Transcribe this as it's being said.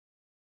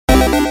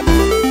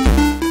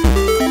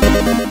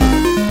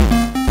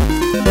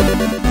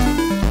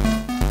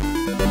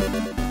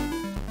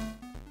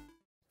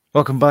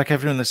Welcome back,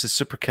 everyone. This is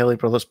Super Kelly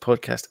Brothers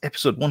Podcast,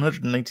 episode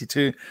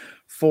 192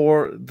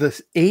 for the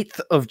 8th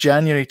of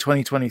January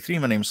 2023.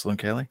 My name's Sloan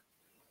Kelly.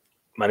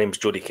 My name's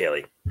Jody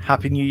Kelly.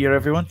 Happy New Year,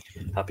 everyone.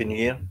 Happy New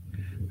Year.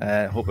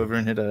 Hope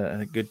everyone had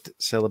a good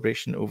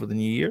celebration over the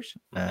New Year's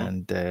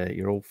and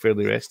you're all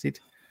fairly rested.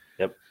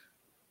 Yep.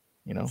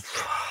 You know,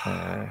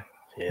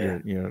 Yeah.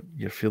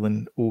 you're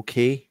feeling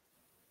okay.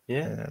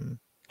 Yeah.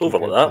 Over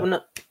like that,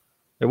 wasn't it?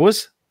 It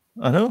was.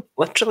 I know.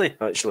 Literally,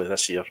 actually,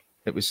 this year.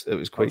 It was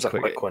quite a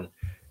quick one.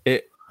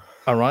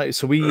 All right.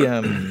 So we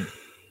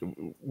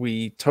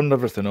turned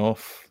everything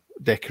off,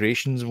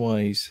 decorations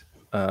wise,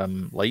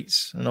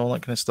 lights and all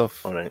that kind of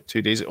stuff. All right.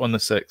 2 days on the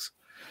 6th,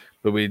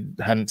 but we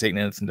hadn't taken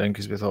anything down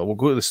because we thought we'll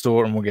go to the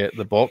store and we'll get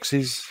the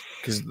boxes,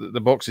 because the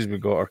boxes we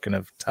got are kind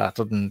of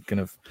tattered and kind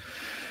of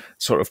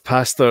sort of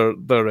past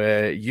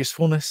their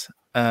usefulness.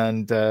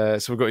 And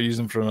so we've got to use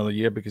them for another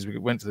year, because we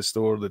went to the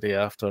store the day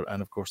after,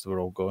 and of course they were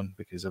all gone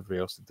because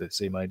everybody else did the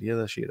same idea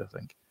this year, I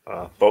think.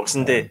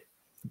 Boxing Day.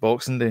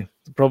 Boxing Day.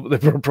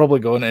 They were probably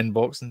gone in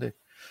Boxing Day.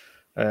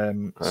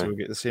 So we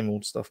get the same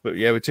old stuff. But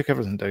yeah, we took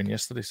everything down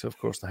yesterday, so of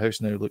course the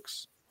house now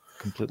looks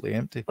completely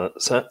empty.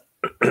 That's it.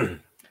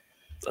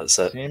 That's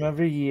it. Same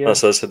every year.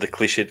 That's us, the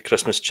cliched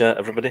Christmas chat,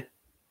 everybody.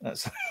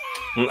 That's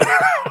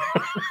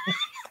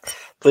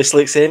Place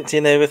looks empty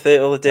now without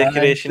all the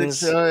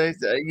decorations. Over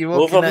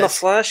in the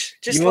flash,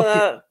 just like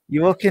that.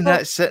 You walk in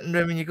that sitting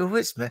room and you go,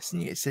 what's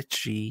missing? It's a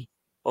tree.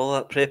 All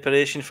that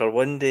preparation for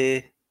one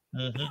day.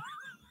 Mm-hmm.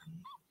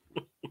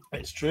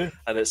 It's true.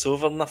 And it's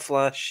over in the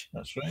flash.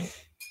 That's right.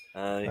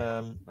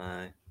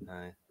 Aye.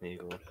 There you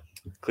go.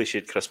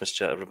 Cliched Christmas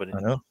chat, everybody.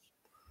 I know.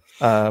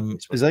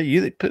 Is that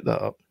you that put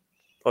that up?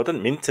 Oh, I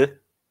didn't mean to.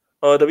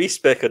 Oh, I had a wee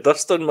speck of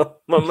dust on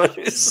my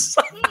mouse.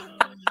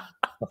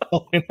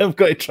 I've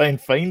got to try and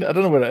find it. I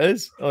don't know where it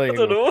is. Oh, I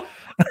don't know.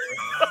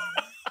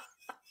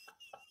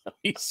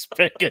 Wee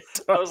speck of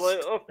dust. I was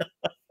like, oh.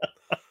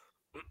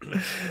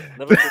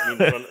 Never put me in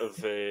front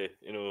of,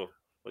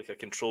 like a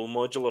control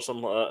module or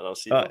something like that, and I'll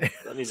see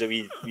that needs a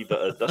wee bit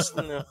of dust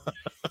in there.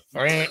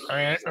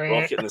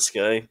 Rocket in the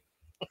sky.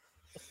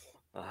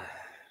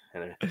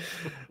 Anyway.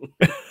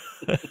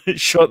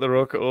 Shot the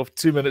rocket off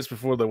 2 minutes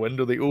before the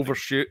window. They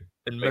overshoot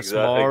and miss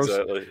Mars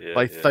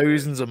by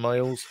thousands of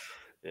miles.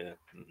 Yeah.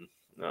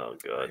 Oh,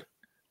 God.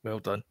 Well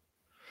done.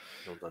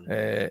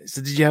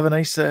 So did you have a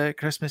nice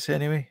Christmas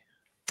anyway?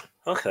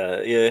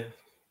 Okay, yeah.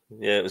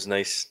 Yeah, it was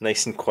nice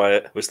and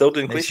quiet. We're still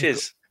doing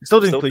cliches.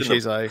 Still doing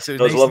cliches, aye. So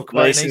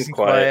nice and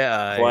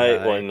quiet.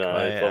 Quiet one,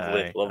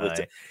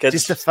 lovely. Kids,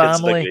 just the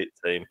family. Kids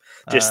had a great time.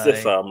 Just the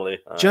family.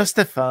 Just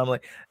the family.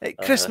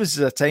 Christmas is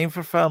a time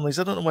for families.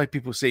 I don't know why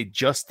people say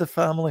just the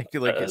family.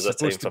 Like it's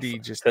supposed to be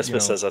just.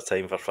 Christmas is a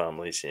time for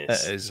families.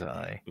 Yes, it is.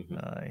 Aye.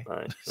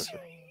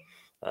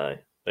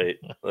 Right,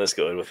 let's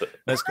go on with it.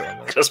 Let's go on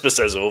with it. Christmas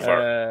is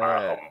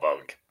over.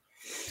 Humbug.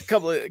 A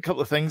couple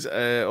of things.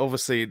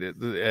 Obviously,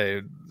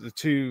 the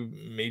two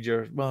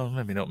major, well,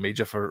 maybe not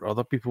major for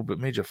other people, but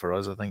major for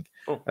us, I think.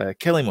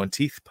 Kelly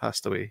Monteith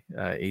passed away,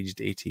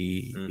 aged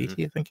 80,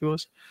 I think he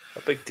was.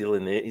 A big deal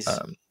in the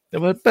 80s.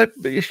 But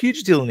a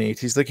huge deal in the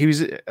 80s. Like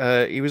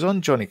he was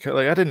on Johnny.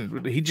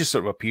 Like he just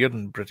sort of appeared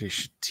in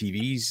British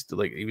TVs.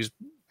 Like he was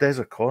Des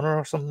O'Connor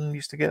or something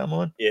used to get him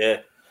on.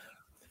 Yeah.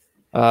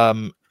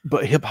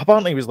 But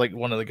apparently he was like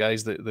one of the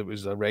guys that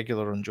was a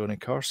regular on Johnny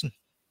Carson.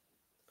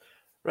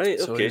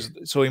 Right, okay.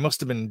 So he must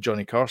have been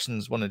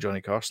one of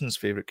Johnny Carson's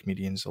favourite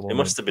comedians. It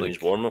must have been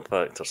his warm-up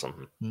act or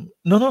something.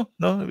 No.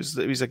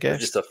 It was a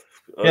guest.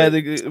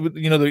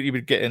 He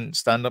would get in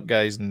stand-up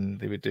guys, and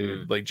they would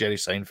do like Jerry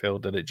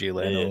Seinfeld did it, Jay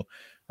Leno,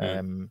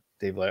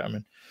 Dave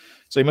Letterman.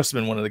 So he must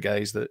have been one of the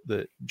guys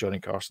that Johnny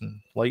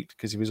Carson liked,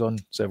 because he was on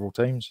several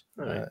times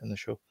in the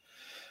show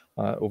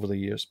over the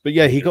years. But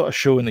yeah, he got a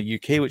show in the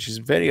UK, which is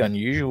very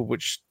unusual.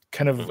 Which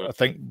kind of I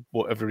think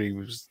whatever he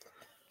was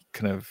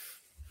kind of.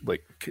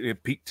 Like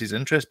it piqued his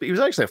interest, but he was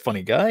actually a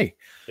funny guy.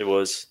 It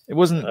was. It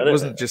wasn't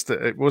just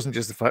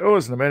the fact. Oh,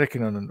 it's an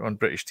American on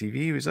British TV.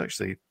 He was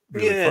actually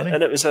really funny.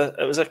 And it was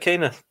a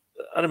kind of.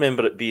 I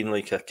remember it being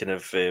like a kind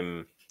of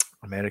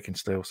American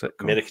style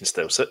sitcom.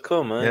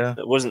 Man. Yeah,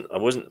 it wasn't. I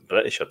wasn't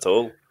British at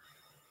all.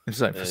 It's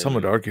like some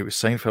would argue it was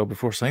Seinfeld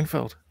before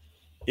Seinfeld.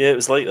 Yeah, it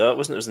was like that,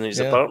 wasn't it? It was in his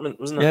apartment,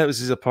 wasn't it? Yeah, it was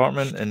his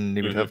apartment, and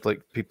he would have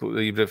like people.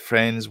 He would have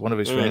friends. One of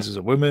his friends was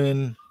a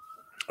woman.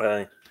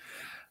 Aye.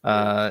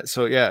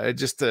 So yeah, it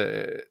just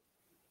is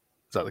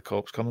that the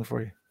cops coming for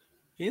you?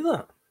 You hear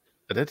that?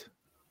 I did.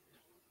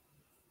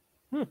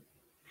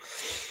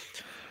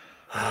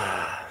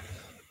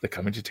 They're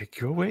coming to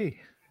take you away.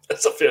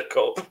 That's a fair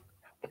cop.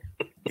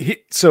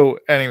 So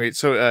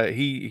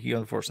he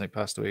unfortunately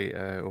passed away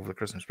over the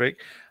Christmas break.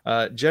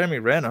 Jeremy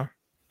Renner,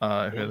 who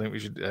I think we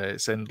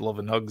should send love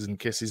and hugs and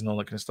kisses and all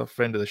that kind of stuff.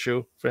 Friend of the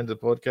show, friend of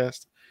the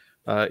podcast.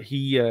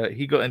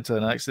 He got into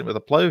an accident with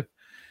a plough.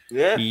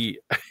 Yeah.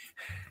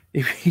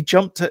 He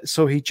jumped out of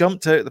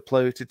the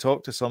plough to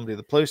talk to somebody.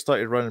 The plough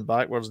started running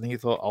backwards, and he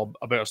thought,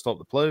 I better stop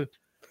the plough,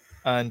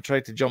 and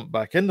tried to jump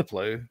back in the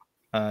plough,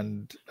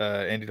 and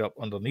ended up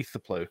underneath the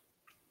plough.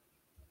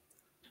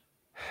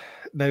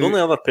 now, the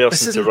only other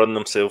person to run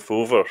themselves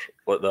over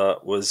like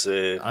that was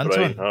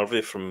Brian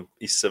Harvey from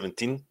East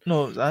 17.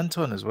 No, it was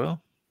Anton as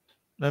well.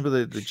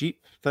 Remember the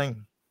Jeep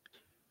thing?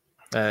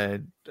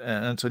 Anton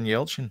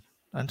Yelchin.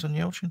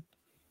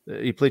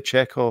 He played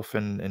Chekhov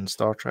in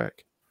Star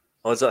Trek.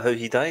 Oh, is that how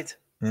he died?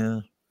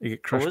 Yeah, he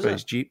got crushed by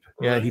his Jeep.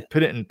 Yeah, he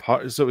put it in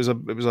park. So it was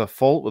a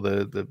fault with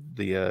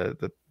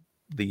the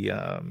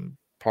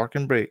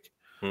parking brake.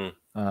 So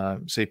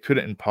he put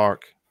it in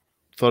park.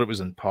 Thought it was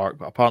in park,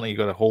 but apparently you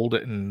got to hold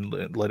it and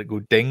let it go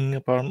ding.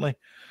 Apparently,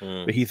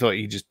 but he thought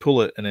he'd just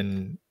pull it,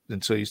 and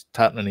so he's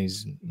tapping on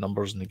his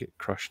numbers, and they get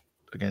crushed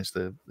against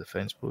the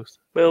fence post.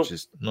 Well, which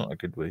is not a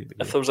good way.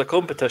 If there was a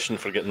competition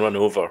for getting run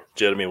over,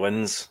 Jeremy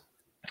wins.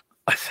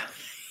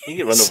 He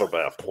get run over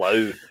by a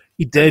plough.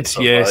 He did,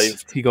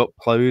 yes. He got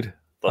ploughed.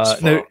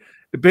 Now,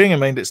 bearing in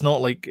mind, it's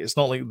not like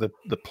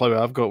the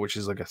plough I've got, which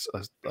is like a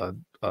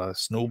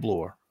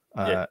snowblower.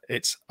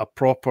 It's a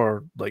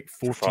proper like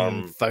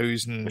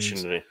 14,000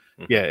 machinery.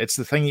 Yeah, it's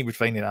the thing you would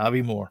find in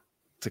Aviemore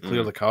to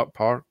clear the car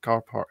parks. The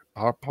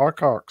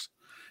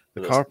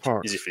car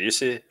park. Easy for you to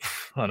say.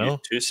 I know.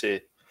 You to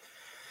say.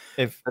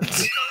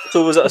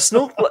 So was it a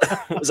snow?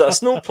 Was it a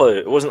snow plough?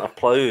 It wasn't a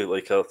plough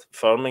like a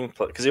farming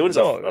plough because he owns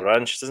a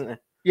ranch, doesn't he?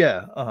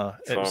 Yeah.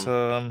 It's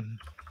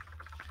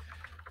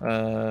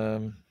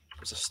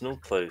it's a snow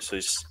plough, so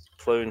he's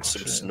ploughing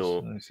some snow.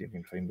 Let me see if I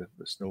can find the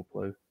snow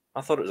plough.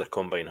 I thought it was a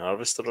combine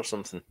harvester or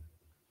something.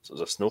 So it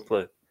was a snow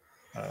plough.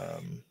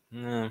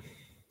 No.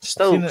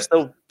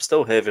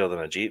 Still heavier than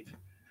a Jeep.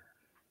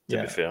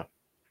 To be fair.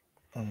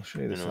 I'll show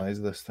you the size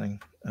of this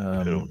thing.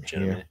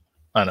 Germany.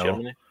 I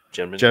know.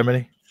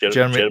 Germany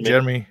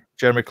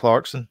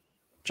Clarkson.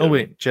 Oh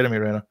wait, Jeremy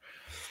Renner.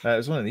 It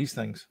was one of these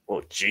things.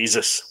 Oh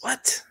Jesus!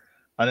 What?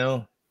 I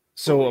know.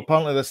 So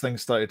apparently this thing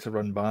started to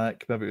run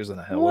back. Maybe it was on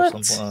a hill or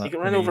something like that. You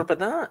got run over by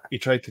that? He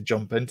tried to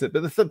jump into it,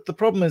 but the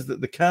problem is that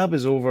the cab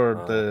is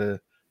over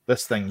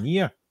this thing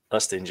here.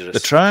 That's dangerous. The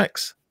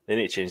tracks. They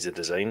need to change the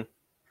design.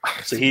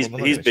 So he's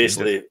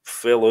basically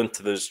fell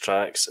onto those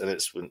tracks and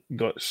it's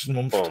got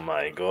smumped. Oh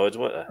my God!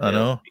 What? I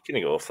know. You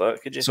couldn't get off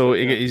that, could you? So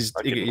he got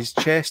his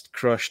chest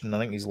crushed, and I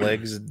think his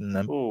legs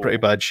in pretty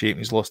bad shape.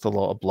 He's lost a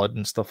lot of blood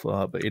and stuff like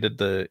that. But he did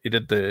the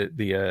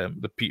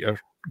Peter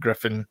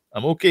Griffin.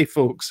 I'm okay,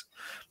 folks,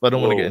 but I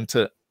don't want to get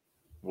into it.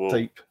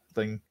 Type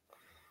thing.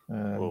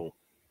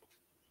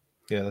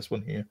 Yeah, this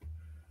one here.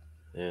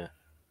 Yeah.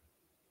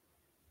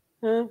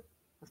 Yeah. I'll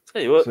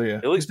tell you what. So,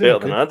 it looks better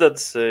than I did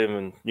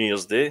on New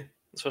Year's Day.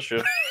 That's for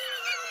sure.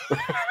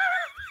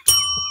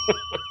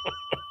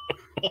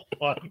 Oh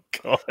my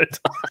God.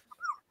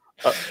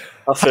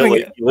 I feel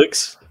like he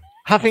looks.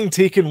 Having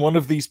taken one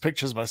of these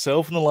pictures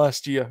myself in the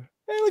last year,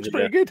 it looks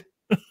pretty good.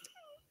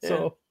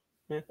 So,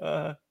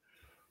 I've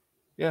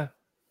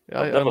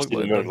never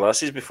seen him wear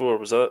glasses before.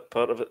 Was that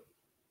part of it?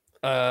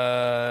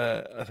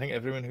 I think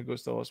everyone who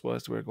goes to Oswald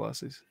has to wear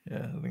glasses.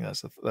 Yeah, I think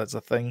that's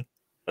a thing.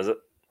 Is it?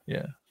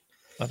 Yeah.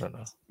 I don't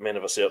know. Men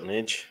of a certain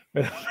age.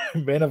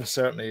 Men of a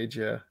certain age,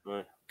 yeah.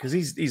 Because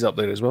he's up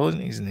there as well, isn't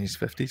he? He's in his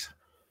 50s.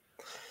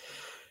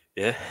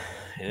 Yeah.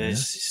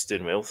 He's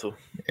doing well, though.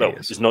 Well,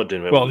 he's not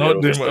doing well. Well,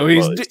 not doing well.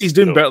 He's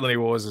doing better than he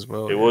was as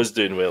well. He was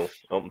doing well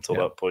up until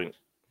that point.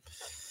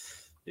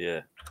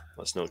 Yeah,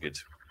 that's not good.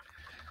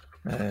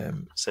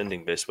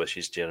 Sending best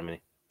wishes,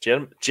 Jeremy.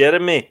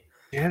 Jeremy!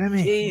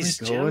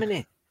 Jeez,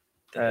 Germany.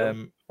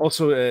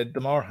 Also,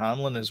 Damar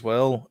Hamlin as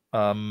well.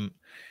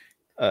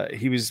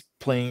 He was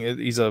playing.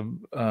 He's a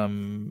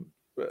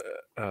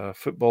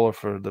footballer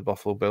for the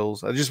Buffalo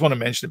Bills. I just want to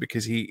mention it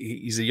because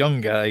he's a young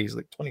guy. He's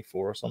like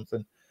 24 or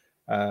something.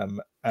 I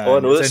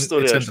know this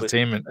story. It's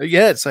entertainment.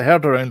 Yeah, it's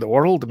heard around the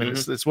world. I mean,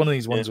 it's one of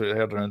these ones where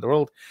heard around the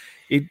world.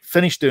 He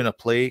finished doing a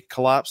play,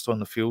 collapsed on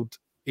the field.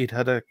 He'd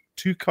had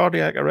 2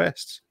 cardiac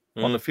arrests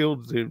on the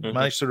field. They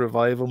managed to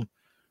revived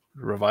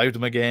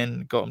him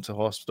again, got him to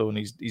hospital, and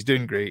he's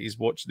doing great. He was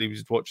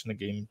watching the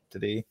game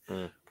today.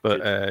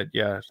 But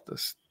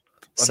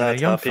sad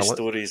happy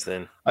stories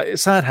then.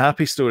 It's sad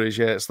happy stories,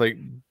 yeah. It's like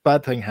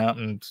bad thing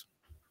happened,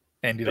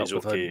 ended up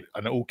with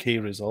an okay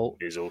result.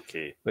 He's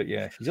okay. But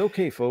yeah, he's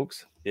okay,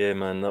 folks. Yeah,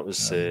 man, that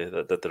was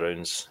that did the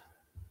rounds.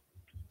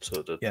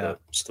 So did that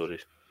story.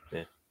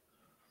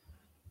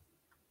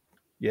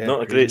 Yeah.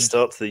 Not a great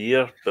start to the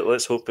year, but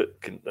let's hope it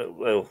can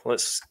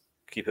let's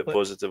keep it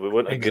positive. We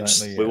want a good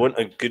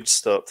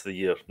start to the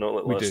year, not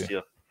like last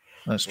year.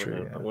 That's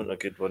true. I want a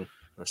good one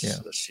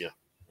this year.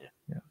 Yeah.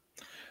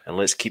 And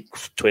let's keep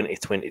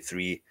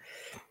 2023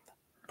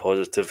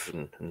 positive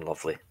and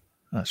lovely.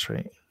 That's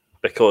right.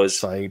 Because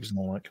vibes and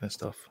all that kind of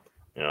stuff.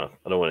 Yeah,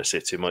 I don't want to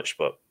say too much,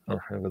 but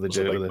there's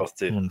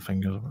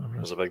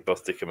a big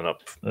birthday coming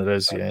up. There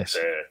is, yes.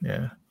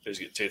 Yeah. Who's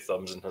got 2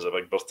 thumbs and has a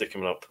big birthday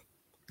coming up?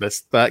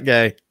 That's that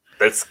guy.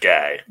 This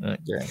guy.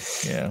 That guy.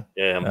 Yeah.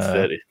 Yeah, I'm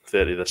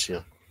 30 this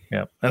year.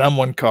 Yeah. And I'm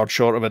 1 card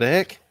short of a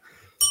deck.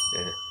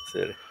 Yeah,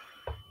 30.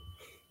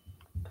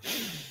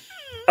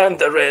 And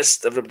the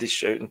rest, everybody's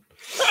shouting.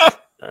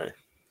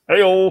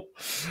 Hey-o.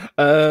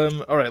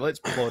 All right, let's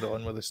plod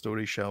on with the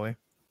story, shall we?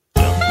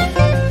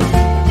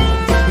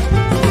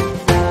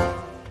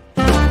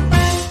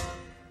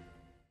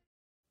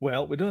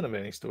 Well, we don't have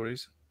any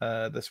stories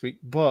this week,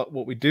 but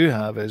what we do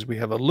have is we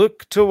have a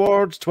look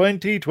towards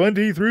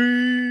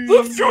 2023.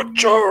 The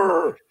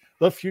future!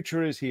 The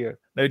future is here.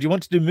 Now, do you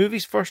want to do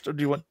movies first, or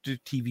do you want to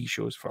do TV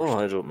shows first? Oh,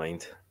 I don't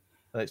mind.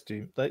 Let's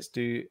do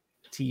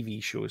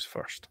TV shows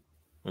first.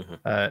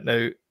 Mm-hmm.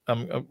 Now,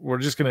 we're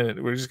just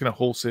gonna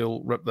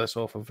wholesale rip this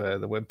off of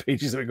the web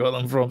pages that we got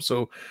them from.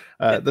 So,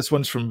 this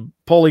one's from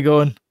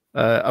Polygon.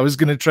 I was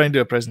going to try and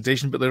do a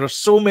presentation, but there are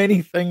so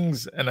many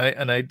things, and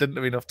I didn't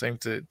have enough time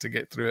to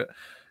get through it.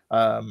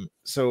 Let's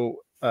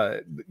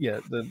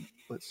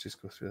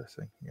just go through this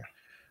thing here.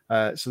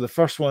 So the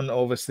first one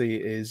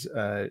obviously is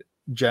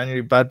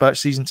January Bad Batch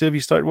season 2. Have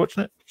you started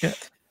watching it? Yeah,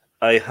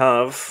 I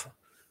have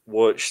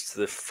watched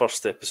the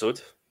first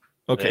episode.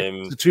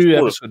 Okay, the 2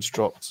 episodes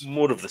dropped.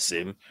 More of the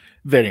same.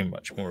 Very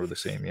much more of the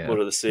same. Yeah, more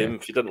of the same. Yeah.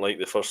 If you didn't like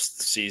the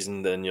first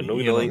season, then you're not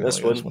going to like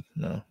this one.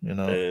 No, you're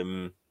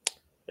not.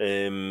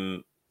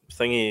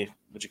 Thingy,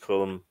 what do you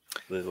call him?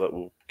 The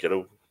little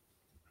girl.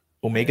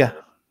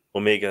 Omega.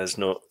 Omega is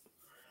not.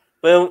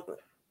 Well,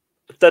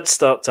 it did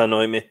start to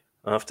annoy me,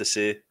 I have to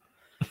say.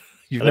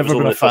 You've never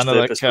been a fan of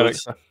that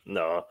character?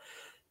 No.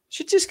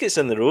 She just gets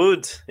in the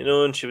road,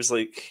 and she was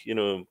like,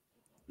 with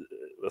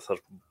her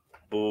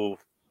bow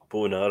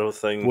and arrow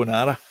thing. Bow and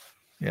arrow.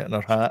 Yeah, in her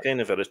hat.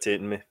 Kind of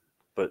irritating me.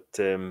 But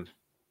I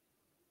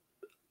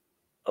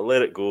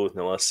let it go in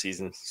the last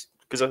season.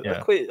 Because I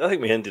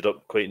think we ended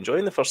up quite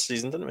enjoying the first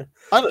season, didn't we?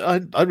 I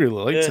really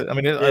liked it. I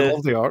mean, I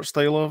love the art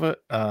style of it.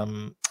 I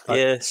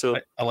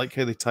like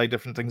how they tie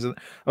different things in.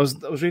 I was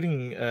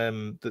reading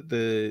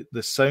the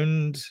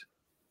sound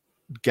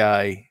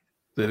guy,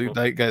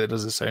 that guy that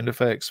does the sound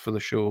effects for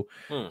the show.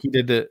 He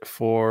did it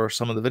for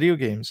some of the video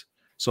games.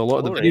 So a lot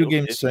of the video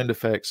game sound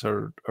effects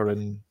are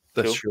in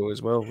this show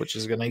as well, which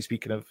is a nice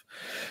week of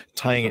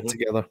tying it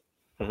together.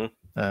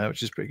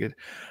 Which is pretty good.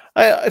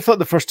 I thought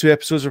the first 2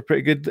 episodes were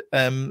pretty good.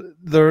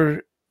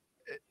 They're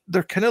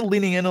kind of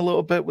leaning in a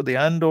little bit with the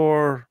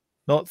Andor.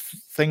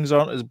 Things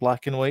aren't as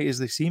black and white as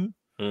they seem,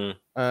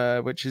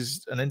 which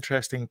is an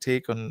interesting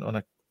take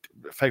on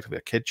effectively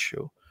a kids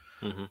show.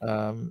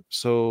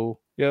 So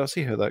yeah, I'll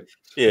see how that.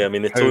 Yeah, I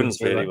mean the tone's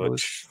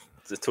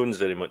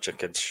very much a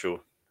kids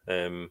show.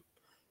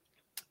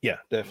 Yeah,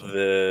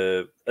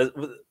 definitely.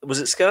 Was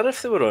it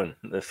Scarif they were on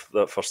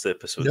that first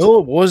episode? No,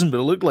 it wasn't, but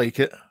it looked like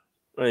it.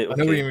 Right, okay. I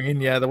know what you mean.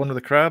 Yeah, the one with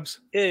the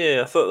crabs.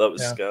 Yeah, I thought that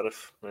was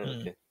Scarif. Right,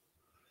 okay.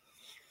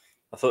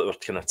 I thought they were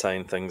kind of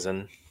tying things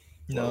in.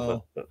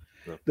 No, no.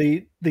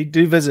 They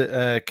do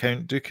visit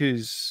Count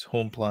Dooku's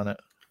home planet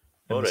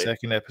in the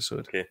second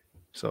episode. Okay,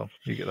 so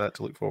you get that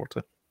to look forward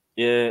to.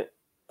 Yeah,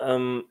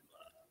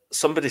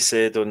 somebody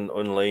said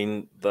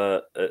online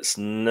that it's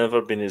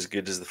never been as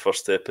good as the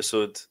first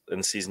episode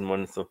in season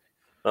 1. Though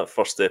that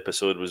first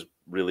episode was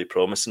really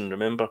promising.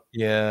 Remember?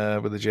 Yeah,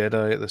 with the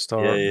Jedi at the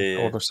start.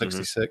 Order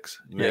 66.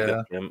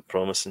 Mega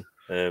promising.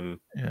 I'd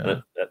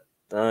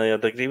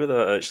agree with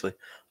that actually.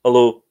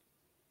 Although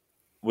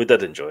we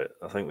did enjoy it.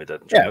 I think we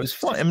did enjoy it. It was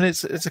fun. I mean,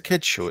 it's a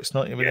kids show. It's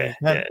not. I mean,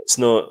 it's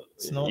not.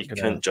 You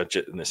can't judge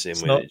it in the same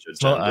way.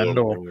 It's not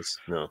Andor.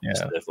 No,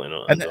 it's definitely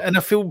not. And I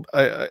feel.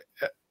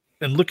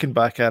 And looking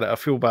back at it, I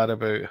feel bad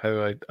about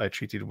how I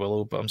treated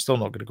Willow, but I'm still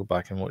not going to go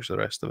back and watch the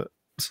rest of it.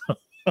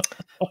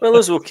 Well,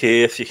 it's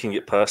okay if you can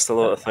get past a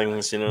lot of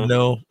things,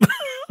 No.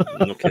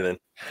 Okay, then.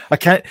 I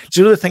can't.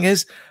 Do you know the thing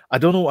is? I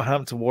don't know what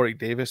happened to Warwick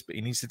Davis, but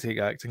he needs to take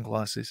acting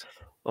classes.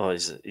 Oh,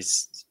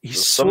 he's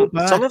so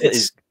bad.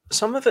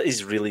 Some of it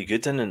is really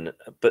good in,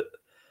 but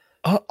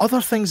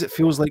other things it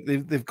feels like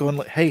they've gone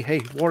like,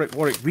 hey,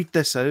 Warwick, read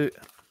this out.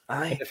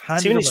 Aye, they've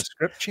handed him a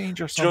script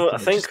change or something. I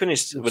think when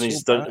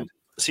he's done.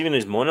 See, when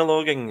he's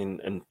monologuing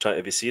and trying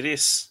to be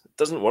serious, it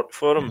doesn't work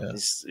for him. Yeah.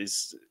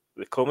 He's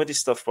the comedy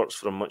stuff works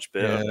for him much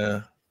better.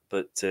 Yeah.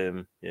 But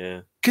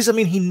because I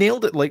mean, he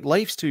nailed it. Like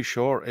Life's Too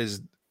Short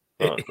he's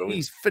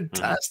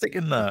fantastic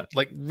in that.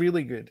 Like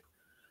really good.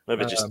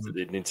 Maybe just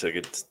they need a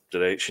good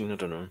direction. I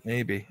don't know.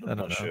 Maybe I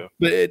don't know. Sure.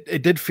 But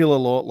it did feel a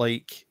lot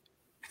like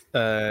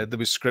there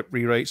was script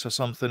rewrites or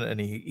something, and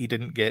he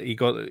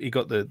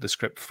got the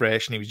script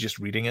fresh, and he was just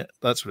reading it.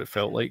 That's what it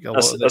felt like.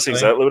 That's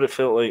exactly what it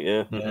felt like.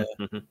 Yeah.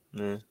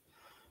 Yeah.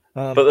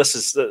 But this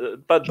is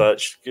Bad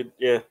Batch. Good.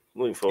 Yeah,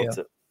 looking forward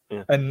to it.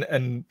 Yeah.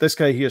 And this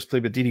guy here is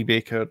played by Dee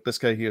Baker. This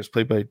guy here is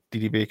played by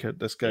Dee Baker.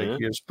 This guy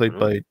here is played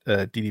by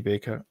Dee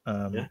Baker.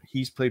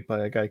 He's played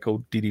by a guy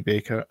called Dee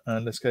Baker,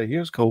 and this guy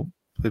here is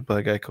played by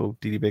a guy called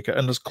Dee Baker.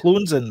 And there's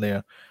clones in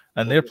there,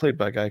 and they're played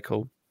by a guy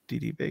called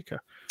Dee Baker.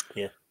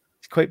 Yeah,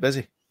 he's quite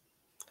busy.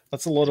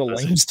 That's a lot of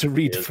lines to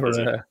read for. He's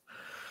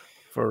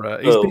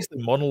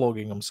basically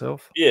monologuing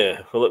himself.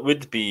 Yeah, well, it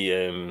would be.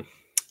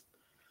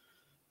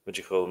 What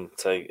do you call him?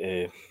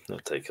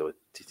 Not Taika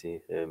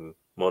Waititi.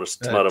 Morris,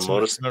 Tamara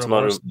Morrison. Aye.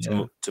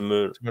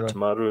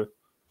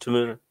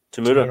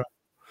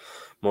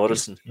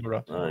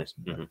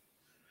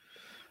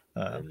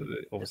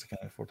 Obviously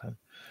can't afford him.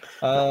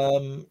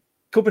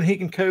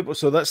 Copenhagen Cowboy.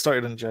 So that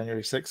started on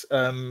January 6th.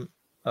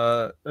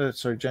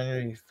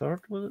 January 3rd,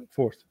 was it?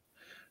 4th.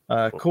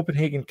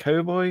 Copenhagen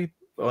Cowboy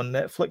on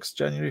Netflix,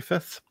 January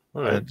 5th.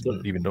 Right. I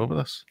didn't even know about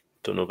this.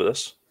 Don't know about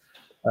this.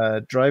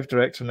 Drive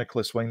director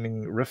Nicholas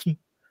Winding Refn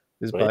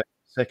is back,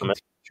 second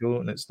show,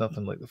 and it's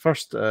nothing like the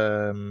first.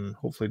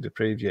 Hopefully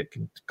depraved yet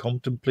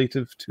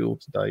contemplative, too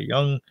old to die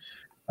young.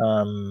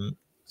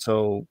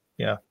 So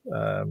yeah,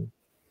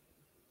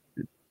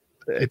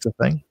 it's a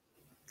thing.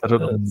 I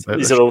don't know.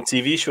 These are all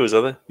TV shows,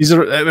 are they? These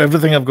are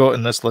everything I've got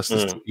in this list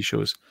is TV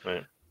shows.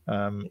 Right.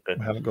 Okay.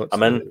 I haven't got.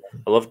 I'm in.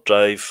 I loved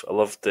Drive. I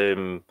loved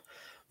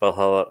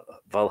Valhalla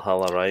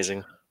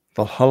Rising.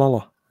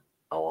 Valhalla.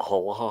 I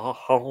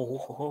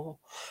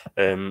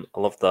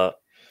love that.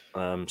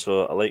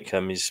 So I like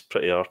him. He's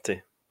pretty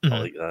arty. I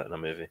like that in a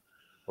movie.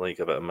 I like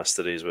a bit of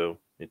mystery as well.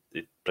 He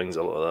brings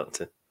a lot of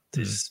that to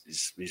his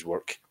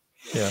work.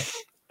 Yeah,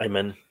 I'm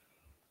in.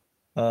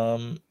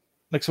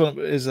 Next one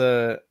is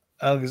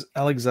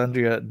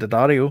Alexandria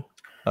Daddario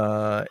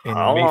in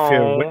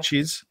Mayfair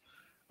Witches,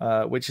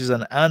 which is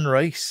an Anne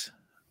Rice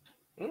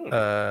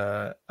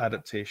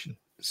adaptation.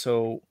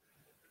 So,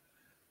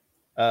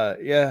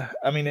 yeah,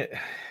 I mean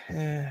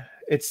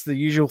it's the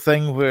usual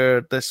thing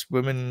where this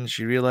woman,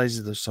 she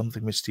realizes there's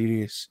something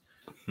mysterious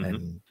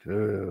and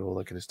all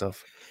that kind of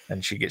stuff,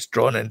 and she gets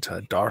drawn into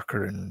a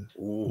darker and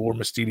more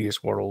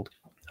mysterious world.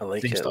 I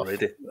like it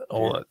already.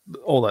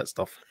 All that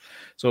stuff.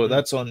 So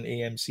that's on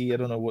AMC. I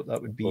don't know what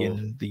that would be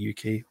in the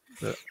UK.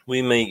 But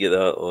we might get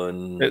that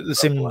on the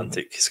same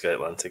Sky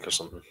Atlantic or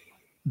something.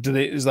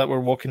 Is that where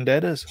Walking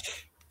Dead is?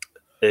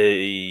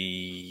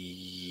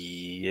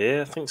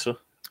 Yeah, I think so.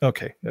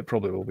 Okay, it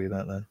probably will be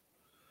that then.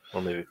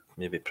 Or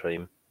maybe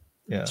Prime.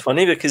 Yeah, it's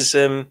funny because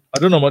I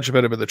don't know much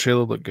about it, but the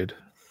trailer looked good.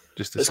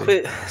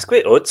 It's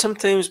quite odd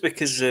sometimes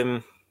because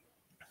you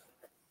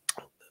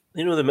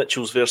know the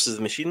Mitchells versus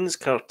the Machines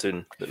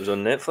cartoon that was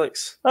on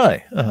Netflix?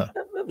 Aye.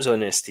 That was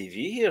on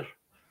STV here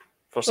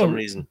for some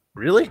reason.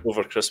 Really?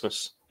 Over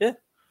Christmas. Yeah.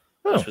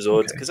 Which was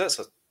odd because that's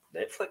a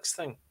Netflix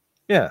thing.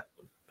 Yeah.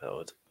 A bit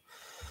odd.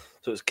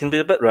 So it can be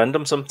a bit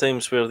random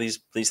sometimes where these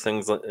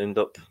things end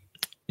up.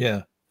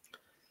 Yeah.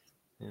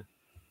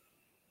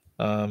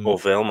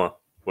 Velma.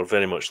 We're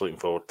very much looking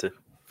forward to.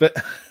 But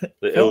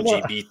the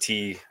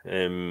LGBT.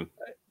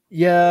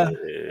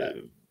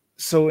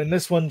 So in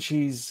this one,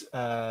 she's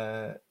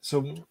been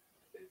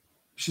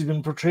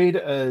portrayed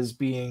as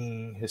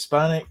being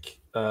Hispanic,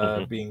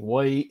 being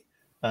white,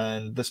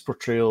 and this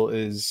portrayal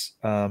is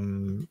I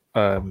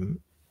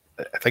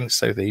think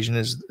South Asian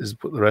is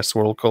what the rest of the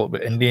world call it,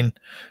 but Indian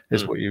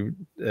is what you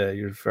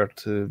refer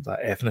to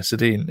that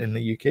ethnicity in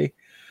the UK.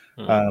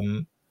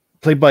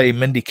 Played by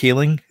Mindy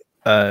Kaling,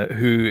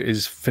 who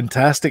is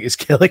fantastic as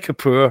Kelly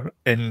Kapoor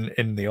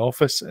in The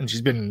Office, and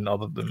she's been in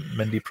other than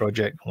Mindy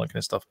Project and all that kind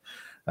of stuff.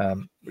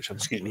 Which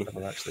I've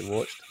never actually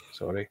watched.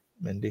 Sorry,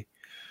 Mindy.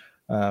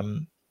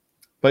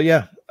 But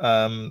yeah,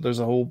 there's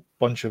a whole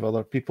bunch of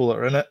other people that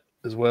are in it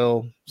as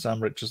well.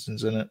 Sam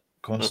Richardson's in it.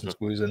 Constance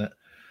Wu's in it.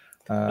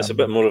 It's a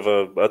bit more of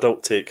a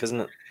adult take,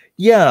 isn't it?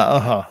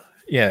 Yeah.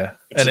 Yeah,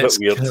 and it's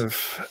weird. I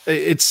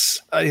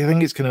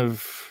think it's kind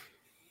of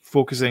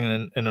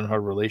focusing in on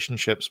her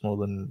relationships more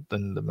than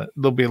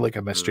there'll be like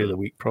a mystery of the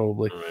week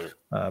probably,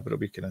 but it'll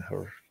be kind of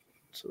her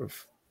sort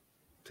of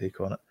take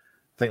on it.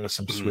 I think there's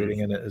some swearing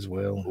in it as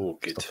well. Oh,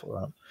 good. Stuff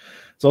like that.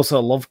 It's also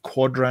a love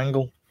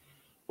quadrangle.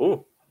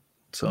 Oh.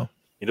 So.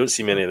 You don't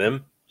see many of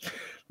them?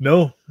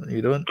 No,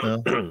 you don't.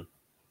 No.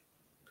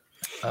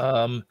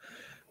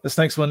 This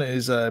next one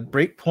is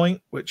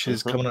Breakpoint, which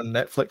is coming on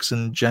Netflix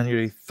on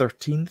January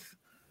 13th.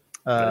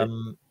 I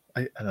don't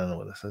know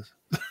what this is.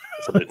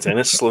 It's about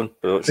tennis, Sloan.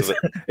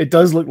 It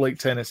does look like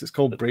tennis. It's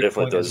called Breakpoint.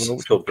 Definitely does.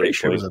 It's called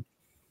Breakpoint.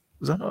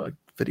 Was that not a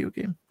video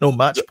game? No,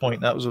 Match Point.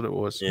 That was what it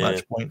was. Yeah.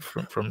 Match Point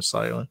from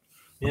Cylon.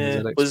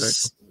 Yeah. So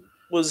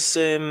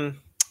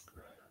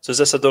is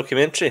this a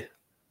documentary?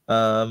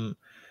 Groundbreaking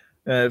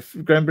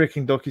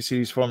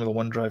docuseries Formula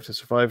One Drive to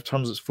Survive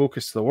turns its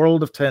focus to the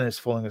world of tennis,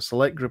 following a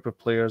select group of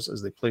players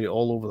as they play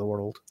all over the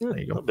world. There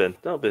you go. I'm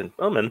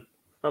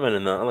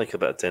in that. I like a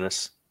bit of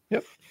tennis.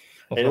 Yep.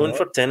 Anyone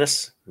for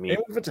tennis? Me.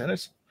 Anyone for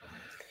tennis.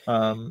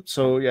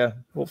 So yeah,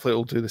 hopefully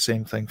it'll do the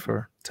same thing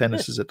for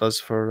tennis as it does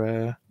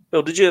for.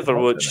 Well, did you ever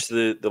watch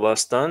the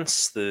Last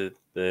Dance, the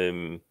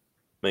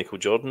Michael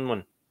Jordan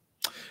one?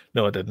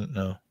 No, I didn't.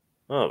 No.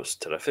 Oh, it was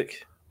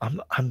terrific. I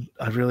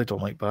really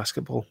don't like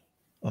basketball.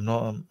 I'm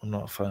not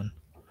a fan.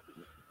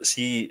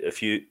 See,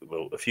 if you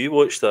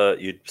watch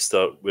that, you'd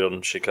start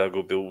wearing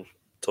Chicago Bull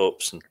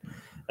tops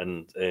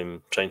and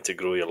trying to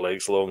grow your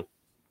legs long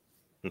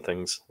and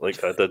things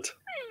like I did.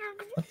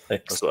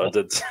 That's what I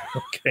did.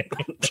 Okay.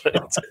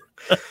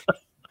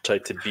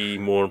 Tried to be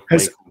more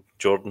Michael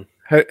Jordan.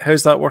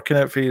 How's that working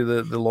out for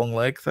you? The long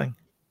leg thing?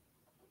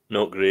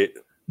 Not great.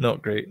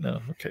 Not great.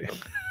 No. Okay.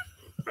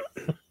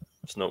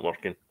 It's not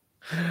working.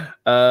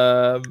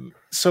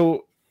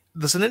 So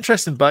there's an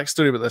interesting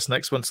backstory about this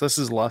next one. So this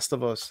is Last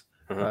of Us,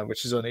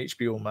 which is on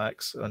HBO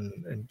Max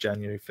on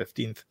January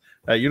 15th.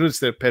 You notice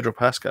there Pedro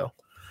Pascal.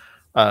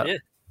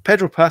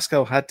 Pedro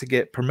Pascal had to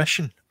get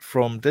permission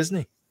from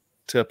Disney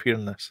to appear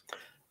in this.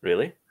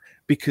 Really?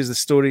 Because the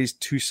story is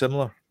too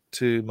similar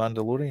to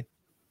Mandalorian.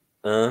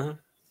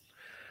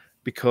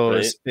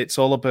 Because it's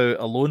all about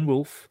a lone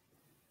wolf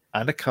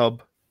and a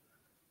cub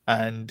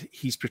and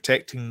he's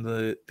protecting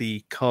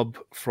the cub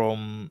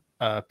from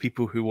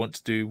people who want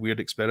to do weird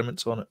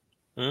experiments on it.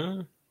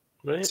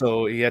 Right.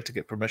 So he had to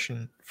get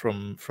permission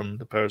from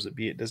the powers that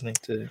be at Disney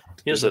to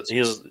here's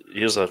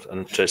an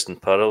interesting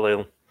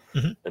parallel,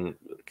 and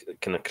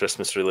kind of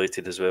Christmas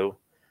related as well.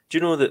 Do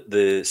you know that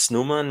the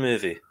Snowman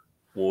movie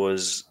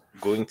was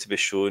going to be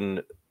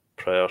shown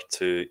prior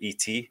to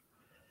E.T.,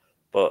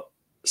 but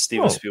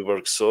Steven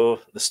Spielberg saw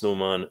the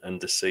Snowman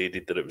and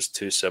decided that it was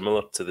too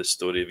similar to the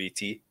story of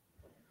E.T.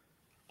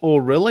 Oh,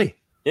 really?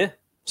 Yeah.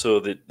 So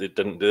they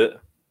didn't do it.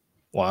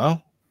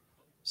 Wow.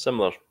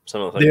 Similar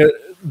thing.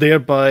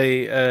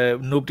 Thereby,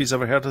 nobody's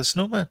ever heard of the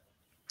Snowman.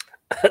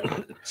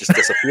 Just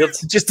disappeared.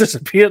 Just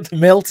disappeared.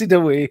 Melted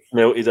away.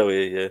 Yeah.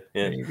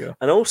 There you go.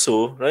 And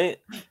also, right,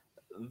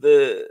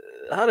 the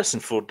Harrison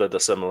Ford did a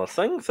similar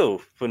thing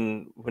though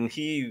when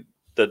he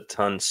did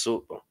Han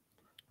Solo.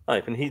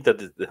 When he did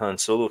the Han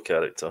Solo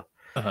character,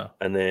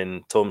 and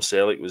then Tom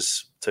Selleck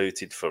was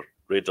touted for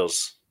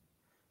Raiders,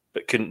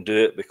 but couldn't do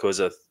it because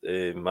of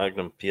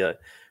Magnum PI,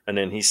 and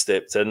then he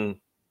stepped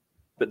in.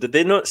 But did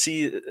they not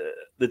see?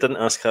 They didn't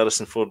ask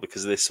Harrison Ford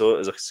because they saw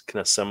it as a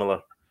kind of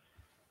similar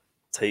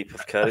type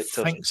of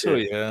character. I think so,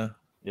 yeah.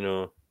 You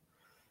know,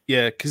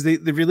 yeah, because they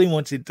really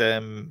wanted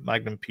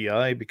Magnum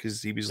PI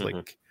because he was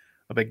like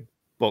a big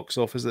box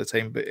office at the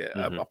time. But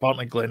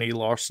apparently, Glenn A.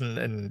 Larson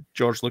and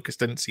George Lucas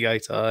didn't see eye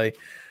to eye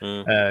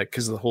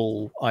because of the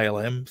whole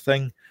ILM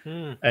thing,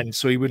 and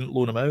so he wouldn't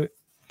loan him out.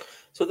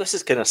 So this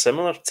is kind of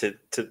similar to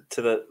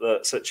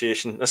that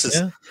situation. This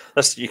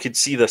is you could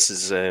see this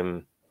as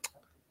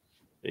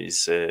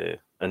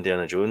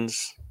Indiana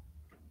Jones,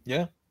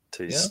 to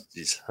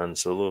his Han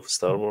Solo of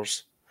Star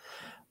Wars.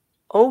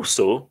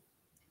 Also,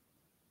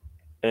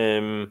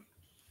 there's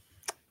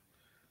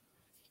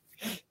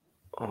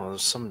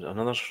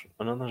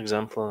another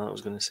example of that I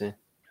was going to say.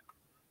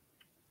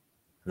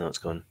 No, it's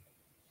gone.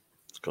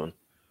 It's gone.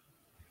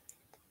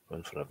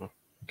 Gone forever.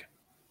 Okay,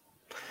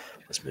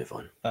 let's move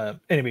on.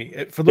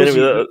 Anyway, for those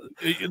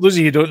of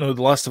you who don't know,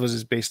 The Last of Us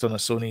is based on a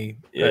Sony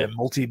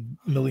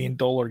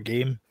multi-million-dollar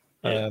game.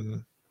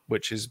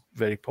 Which is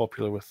very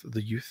popular with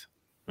the youth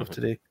of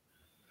today.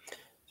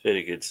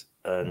 Very good,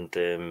 and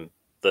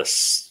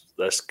this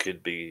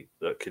could be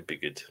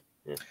good.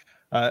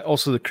 Yeah.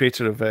 Also, the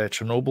creator of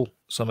Chernobyl,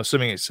 so I'm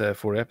assuming it's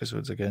 4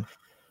 episodes again.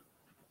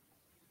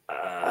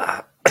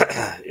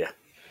 Yeah.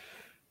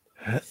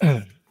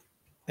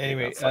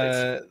 Anyway,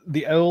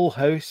 The Owl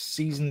House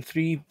season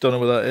 3. Don't know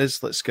what that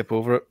is. Let's skip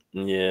over it.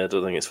 Yeah, I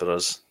don't think it's for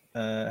us.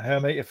 How I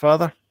Met Your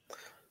Father.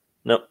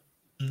 No.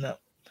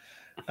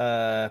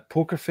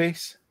 Poker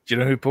Face. Do you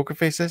know who Poker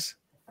Face is?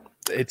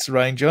 It's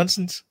Rian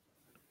Johnson's.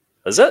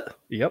 Is it?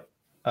 Yep.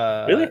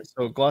 Really?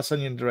 So Glass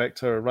Onion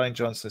director Rian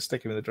Johnson is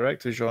sticking with the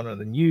director genre in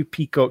the new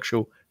Peacock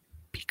show,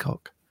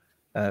 Peacock.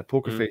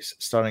 Poker Face,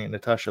 starring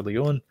Natasha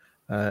Lyonne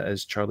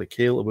as Charlie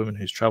Cale, a woman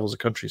who travels the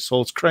country,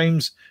 solves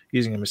crimes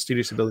using a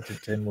mysterious ability to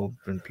tell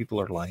when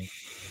people are lying.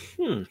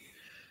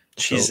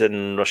 She's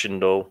in Russian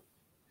Doll.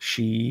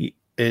 She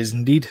is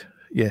indeed,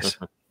 yes.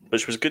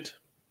 Which was good.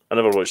 I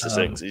never watched the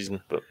second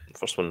season, but the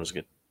first one was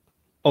good.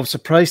 Of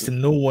surprise to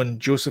no one,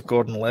 Joseph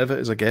Gordon-Levitt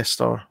is a guest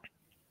star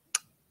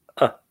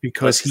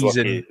because he's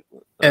in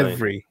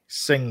every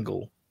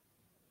single.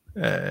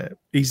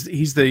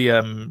 He's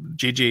the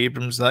J.J.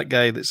 Abrams, that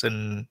guy that's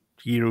in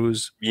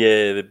Heroes.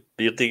 Yeah, the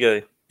beardy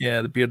guy.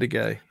 Yeah, the beardy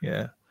guy.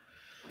 Yeah.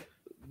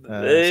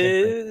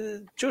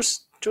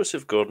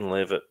 Joseph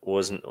Gordon-Levitt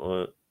wasn't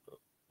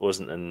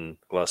in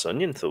Glass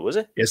Onion, though, was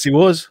he? Yes, he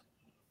was.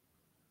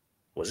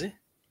 Was he?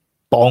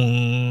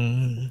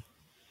 Bong.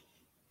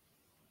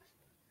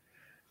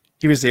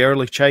 He was the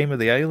early chime of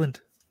the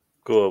island.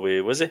 Go away,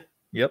 was he?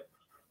 Yep.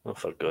 Oh,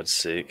 for God's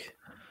sake.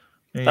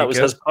 There that was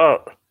his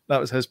part. That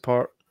was his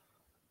part.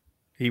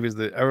 He was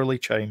the early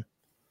chime.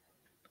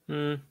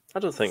 I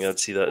don't think I'd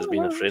see that as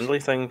being a friendly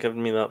thing,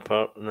 giving me that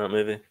part in that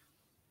movie.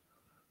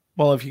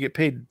 Well, if you get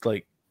paid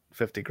like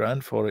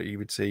 $50,000 for it, you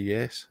would say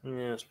yes.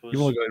 Yeah, I suppose.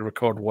 You've only got to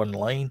record one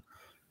line.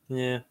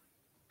 Yeah.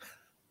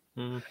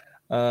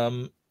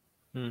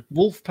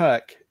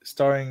 Wolfpack,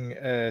 starring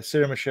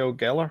Sarah Michelle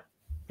Gellar.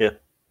 Yeah.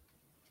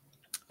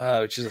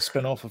 Which is a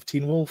spin-off of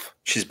Teen Wolf.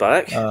 She's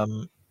back.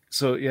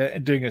 So, yeah,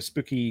 doing a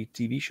spooky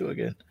TV show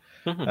again.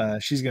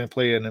 She's going to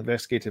play an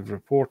investigative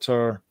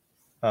reporter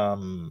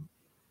and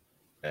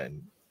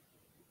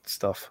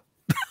stuff.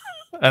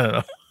 I don't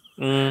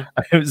know.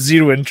 I have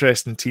zero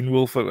interest in Teen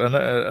Wolf.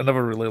 I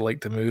never really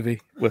liked the movie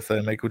with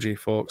Michael J.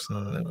 Fox.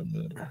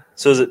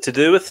 So is it to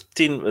do with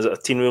is it a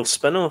Teen Wolf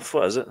spin-off?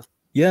 What is it?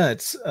 Yeah,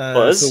 it's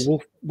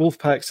so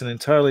Wolfpack's an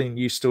entirely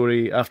new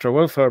story. After a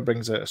wildfire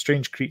brings out a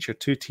strange creature,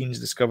 2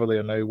 teens discover they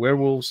are now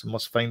werewolves and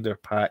must find their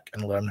pack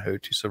and learn how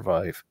to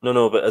survive.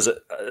 No, but is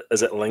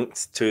it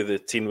linked to the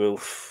Teen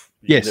Wolf?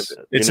 Yes,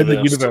 it's in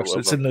the universe.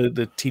 It's in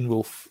the Teen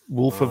Wolf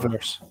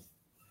Wolfiverse.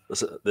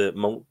 Is it the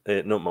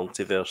not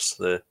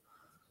multiverse?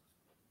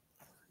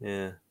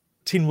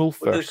 Teen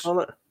Wolfverse. What do they call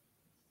it?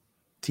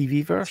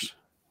 TV verse.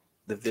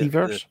 The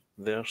verse.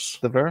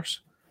 The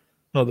verse.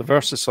 No, the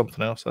verse is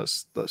something else.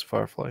 That's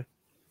Firefly.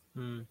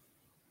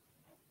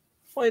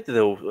 Why do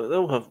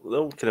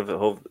they'll kind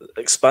of have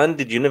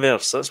expanded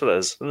universe? That's what it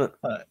is, isn't it?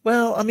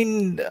 Well, I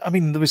mean,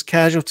 there was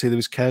Casualty. There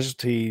was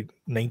Casualty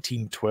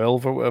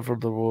 1912 or whatever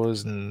there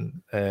was,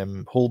 and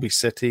Holby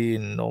City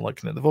and all that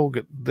kind of.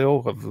 They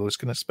all have those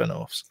kind of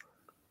spin-offs.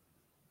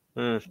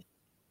 And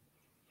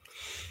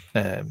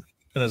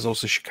there's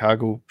also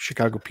Chicago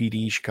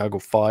PD, Chicago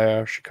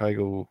Fire,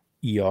 Chicago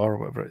ER,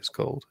 whatever it's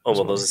called. Oh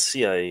well, there's a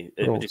CIA.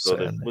 What do you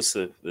call it? What's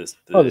the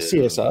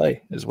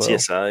CSI as well.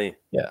 CSI.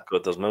 Yeah.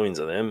 God, there's millions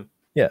of them.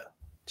 Yeah.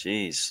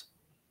 Jeez.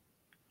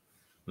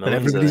 And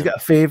everybody's got a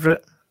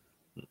favourite.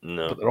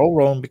 No. But they're all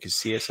wrong because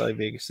CSI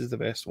Vegas is the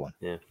best one.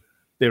 Yeah.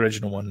 The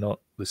original one, not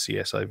the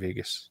CSI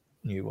Vegas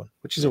new one,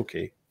 which is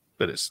okay,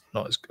 but it's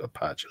not as a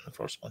patch in the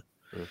first one.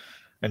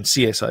 And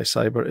CSI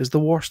Cyber is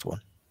the worst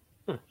one.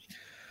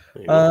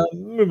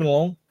 Moving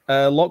along.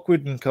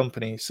 Lockwood and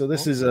Company. So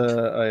this is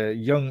a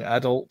young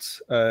adult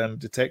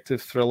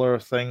detective thriller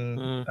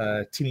thing,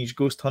 Teenage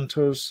Ghost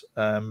Hunters,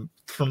 from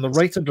the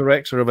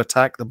writer-director of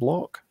Attack the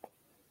Block.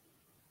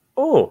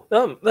 Oh,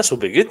 this will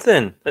be good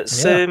then.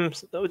 It's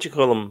what would you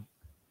call him?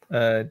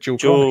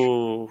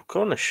 Joe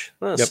Cornish.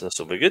 This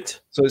will be good.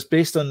 So it's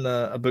based on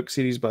a book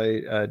series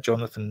by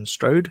Jonathan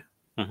Stroud.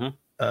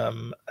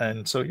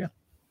 And so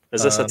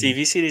is this a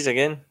TV series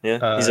again?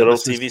 Yeah, these are all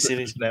TV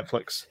series.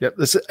 Netflix. Yep.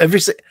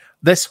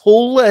 This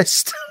whole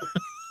list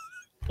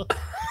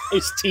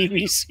is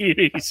TV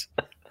series.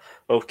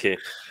 Okay.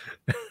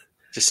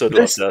 Just so I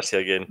don't have to ask you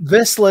again.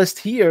 This list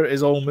here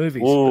is all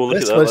movies. Oh,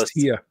 look at that list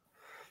here.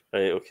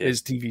 Right, okay.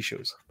 Is TV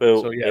shows.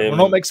 Well, so we're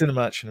not mixing and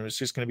matching. It's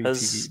just going to be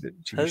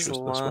TV his shows.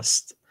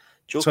 Last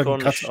Joe so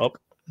Cornish, I can cut it up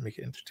and make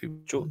it into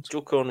two.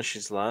 Joe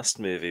Cornish's last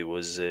movie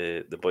was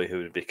The Boy Who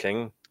Would Be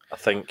King, I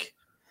think.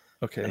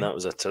 Okay. And that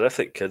was a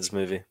terrific kids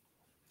movie.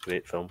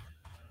 Great film.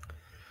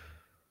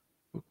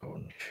 Joe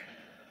Cornish.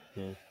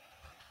 Yeah.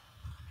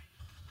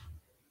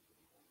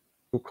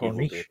 Joe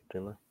Cornish.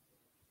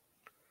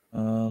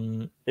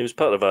 He was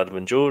part of Adam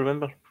and Joe,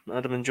 remember?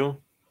 Adam and Joe.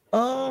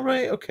 Oh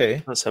right,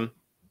 okay. That's him.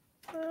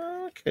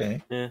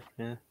 Okay. Yeah.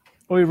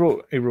 Oh, he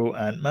wrote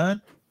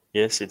Ant-Man.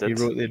 Yes, he did. He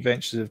wrote The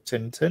Adventures of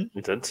Tintin.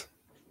 He did.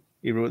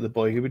 He wrote The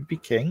Boy Who Would Be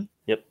King.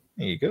 Yep.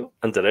 There you go.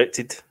 And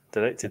directed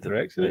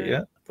it,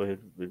 yeah. Boy Who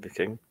Would Be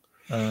King.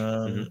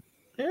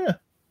 Yeah.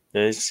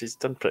 Yeah, he's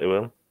done pretty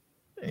well.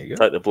 There you go.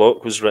 Attack the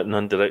Block was written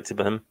and directed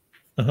by him.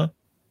 Yeah.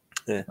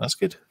 That's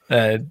good.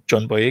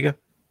 John Boyega.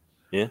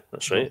 Yeah,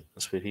 that's right.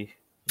 That's where he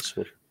was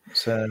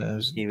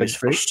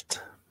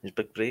first. His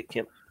big break,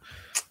 yep.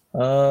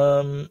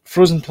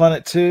 Frozen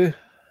Planet 2.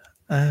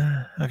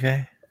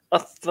 Okay.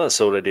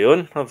 That's already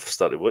on. I've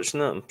started watching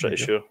that, I'm pretty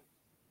sure.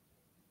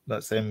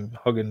 That's them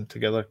hugging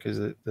together because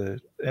the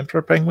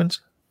Emperor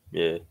Penguins.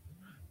 Yeah.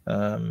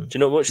 Do you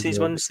not watch these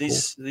ones,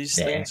 these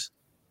things?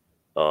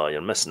 Oh,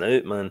 you're missing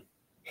out, man.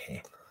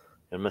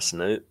 You're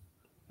missing out.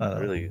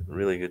 Really,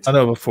 really good. I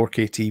know about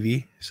 4K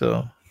TV,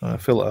 so I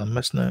feel like I'm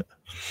missing out.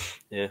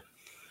 Yeah,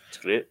 it's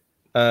great.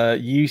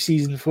 You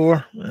season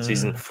 4.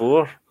 Season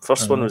 4.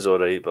 First one was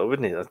alright, but I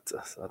wouldn't. I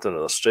don't know.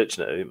 They're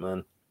stretching it out,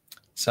 man.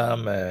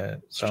 Sam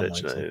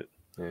stretching it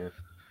out.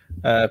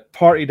 Yeah.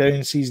 Party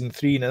Down season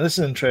 3. Now this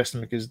is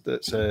interesting because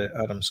that's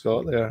Adam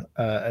Scott there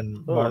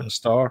and Martin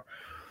Starr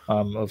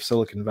of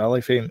Silicon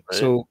Valley fame. Right.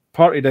 So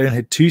Party Down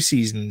had 2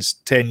 seasons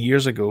 10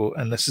 years ago,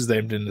 and this is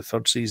them doing the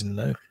 3rd season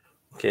now.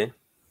 Okay.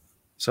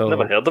 So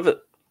never heard of it.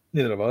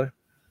 Neither have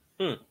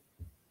I.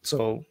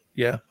 So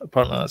yeah,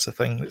 apparently that's a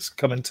thing that's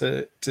coming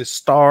to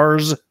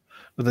Stars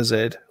with a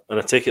Z. And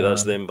I take it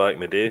that's them back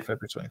in the day.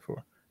 February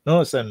 24.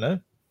 No, it's them now.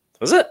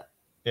 Was it?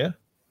 Yeah.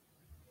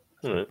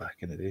 Right. Back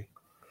in the day.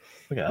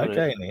 Look at that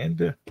guy in the end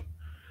there.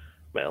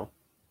 Well,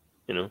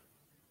 you know.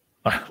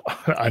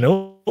 I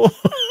know.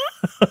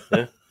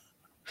 Yeah.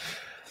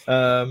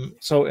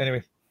 So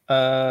anyway,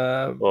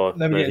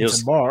 then we get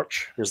into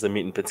March. Here's the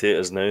meat and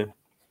potatoes now.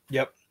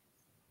 Yep.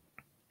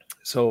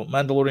 So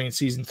Mandalorian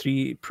season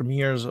 3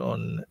 premieres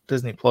on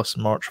Disney Plus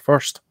March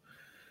 1st.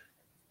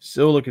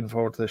 So looking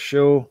forward to this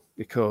show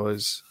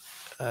because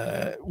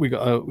we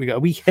got a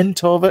wee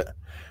hint of it,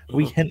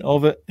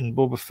 in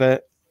Boba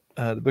Fett,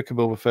 the Book of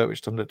Boba Fett,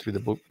 which turned out to be the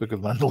Book of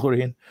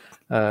Mandalorian.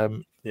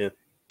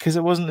 Because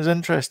it wasn't as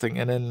interesting,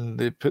 and then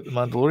they put the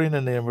Mandalorian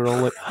in there, and we're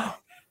all like,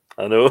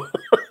 I know.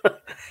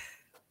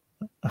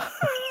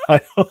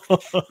 I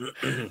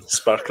know.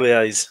 Sparkly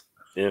eyes,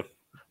 yeah,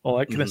 all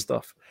that kind of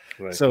stuff.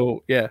 Right.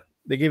 So yeah,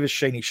 they gave us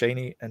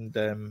shiny, and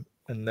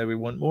now we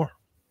want more,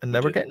 and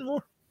now we're getting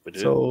more.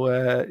 So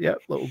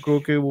little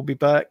Grogu will be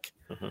back.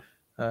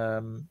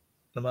 The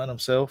man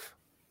himself,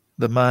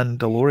 the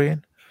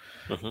Mandalorian,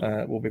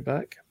 will be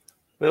back.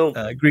 Well,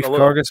 Grief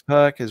Karga's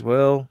back as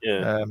well.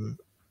 Yeah,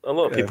 a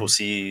lot of people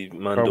see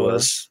Mando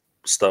as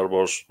Star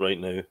Wars right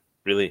now.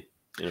 Really,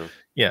 you know.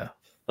 Yeah,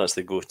 that's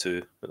the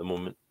go-to at the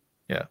moment.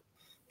 Yeah,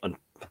 and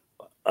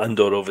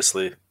Andor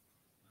obviously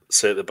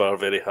set the bar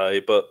very high,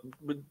 but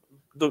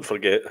don't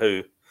forget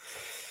how.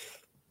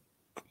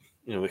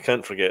 We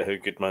can't forget how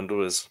good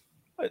Mando is.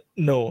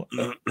 No,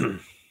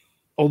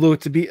 although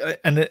to be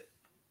and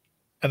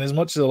as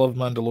much as I love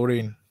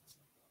Mandalorian,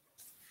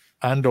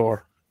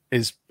 Andor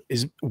is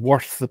is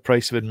worth the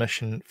price of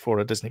admission for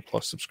a Disney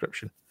Plus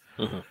subscription.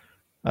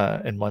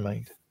 In my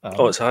mind.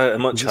 It's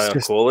much higher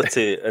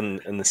quality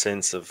in the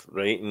sense of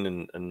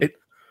writing and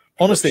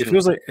honestly,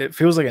 it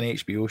feels like an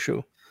HBO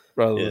show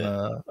rather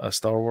than a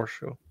Star Wars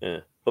show. Yeah,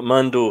 but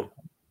Mando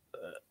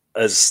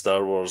is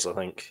Star Wars. I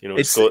think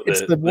it's got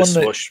the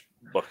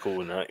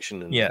swashbuckle and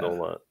action and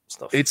all that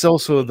stuff. It's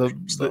also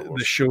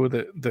the show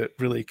that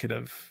really kind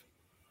of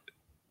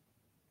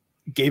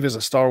gave us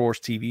a Star Wars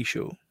TV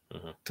show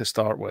to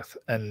start with,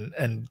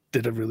 and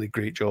did a really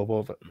great job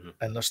of it,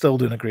 and they're still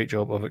doing a great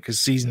job of it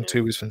because season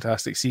 2 was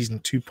fantastic. Season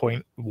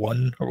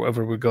 2.1 or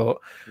whatever we got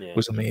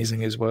was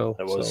amazing as well.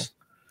 It was. So.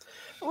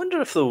 I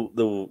wonder if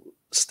they'll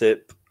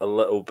step a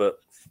little bit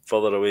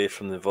further away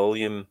from the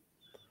volume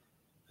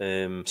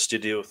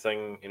studio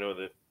thing.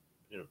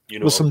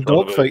 Some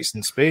dogfights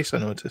in space. I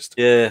noticed.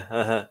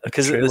 Yeah,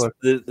 because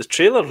the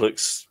trailer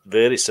looks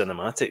very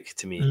cinematic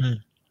to me.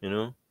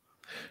 And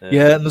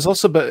there's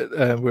also a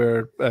bit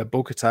where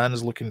Bo-Katan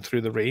is looking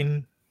through the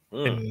rain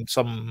in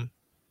some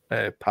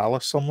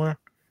palace somewhere.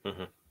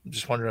 I'm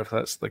just wondering if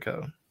that's like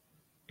a,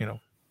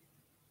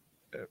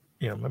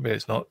 maybe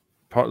it's not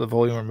part of the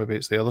volume, or maybe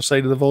it's the other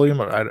side of the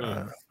volume, or I don't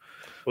know.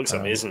 Looks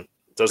amazing.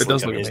 It does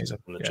look amazing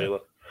in the trailer.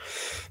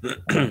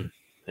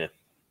 Yeah,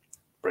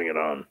 bring it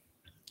on.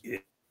 Yeah.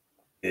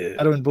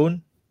 Shadow and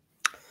Bone.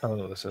 I don't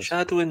know what this is.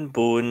 Shadow and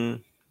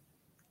Bone.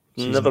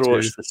 Never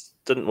watched this.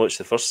 Didn't watch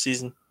the first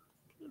season.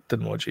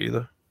 Didn't watch it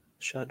either.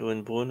 Shadow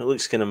and Bone. It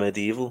looks kind of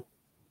medieval.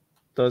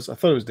 Does. I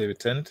thought it was David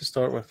Tennant to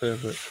start with there,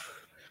 but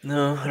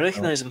no, I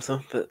recognise him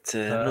though, but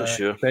I'm not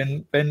sure.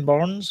 Ben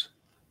Barnes.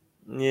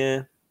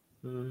 Yeah,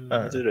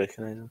 I do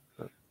recognise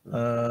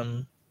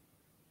him.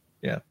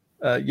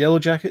 Yellow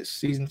Jackets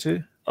season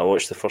 2. I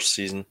watched the first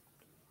season.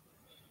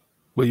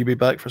 Will you be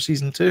back for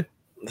season 2?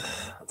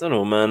 I don't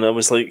know, man. I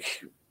was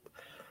like,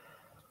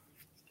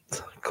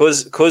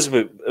 because it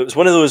was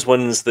one of those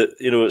ones that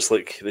it's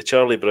like the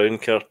Charlie Brown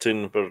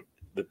cartoon where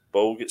the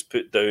ball gets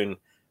put down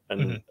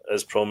and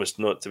is promised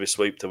not to be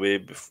swiped away,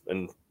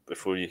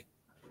 before the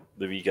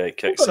wee guy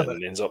kicks it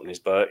and ends up on his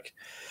back.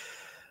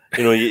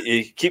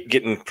 You keep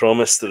getting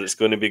promised that it's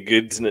going to be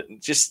good, and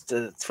it just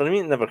for me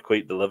it never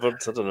quite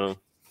delivered. I don't know.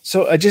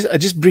 So I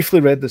just briefly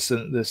read the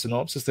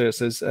synopsis there. It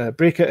says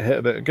breakout hit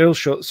about a girls'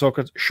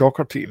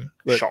 soccer team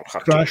that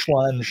crash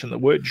lands in the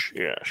woods.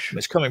 Yes. And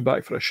it's coming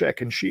back for a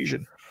second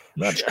season.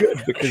 And that's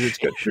good because it's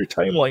got 2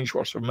 timelines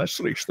worth of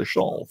mysteries to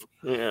solve.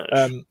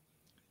 Yes.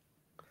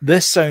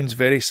 This sounds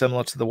very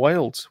similar to The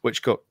Wilds,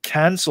 which got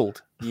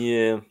cancelled.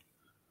 Yeah.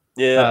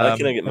 I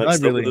kind of get mixed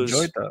up. I really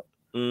enjoyed that.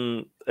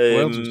 The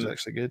Wilds was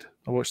actually good.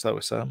 I watched that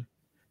with Sam.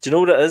 Do you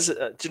know what it is?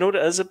 Do you know what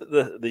it is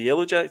about the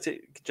Yellow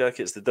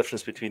Jackets? The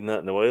difference between that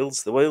and the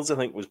Wilds. The Wilds, I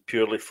think, was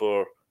purely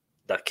for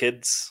the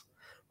kids,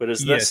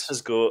 whereas this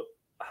has got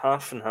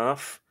half and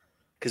half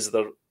because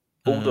their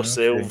older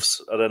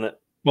selves are in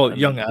it. Well,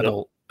 young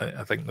adult,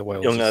 I think the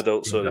Wilds. Young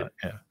adult, sorry.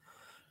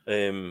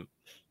 They've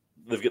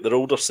got their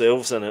older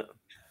selves in it,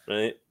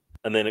 right?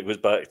 And then it goes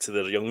back to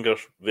their younger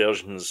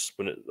versions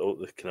when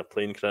the kind of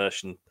plane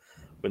crash and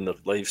when their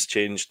lives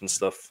changed and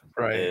stuff.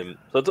 Right.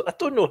 So I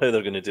don't know how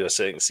they're going to do a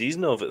second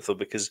season of it, though,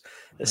 because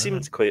it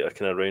seems quite a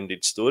kind of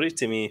rounded story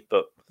to me.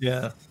 But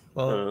yeah,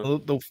 well,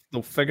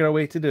 they'll figure a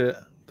way to do it.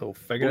 They'll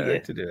figure out how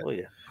to do it. Oh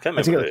yeah, can't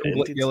remember. I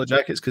think Yellow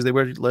Jackets because they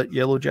wear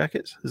yellow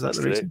jackets. Is that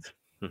the reason?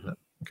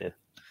 Okay.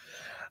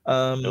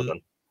 Well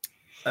done.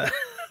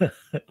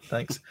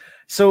 Thanks.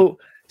 So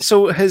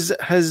has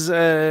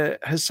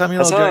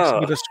Samuel L. Jackson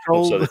been a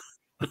scroll?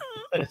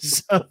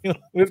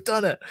 We've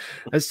done it.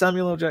 Has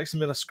Samuel L. Jackson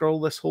been a scroll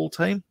this whole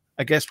time?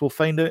 I guess we'll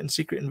find out in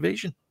Secret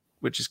Invasion,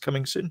 which is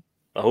coming soon.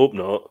 I hope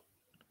not.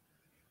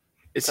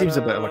 It seems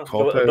a bit of a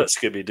cop-out. A bit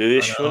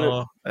Scooby-Doo-ish,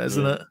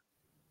 isn't it?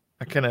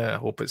 I kind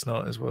of hope it's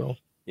not as well.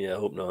 Yeah, I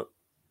hope not.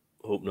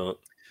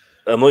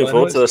 I'm looking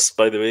forward to this,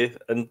 by the way.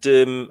 And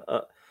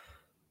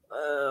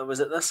was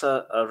it this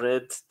I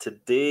read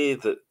today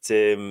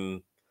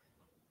that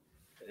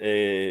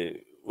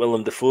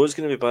Willem Dafoe is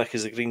going to be back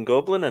as the Green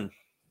Goblin in?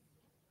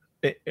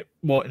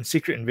 What, in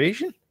Secret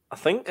Invasion? I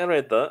think I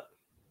read that.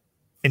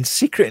 In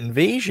Secret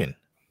Invasion?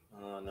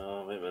 Oh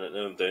no, wait a minute,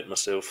 now I'm doubting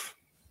myself.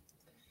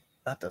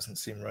 That doesn't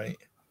seem right.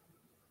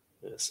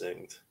 Wait a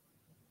second.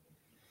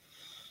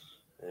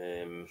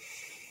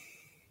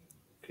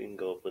 Green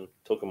Goblin.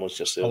 Talk amongst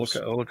yourselves.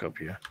 I'll look up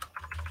here.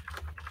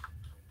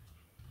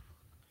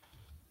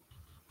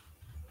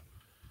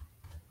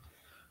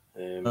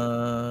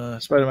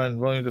 Spider-Man,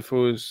 William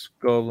Dafoe's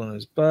Goblin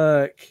is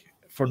back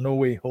for No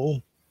Way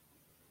Home.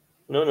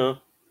 No.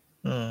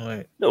 Oh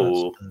wait.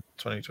 No.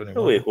 2021.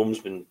 No Way Home's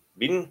been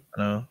beaten.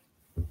 No.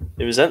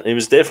 He was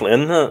definitely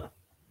in that.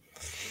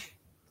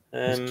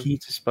 Key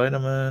to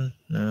Spider-Man.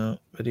 No.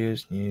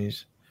 Videos,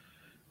 news.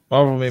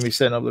 Marvel made me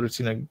setting up the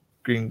routine of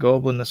Green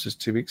Goblin. This was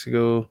 2 weeks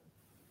ago.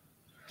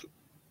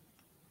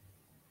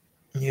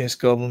 Yes,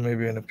 Goblin may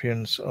be an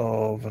appearance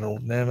of an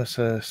old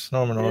nemesis.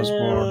 Norman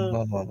Osborn.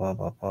 Blah blah blah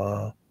blah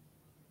blah.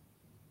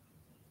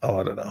 Oh,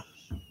 I don't know.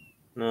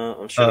 No,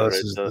 I'm sure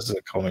this is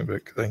a comic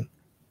book thing.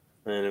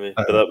 Anyway,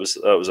 but that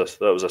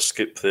was a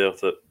scoop there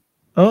that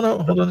Oh no,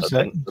 hold on a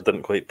second. I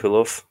didn't quite pull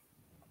off.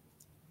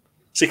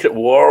 Secret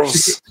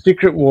Wars.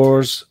 Secret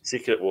Wars.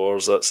 Secret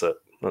Wars. That's it.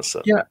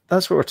 Yeah,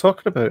 that's what we're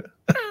talking about.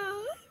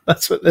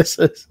 That's what this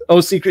is.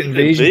 Oh, Secret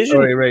Invasion.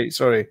 Sorry, right.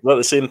 Sorry. Not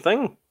the same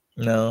thing.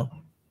 No.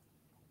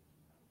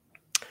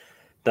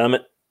 Damn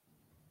it.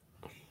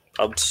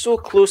 I'm so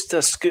close to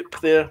a scoop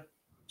there.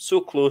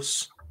 So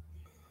close.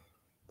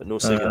 But no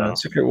cigar.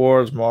 Secret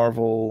Wars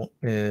Marvel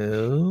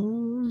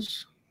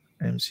is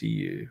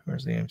MCU.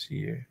 Where's the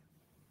MCU?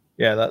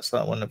 Yeah, that's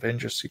that one.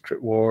 Avengers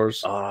Secret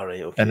Wars. Ah,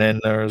 right, okay. And then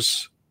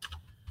there's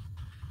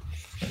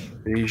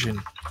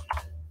Invasion.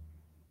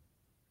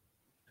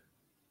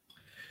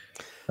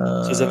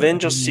 So is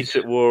Avengers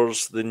Secret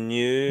Wars the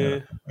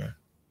new... Yeah.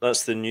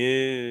 That's the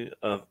new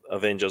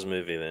Avengers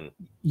movie then?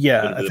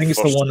 Yeah, I think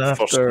it's the one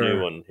after... First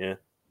new one, yeah.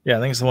 Yeah, I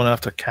think it's the one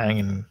after Kang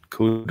and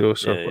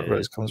Kudos or whatever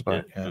it comes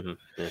back. Yeah.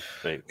 Mm-hmm. Yeah.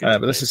 Right,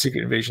 but this is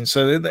Secret Invasion.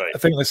 So I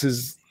think this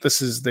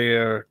is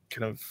their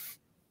kind of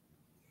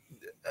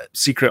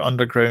secret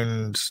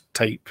underground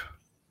type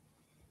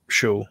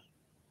show.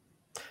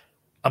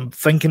 I'm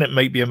thinking it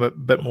might be a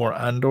bit more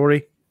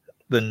Andor-y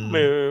than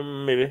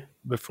maybe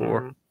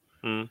before.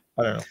 I don't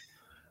know.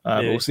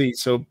 But we'll see.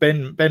 So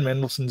Ben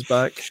Mendelsohn's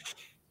back.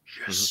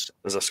 Yes,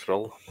 as a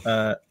Skrull.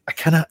 I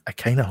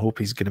kind of hope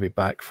he's going to be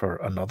back for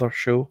another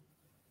show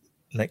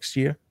next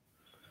year.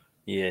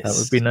 Yes, that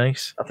would be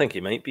nice. I think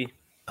he might be.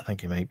 I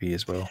think he might be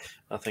as well.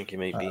 I think he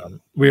might be.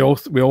 We all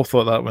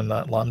thought that when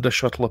that Lambda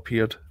shuttle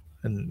appeared,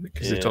 and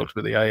because they talked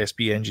about the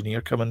ISB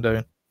engineer coming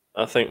down.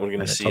 I think we're going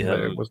to see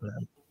him.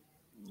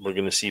 We're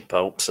going to see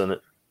Palps in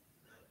it.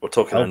 We're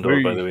talking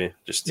Andor, by the way,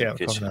 just in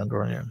case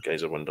Andor,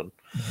 guys are wondering.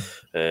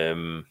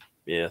 I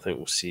think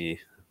we'll see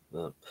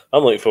that.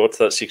 I'm looking forward to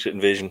that Secret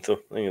Invasion, though.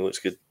 I think it looks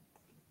good.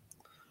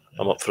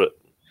 I'm up for it.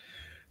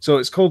 So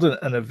it's called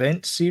an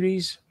event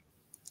series.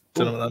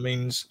 Don't know what that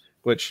means,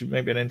 which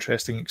may be an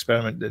interesting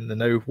experiment in the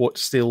now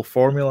what-stale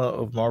formula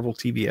of Marvel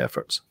TV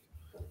efforts.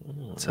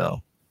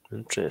 So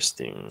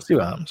interesting. See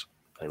what happens.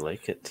 I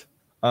like it.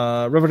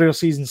 Riverdale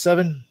season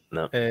 7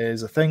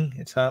 is a thing.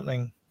 It's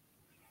happening.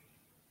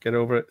 Get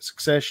over it.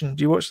 Succession.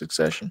 Do you watch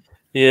Succession?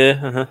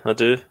 Yeah, I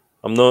do.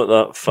 I'm not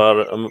that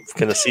far. I'm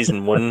kind of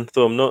season 1,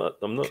 though. I'm not.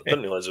 Okay. I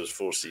didn't realize it was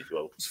 4 seasons.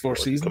 Well, it's 4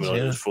 seasons. Coming on,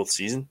 it was 4th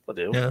season.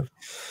 Bloody hell.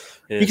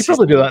 Yeah. You could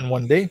probably do that in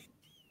one day.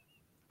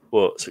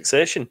 What,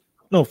 Succession?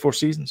 No, 4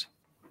 seasons.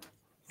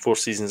 4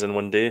 seasons in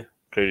one day.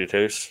 Crowded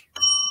House.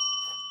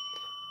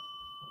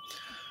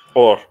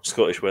 Or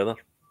Scottish Weather.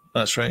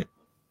 That's right.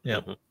 Yeah.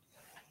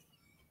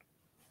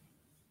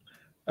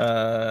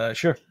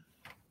 Sure.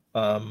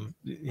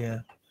 Yeah.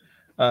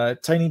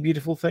 Tiny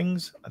Beautiful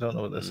Things. I don't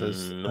know what this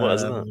is. What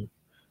is that?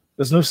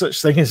 There's no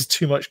such thing as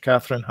too much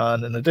Catherine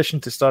Hahn. In addition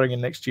to starring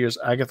in next year's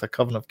Agatha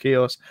Coven of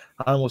Chaos,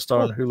 Hahn will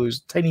star in Hulu's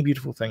Tiny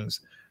Beautiful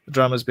Things. The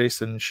drama is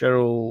based on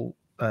Cheryl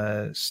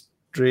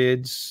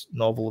Strayed's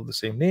novel of the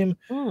same name,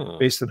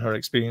 based on her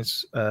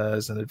experience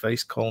as an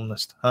advice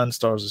columnist. Hahn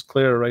stars as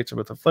Claire, a writer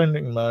with a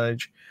floundering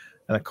marriage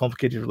and a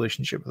complicated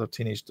relationship with her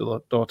teenage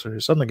daughter, who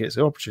suddenly gets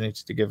the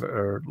opportunity to give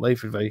her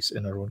life advice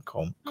in her own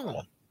column.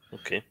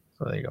 Okay.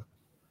 So there you go.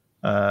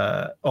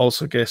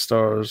 Also guest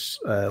stars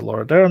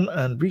Laura Dern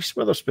and Reese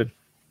Witherspoon.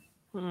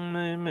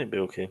 Might be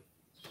okay.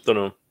 Don't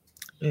know.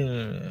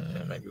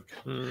 Might be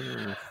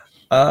okay.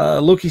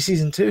 Loki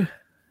season 2.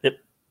 Yep.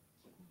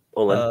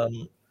 All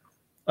in.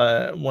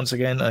 Once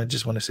again, I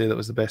just want to say that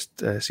was the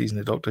best season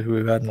of Doctor Who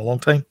we've had in a long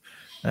time,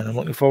 and I'm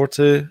looking forward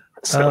to.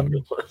 I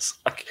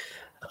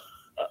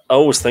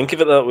always think of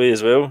it that way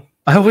as well.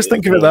 I always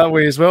think of it that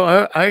way as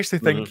well. I actually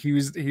think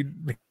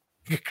he'd make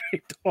a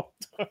great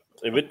Doctor.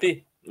 It would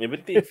be. It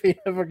would be if he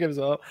ever gives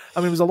up. I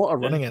mean, there was a lot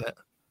of running in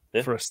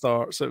it for a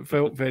start, so it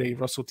felt very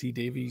Russell T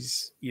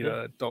Davies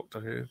era Doctor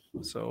Who.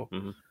 So,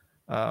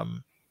 I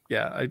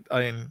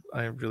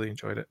really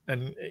enjoyed it,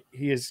 and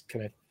he is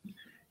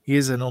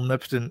an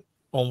omnipotent,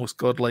 almost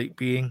godlike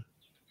being.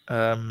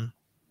 So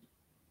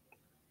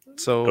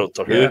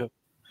Doctor Who.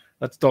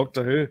 That's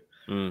Doctor Who,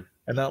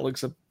 and that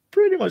looks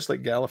pretty much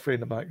like Gallifrey in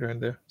the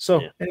background there.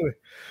 So anyway,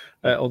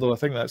 although I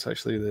think that's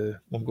actually the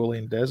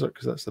Mongolian desert,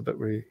 because that's the bit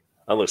where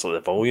that looks like the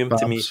volume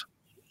to me.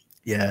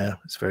 Yeah,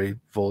 it's very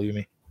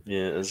volumey.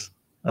 Yeah, it is.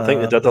 I think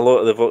they did a lot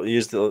of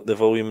used the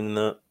volume in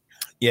that.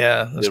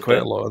 Yeah, there's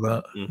quite a lot of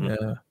that.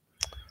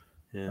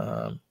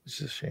 Yeah. It's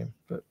just a shame,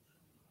 but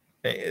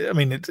I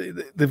mean,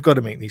 they've got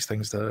to make these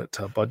things to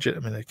a budget. I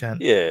mean, they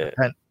can't. Yeah,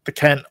 they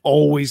can't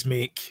always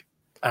make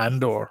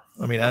Andor.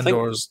 I mean,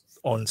 Andor's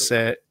on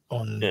set,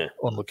 on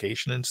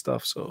location and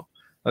stuff, so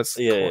that's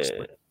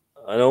costly.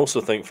 I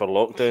also think for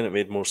lockdown, it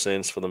made more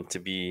sense for them to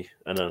be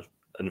in an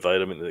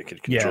environment that they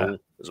could control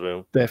as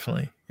well.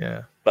 Definitely,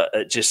 yeah. But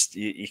it just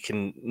you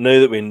can, now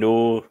that we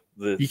know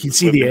you can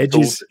see the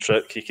edges. The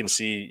trick, you can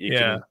see, you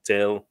can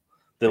tell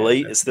the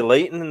light. It's the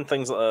lighting and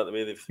things like that. The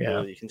way they've,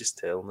 you can just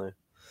tell now.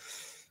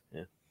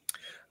 Yeah.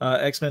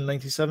 X-Men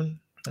 97.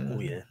 Oh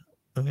yeah.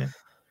 Okay.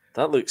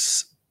 That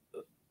looks.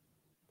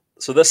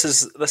 So this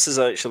is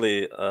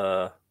actually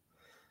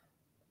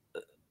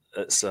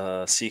it's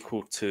a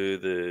sequel to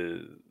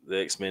the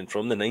X-Men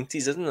from the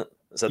 90s, isn't it?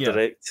 It's a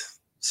direct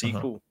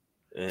sequel.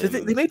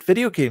 They made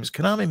video games.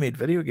 Konami made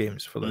video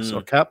games for this,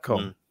 or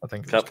Capcom. I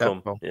think it was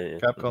Capcom. Yeah.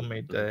 Capcom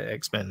made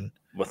X-Men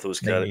with those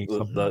characters,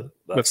 that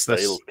with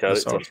style of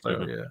character.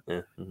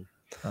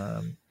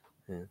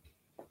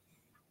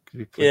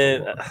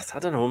 I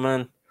don't know,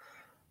 man.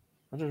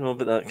 I don't know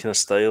about that kind of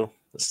style.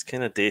 It's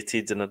kind of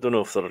dated, and I don't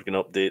know if they're going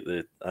to update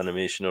the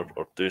animation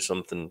or do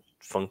something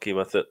funky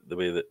with it. The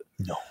way that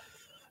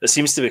it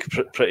seems to be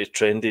pretty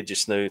trendy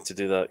just now to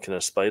do that kind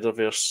of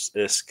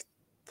Spider-Verse-esque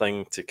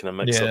thing to kind of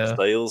mix up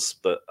styles.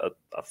 But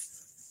I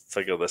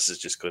figure this is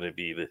just going to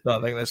be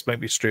I think this might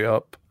be straight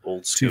up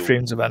old school 2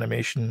 frames of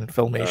animation,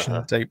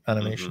 filmation type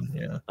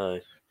animation.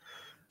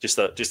 Just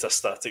a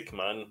static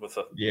man with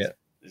a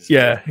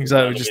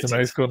exactly. Just the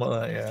mouth going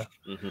like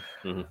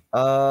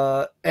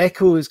that.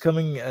 Echo is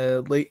coming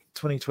late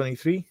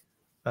 2023.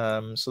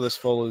 So this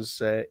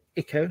follows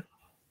Echo.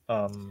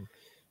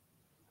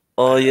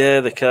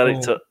 The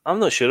character. I'm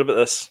not sure about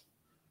this.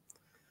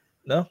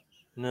 No,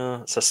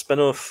 it's a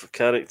spin-off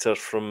character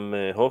from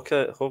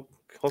Hawkeye.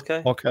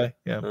 Hawkeye,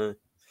 yeah.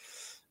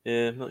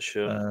 I'm not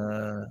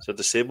sure. So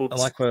disabled.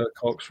 Alaqua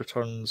Cox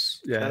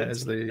returns.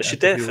 Is she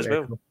deaf as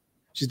well?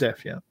 She's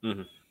deaf, yeah.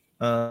 End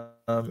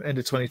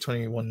of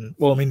 2021.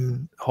 Well, I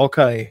mean,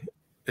 Hawkeye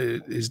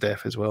is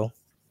deaf as well.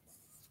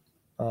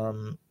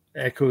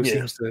 Echo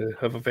seems to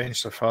have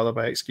avenged her father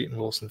by executing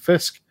Wilson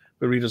Fisk,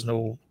 but readers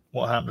know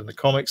what happened in the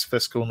comics.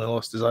 Fisk only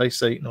lost his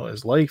eyesight, not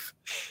his life.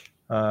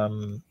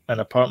 And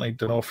apparently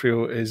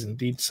D'Onofrio is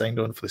indeed signed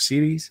on for the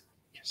series.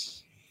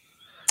 Yes.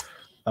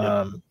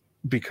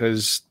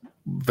 Because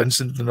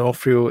Vincent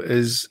D'Onofrio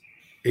is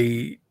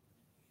a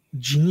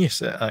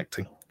genius at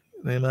acting.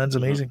 The man's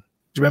amazing.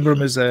 Do you remember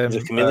him as a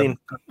chameleon?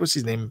 What's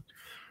his name?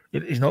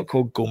 He's not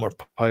called Gomer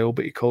Pyle,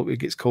 but he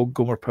gets called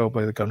Gomer Pyle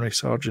by the gunnery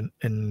sergeant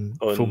in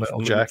Full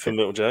Metal Jacket. Full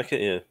Metal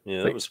Jacket,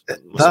 yeah. That was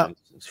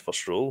his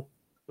first role.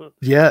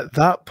 Yeah,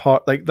 that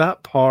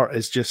part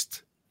is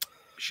just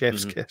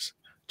chef's kiss.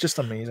 Just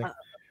amazing.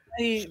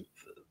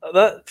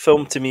 That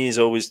film to me is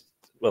always,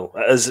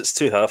 it's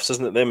 2 halves,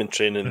 isn't it? Them in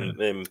training, and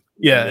them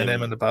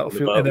in the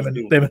battlefield, and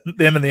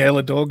them in the Isle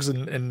of Dogs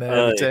in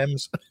the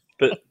Thames.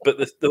 But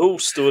the whole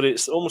story,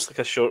 it's almost like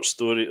a short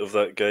story of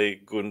that guy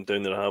going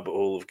down the rabbit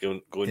hole of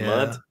going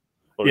mad.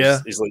 Or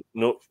he's like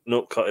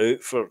not cut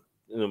out for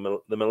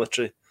the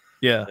military.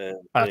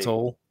 At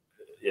all.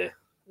 Yeah.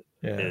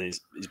 And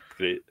he's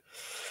great.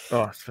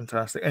 Oh, it's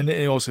fantastic. And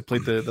he also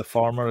played the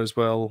farmer as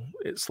well,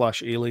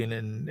 / alien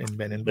in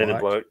Men in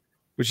Black,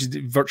 which is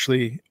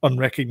virtually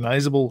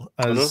unrecognizable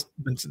as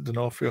Vincent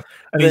D'Onofrio.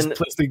 And he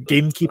plays the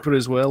gamekeeper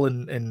as well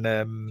in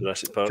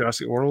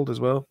Jurassic World as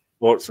well.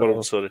 World,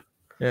 sorry.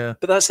 Yeah.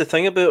 But that's the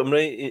thing about him,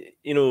 right?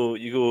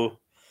 You go,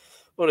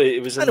 all right,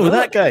 it was I know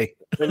that guy.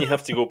 Then you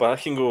have to go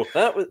back and go,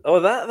 that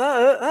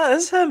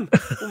is him.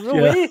 No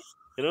way.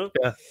 Yeah.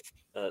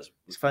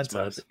 He's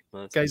fantastic.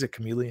 Mad. Guy's a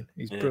chameleon.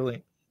 He's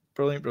brilliant.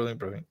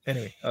 Brilliant.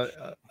 Anyway,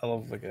 I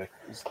love the guy.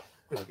 He's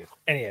really good.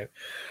 Anyhow,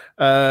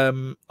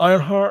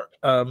 Ironheart.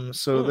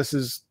 This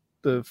is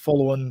the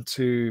follow-on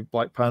to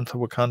Black Panther: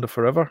 Wakanda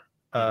Forever.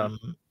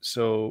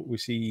 So we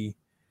see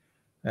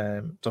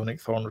Dominic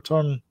Thorne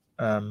return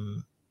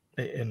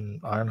in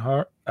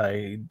Ironheart.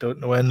 I don't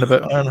know anything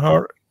about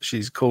Ironheart.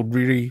 She's called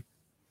Riri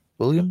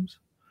Williams.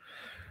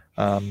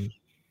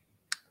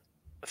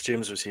 If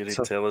James was here, he'd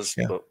tell us.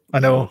 Yeah. But I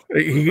know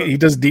he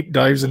does deep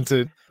dives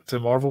into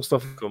Marvel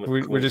stuff.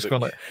 We're just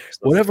going like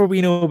whatever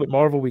we know about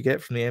Marvel, we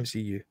get from the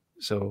MCU.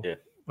 So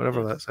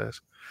whatever that says.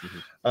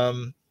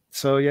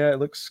 It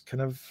looks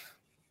kind of.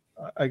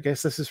 I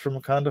guess this is from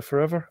Wakanda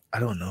Forever. I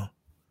don't know.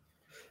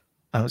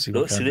 I haven't seen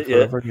Wakanda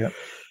Forever yet.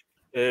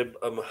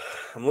 I'm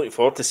looking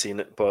forward to seeing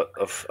it, but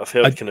I've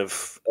heard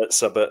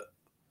it's a bit.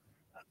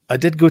 I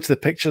did go to the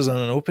pictures on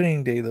an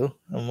opening day though,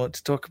 and want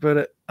to talk about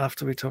it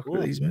after we talk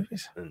about these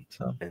movies.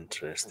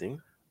 Interesting.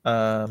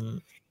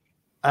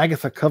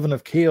 Agatha Coven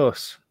of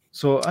Chaos.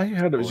 So I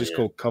heard it was just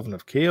called Coven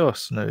of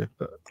Chaos now,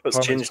 but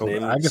it's changed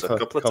names Agatha a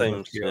couple of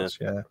Coven times.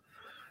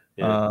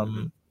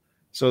 Chaos,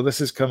 so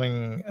this is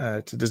coming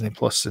to Disney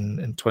Plus in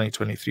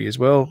 2023 as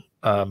well.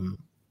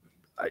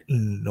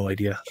 No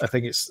idea. I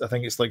think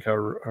it's like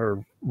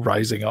her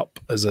rising up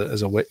as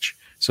a witch.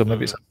 So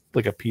maybe it's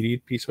like a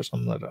period piece or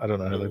something. I don't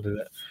know how they did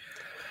it.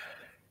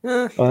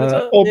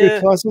 Aubrey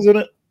Plaza is in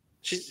it.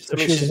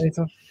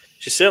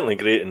 She's certainly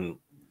great in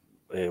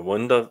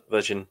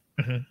WandaVision.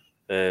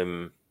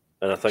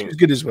 And I think she's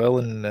good as well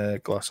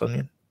in Glass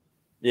Onion.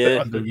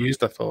 Yeah,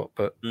 underused I thought,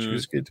 but she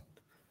was good.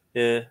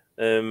 Yeah.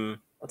 I don't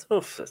know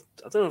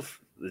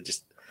if they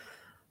just.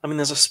 I mean,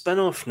 there's a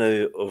spin-off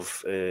now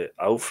of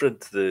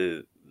Alfred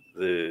the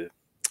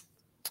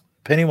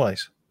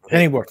Pennyworth.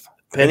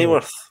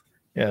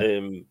 Yeah.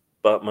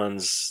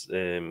 Batman's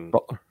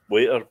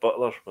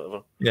butler,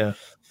 whatever. Yeah.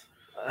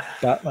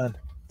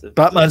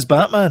 Batman's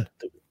Batman.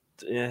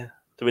 Yeah.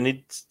 Do we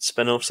need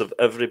spin-offs of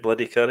every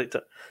bloody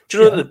character? Do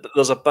you know that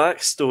there's a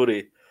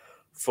backstory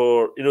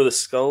for the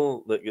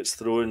skull that gets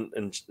thrown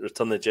in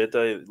Return of the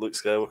Jedi? Luke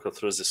Skywalker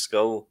throws the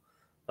skull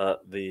at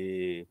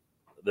the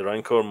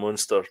Rancor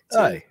monster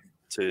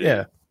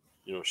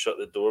shut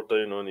the door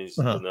down on his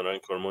on the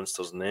Rancor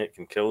monster's neck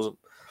and kills him.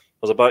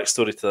 There's a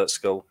backstory to that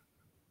skull.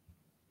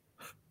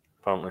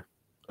 Apparently,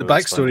 the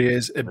backstory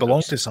is it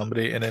belonged to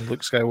somebody, and then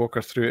Luke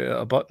Skywalker threw it at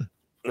a button.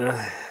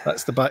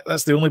 That's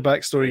the only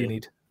backstory you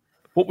need.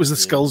 What was the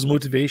skull's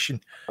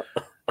motivation?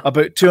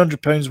 About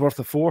 £200 worth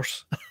of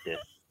force.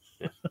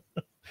 Yeah.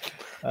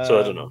 So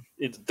I don't know.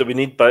 Do we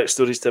need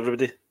backstories to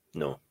everybody?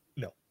 No.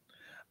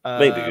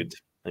 Might be good.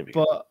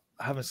 But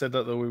having said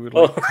that, though, we would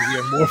like to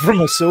hear more from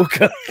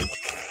Ahsoka.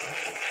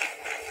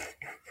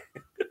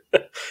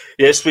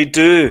 Yes, we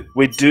do.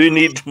 We do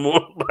need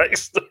more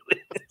backstories.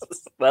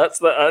 That's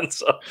the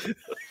answer.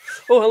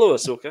 Oh, hello,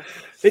 Ahsoka.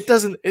 It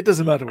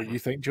doesn't matter what you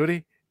think,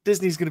 Jody.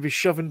 Disney's going to be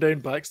shoving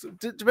down backstory.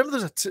 Do you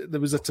remember there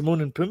was a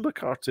Timon and Pumbaa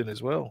cartoon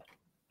as well?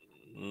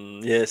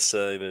 Yes,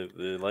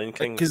 the Lion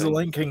King. Because the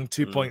Lion King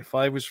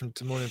 2.5 was from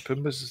Timon and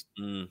Pumbaa's.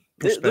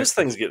 Those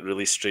things get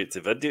released straight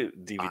to video,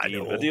 DVD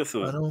and video.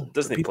 Though I know.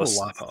 Disney People Plus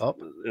lap it up.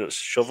 It's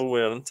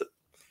shovelware, isn't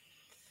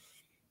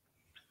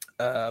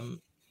it?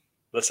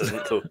 This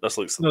isn't though. This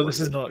looks no. This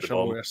is not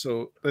shovelware.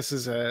 So this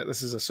is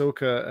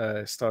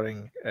Ahsoka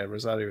starring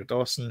Rosario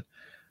Dawson.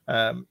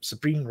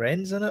 Sabrine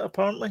Wren's in it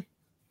apparently.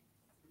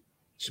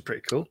 She's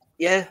pretty cool.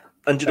 Yeah,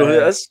 and do you know who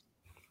it is?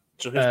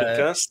 Do you know who's been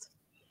cast?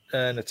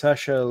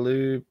 Natasha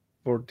Liu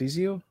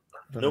Bordizio.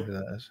 I don't know who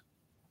that is.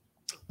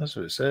 That's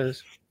what it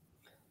says.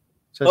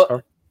 It says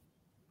her.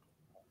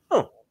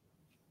 Oh,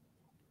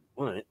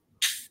 all right.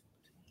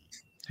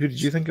 Who did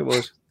you think it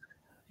was?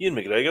 Ewan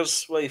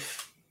McGregor's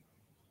wife.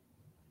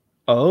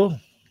 Oh,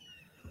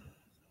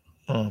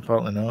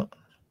 apparently not.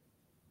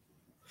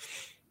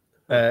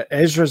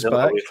 Ezra's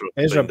back.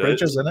 Ezra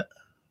Bridger's in it.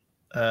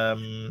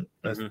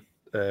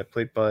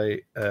 Played by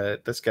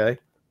this guy.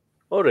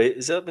 All right,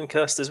 has that been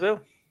cast as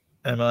well?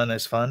 Eman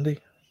Esfandi.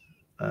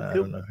 Cool. I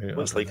don't know who.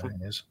 Looks like him.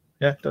 Is.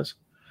 Yeah, it does.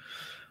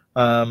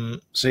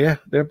 So yeah,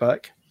 they're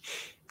back.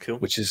 Cool.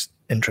 Which is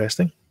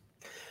interesting.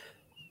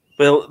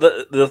 Well,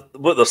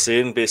 what they're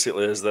saying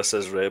basically is this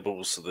is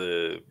Rebels,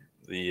 the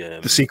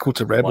sequel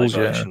to Rebels,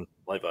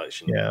 live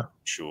action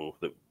show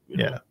that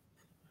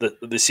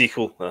the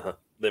sequel,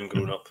 them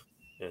grown up,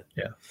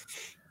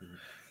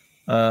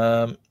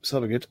 So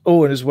that'll be good.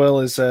 Oh, and as well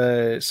as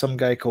some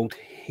guy called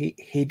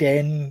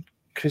Hayden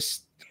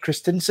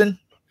Christensen.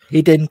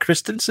 Hayden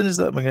Christensen, is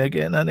that am I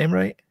getting that name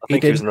right? I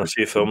think he was in a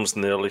few films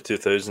in the early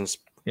 2000s.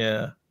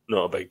 Yeah,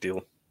 not a big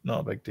deal.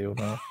 Not a big deal.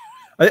 No,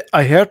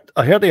 I heard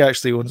he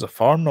actually owns a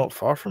farm not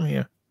far from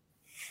here.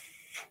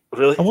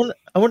 Really?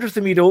 I wonder if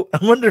they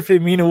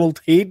mean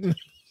old Hayden.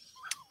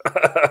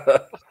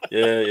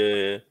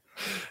 Yeah.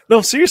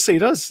 No, seriously, it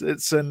does.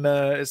 It's in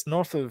it's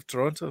north of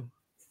Toronto.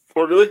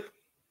 Oh, really?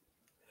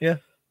 Yeah.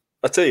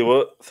 I tell you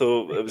what,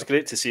 though, it was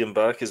great to see him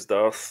back as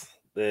Darth.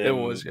 It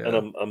was, yeah.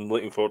 And I'm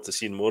looking forward to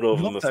seeing more of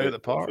him. Out of the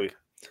park.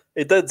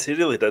 He did. He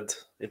really did.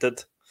 He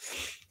did.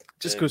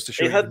 Just goes to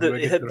show he had the.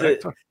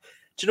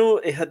 Do you know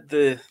he had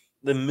the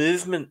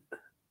movement?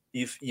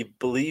 You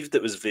believed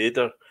it was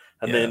Vader,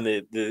 and then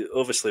the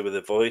obviously with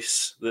the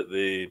voice that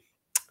they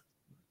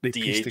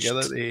pieced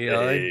together the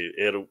AI.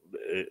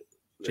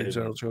 James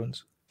Earl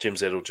Jones.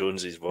 James Earl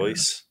Jones'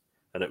 voice,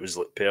 and it was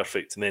like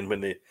perfect. And then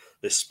when they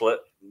split,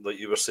 like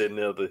you were saying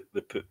there,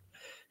 they put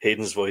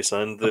Hayden's voice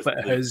and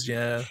his,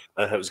 it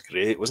was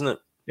great, wasn't it?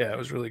 Yeah, it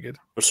was really good.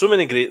 There's so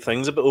many great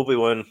things about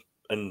Obi-Wan,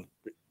 and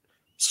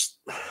just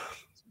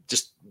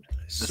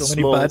so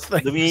many bad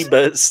things. The wee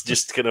bits,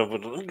 just kind of,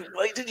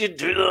 why did you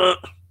do that?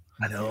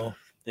 I know.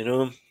 You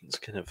know, it's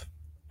kind of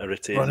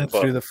irritating. Running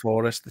through the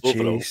forest, the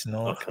chase, and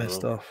all that kind of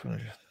stuff.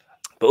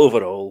 But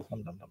overall,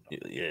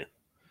 yeah.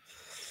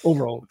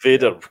 Overall,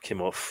 Vader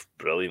came off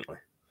brilliantly.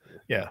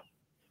 Yeah.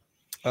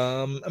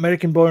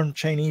 American Born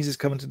Chinese is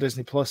coming to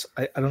Disney Plus.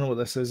 I don't know what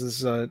this is.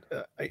 This is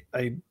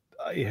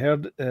I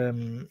heard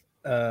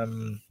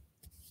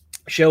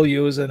Shell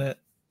Yo's in it.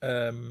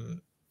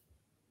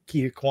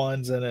 Ke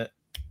Kwan's in it.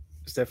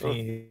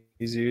 Stephanie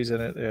Zhu's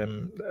in it.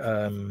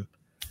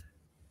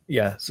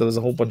 So there's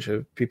a whole bunch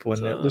of people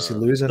in there. Lucy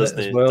Liu's in it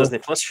as well. Disney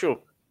Plus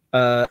show.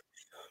 I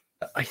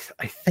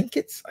think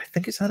it's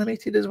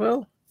animated as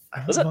well.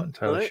 I'm not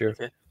entirely sure.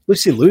 Okay.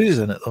 Lucy Liu's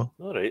in it though.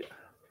 All right,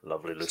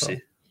 lovely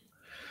Lucy.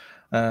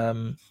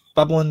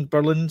 Babylon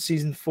Berlin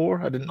season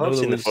 4. I didn't know. I've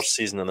seen the first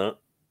season of that.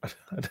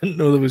 I didn't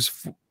know there was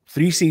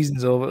 3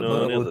 seasons of it.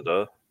 No, neither did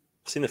I. I've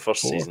seen the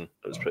first season.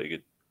 It was pretty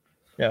good.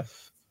 Yeah.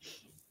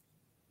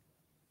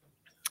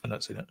 I've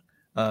not seen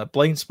it.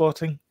 Blind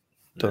Spotting.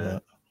 Don't know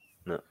it.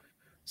 No.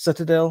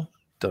 Citadel.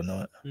 Don't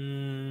know it.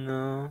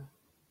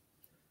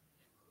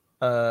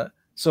 No.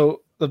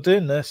 So they're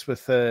doing this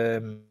with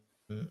Priyanka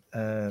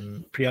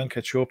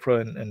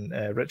Chopra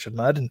and Richard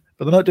Madden,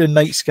 but they're not doing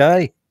Night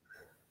Sky.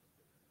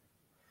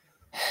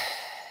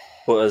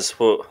 What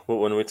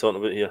one are we talking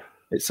about here?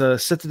 It's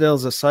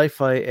Citadel's a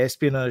sci-fi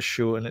espionage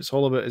show, and it's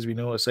all about, as we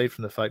know, aside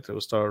from the fact that it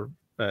will star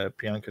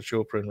Priyanka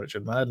Chopra and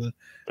Richard Madden,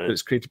 but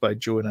it's created by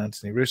Joe and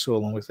Anthony Russo,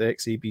 along with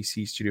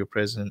ex-ABC studio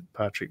president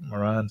Patrick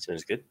Moran.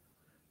 Sounds good.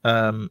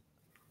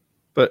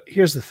 But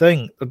here's the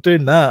thing: they're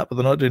doing that, but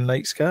they're not doing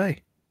Night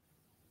Sky.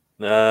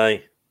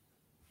 Aye.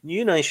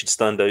 You and I should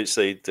stand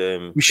outside.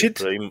 We should.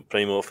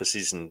 Prime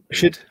offices and we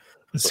should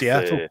in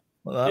Seattle,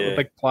 like that, with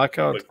big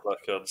placard. Big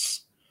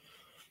placards.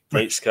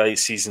 Night Sky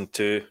Season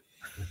 2.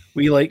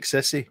 We like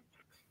Sissy.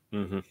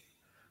 Mm-hmm.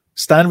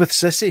 Stand with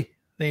Sissy.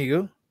 There you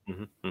go.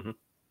 Mm-hmm. Mm-hmm.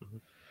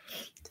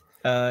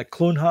 Mm-hmm.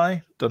 Clone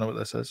High. Don't know what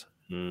this is.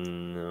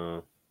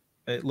 No.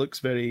 It looks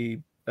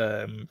very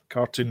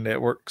Cartoon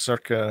Network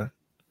circa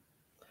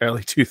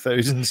early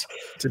 2000s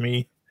to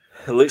me.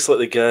 It looks like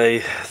the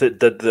guy that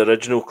did the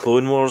original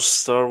Clone Wars,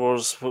 Star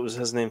Wars. What was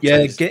his name?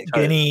 Yeah,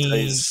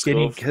 Genny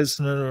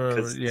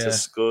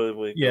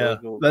Kisner. Yeah,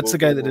 that's the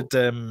guy that did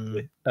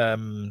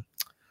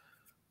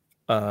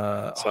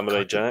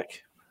Samurai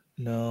Jack.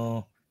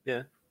 No.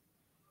 Yeah.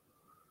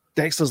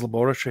 Dexter's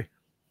Laboratory.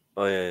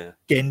 Oh yeah.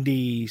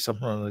 Gendy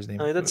something on his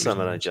name. Oh, he did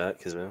Samurai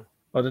Jack as well.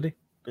 Oh, did he?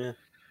 Yeah,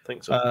 I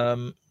think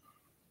so.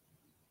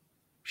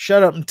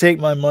 Shut up and take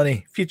my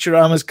money.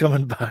 Futurama's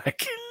coming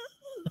back.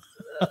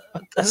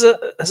 Is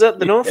that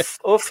been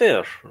off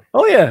air?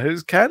 Oh yeah, it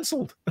was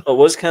cancelled. Oh, it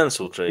was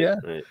cancelled, right? Yeah.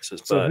 Right, so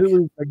it's back.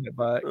 Hulu bringing it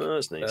back. Oh,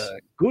 that's nice.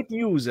 Good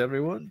news,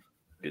 everyone.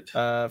 Good.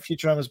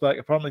 Futurama's back.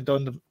 Apparently,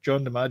 John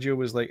DiMaggio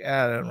was like,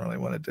 I don't really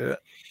want to do it,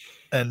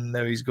 and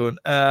now he's going,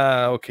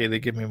 okay, they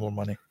give me more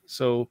money,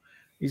 so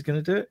he's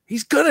gonna do it.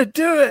 He's gonna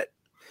do it.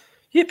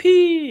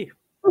 Yippee!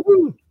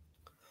 Woo-hoo.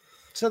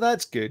 So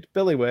that's good.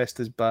 Billy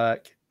West is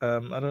back. I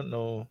don't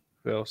know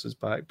who else is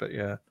back, but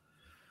yeah.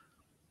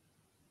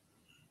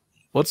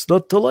 What's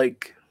not to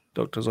like?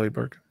 Dr.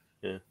 Zoidberg.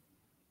 Yeah.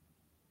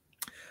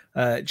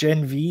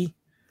 Gen V.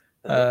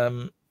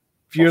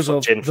 Viewers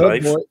of Gen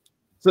 5.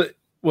 So it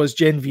was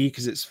Gen V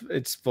because it's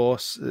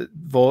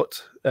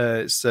VOT.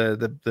 It's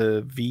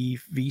the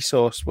V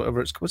sauce,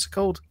 whatever what's it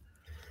called?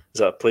 Is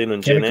that playing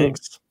on Gen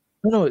X?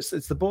 No, it's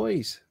the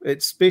boys.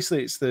 It's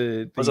basically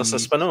the Was this a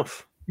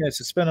spin-off? Yeah,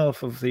 it's a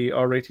spin-off of the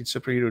R-rated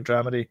superhero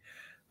dramedy.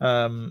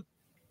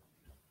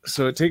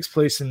 So it takes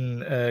place in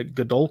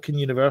Godolphin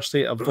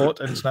University, a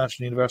VOT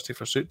international university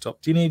for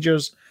souped-up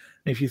teenagers.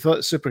 And if you thought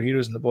the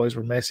superheroes and the boys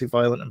were messy,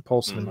 violent,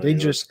 impulsive, and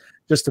dangerous,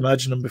 just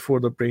imagine them before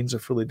their brains are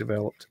fully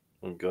developed.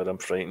 Oh God, I'm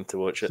frightened to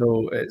watch it.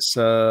 So it's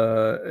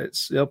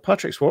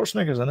Patrick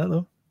Schwarzenegger's in it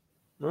though.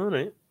 All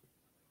right.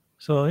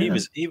 So yeah.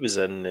 he was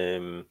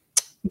in.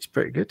 He's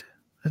pretty good,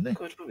 isn't he?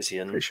 God, what was he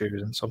in? Pretty sure he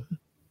was in something.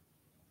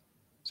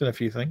 He's in a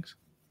few things.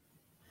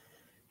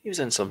 He was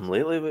in something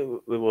lately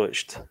we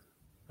watched,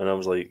 and I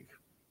was like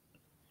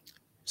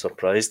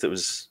surprised it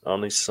was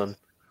Arnie's son.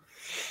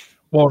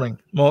 Warning,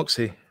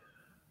 Moxie. No.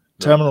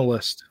 Terminal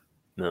List.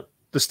 No.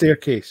 The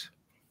Staircase.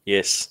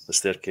 Yes, The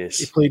Staircase.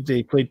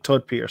 He played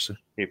Todd Peterson.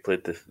 He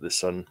played the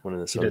son, one of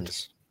the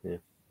sons. Yeah.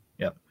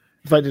 Yeah.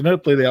 In fact, did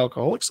not play the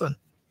alcoholic son.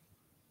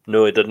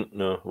 No, he didn't.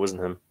 No, it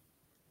wasn't him.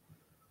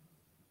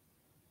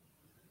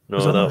 No,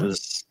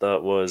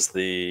 that was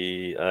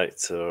the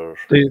actor.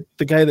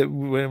 The guy that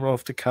went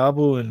off to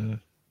Cabo and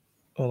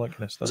all that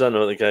kind of stuff. Was that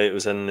not the guy that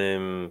was in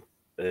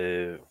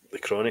The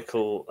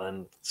Chronicle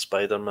and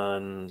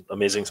Spider-Man,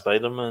 Amazing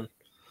Spider-Man?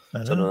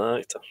 Is that not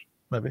that actor?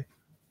 Maybe.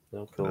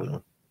 No,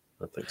 cool.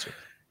 I think so.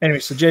 Anyway,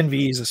 so Gen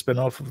V is a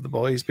spin-off of The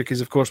Boys because,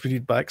 of course, we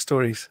need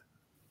backstories.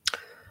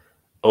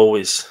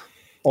 Always.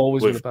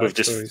 We've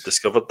just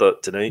discovered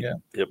that tonight. Yeah,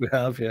 yep. We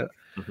have, yeah.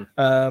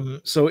 Mm-hmm.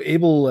 So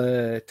Abel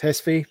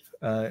Tesfaye,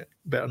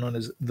 better known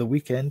as The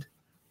Weeknd.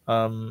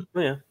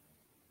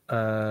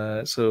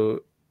 So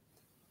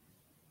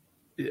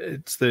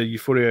it's the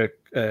Euphoria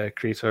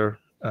creator.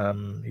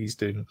 He's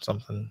doing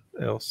something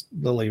else.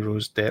 Lily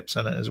Rose Depp's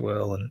in it as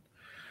well, and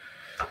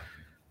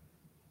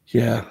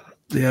yeah,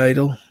 The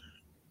Idol.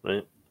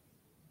 Right.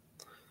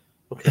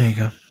 Okay. There you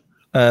go.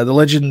 The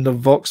Legend of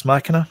Vox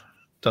Machina.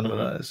 Don't know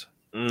what that is.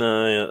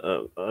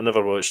 No, I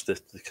never watched the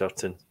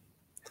cartoon.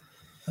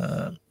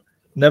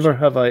 Never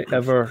Have I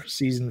Ever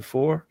season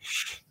 4.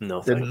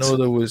 No, didn't know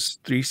there was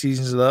 3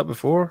 seasons of that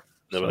before.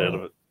 Never heard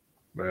of it.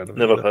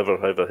 Never ever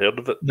heard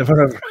of it.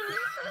 Never ever.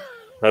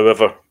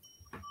 However,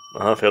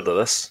 I have heard of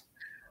this.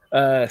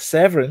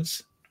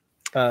 Severance,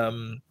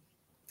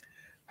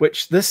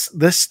 which this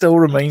still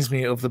reminds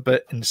me of the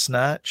bit in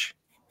Snatch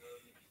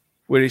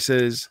where he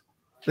says,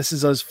 "This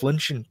is us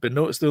flinching," but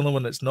notice the only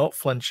one that's not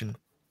flinching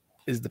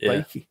is the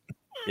pikey.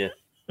 Yeah.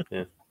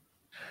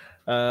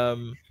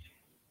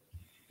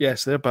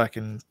 Yes, they're back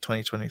in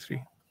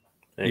 2023.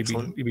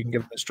 Excellent. You've been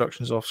given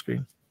instructions off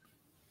screen.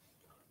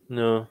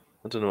 No,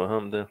 I don't know what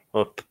happened there.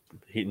 Oh,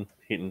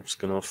 heating's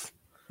gone off.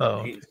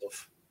 Oh, heating's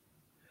off.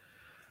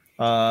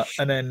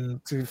 And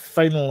then to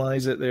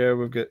finalise it there,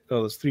 we've got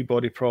there's 3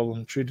 Body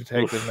Problem, True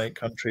Detective, Night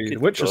Country, The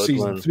Witcher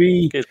season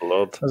 3.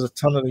 There's a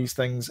ton of these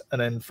things, and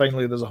then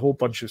finally there's a whole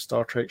bunch of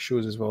Star Trek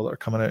shows as well that are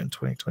coming out in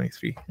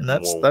 2023. And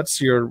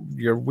that's your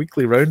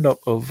weekly roundup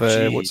of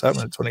what's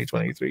happening in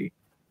 2023.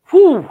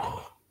 Whew.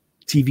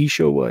 TV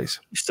show wise,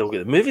 you still get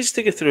the movies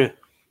to go through.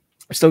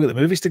 I still got the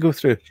movies to go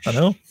through. I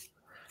know.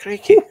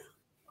 Crikey.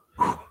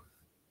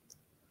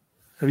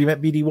 Have you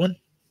met BD1? Is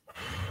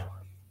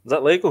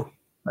that Lego?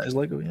 That is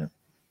Lego, yeah.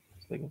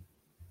 It's Lego.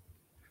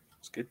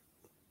 It's good.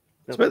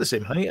 It's about the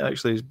same height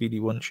actually as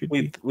BD1 should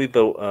be. We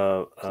built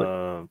a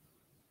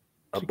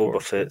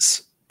Boba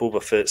Fett's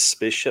Boba Fett's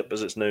spaceship,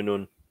 as it's now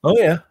known. Oh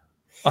yeah,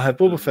 I have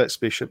Boba Fett's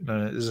spaceship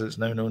now, as it's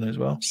now known as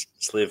well.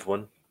 Slave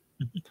One.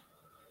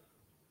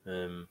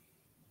 They're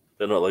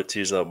not allowed to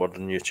use that word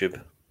on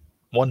YouTube.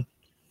 One.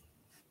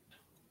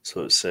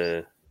 So it's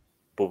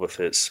Boba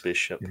Fett's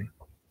spaceship.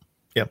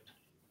 Yep.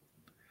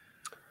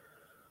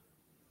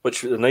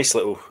 Which was a nice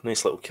little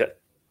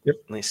kit. Yep.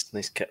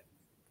 Nice kit.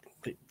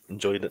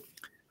 Enjoyed it.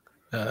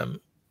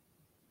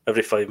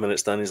 Every 5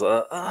 minutes, Danny's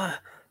like, I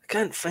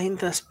can't find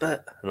this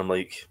bit, and I'm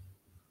like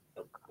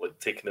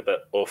taking a bit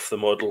off the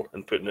model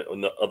and putting it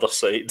on the other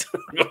side.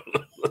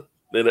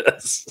 There it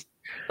is.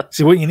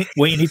 See, what you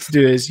need to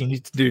do is you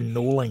need to do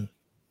knolling.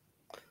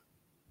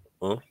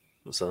 Oh,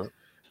 what's that?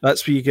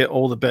 That's where you get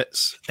all the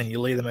bits and you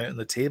lay them out on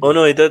the table. Oh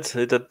no, I did.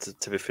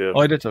 To be fair.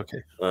 Oh, I did.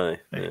 Okay. Aye.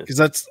 Because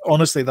that's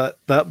honestly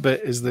that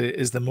bit is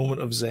the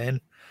moment of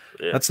zen.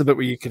 Yeah. That's the bit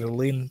where you kind of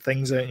lay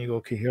things out and you go,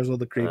 okay, here's all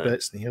the grey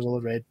bits and here's all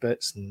the red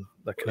bits, and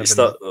they're kind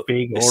of in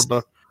vague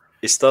order.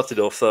 It started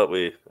off that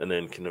way and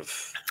then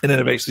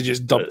eventually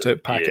just dumped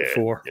out packet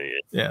 4.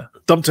 Yeah.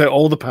 Dumped out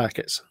all the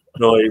packets.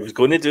 No, I was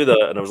going to do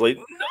that and I was like,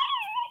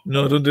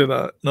 no, don't do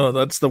that. No,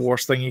 that's the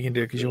worst thing you can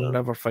do because you'll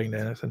never find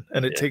anything,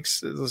 and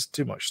there's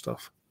too much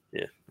stuff.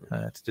 Yeah.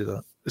 To do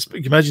that.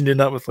 Can you imagine doing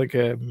that with like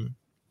the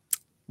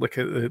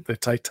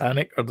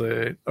Titanic or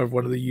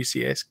one of the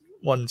UCS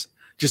ones?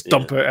 Just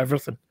dump out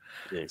everything.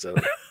 Yeah,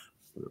 exactly.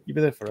 You'd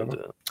be there forever. Do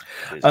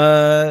you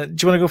want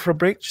to go for a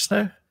break just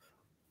now?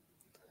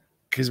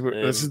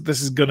 Because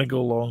this is gonna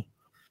go long.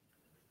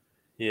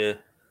 Yeah.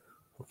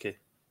 Okay.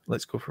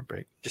 Let's go for a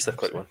break. Just a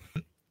quick one.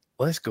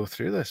 Let's go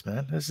through this,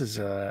 man. This is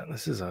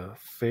a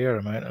fair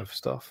amount of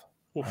stuff.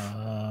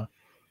 All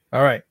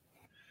right.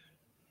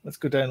 Let's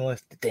go down the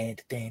list.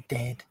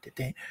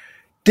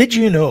 Did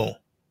you know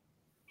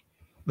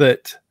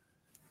that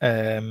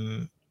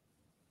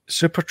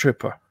Super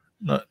Trooper,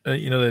 the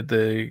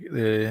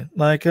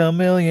like $1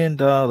 million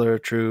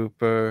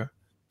trooper,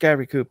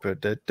 Gary Cooper,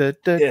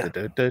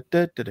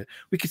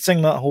 we could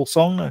sing that whole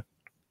song now.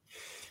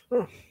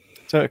 Oh.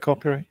 It's out of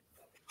copyright.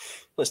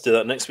 Let's do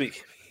that next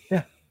week.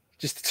 Yeah,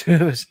 just the two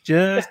of us.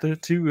 Just the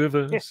two of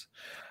us.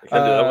 I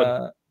can do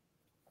that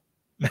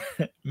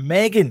one.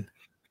 Megan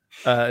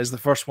is the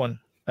first one.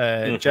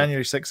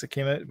 January 6th it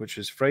came out, which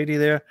was Friday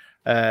there.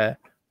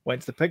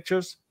 Went to the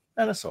pictures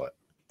and I saw it.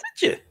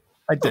 Did you?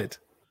 I did.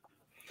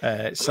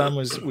 Sam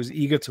was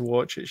eager to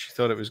watch it. She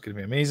thought it was going to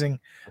be amazing.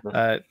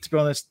 To be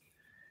honest,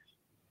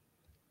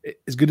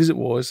 as good as it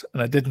was,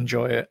 and I did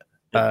enjoy it,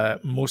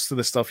 most of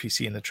the stuff you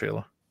see in the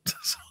trailer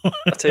is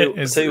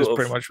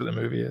pretty much what the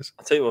movie is.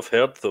 I'll tell you what I've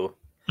heard, though.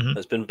 Mm-hmm.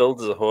 It's been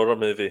billed as a horror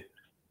movie,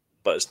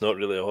 but it's not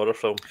really a horror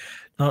film.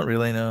 Not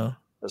really, no.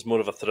 It's more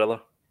of a thriller,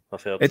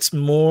 I've heard. It's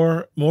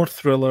more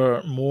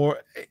thriller,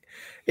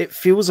 it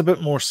feels a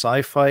bit more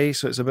sci-fi,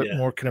 so it's a bit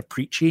more kind of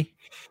preachy.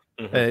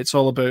 Mm-hmm. It's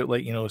all about,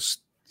 like,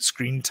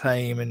 screen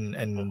time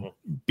and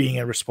being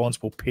a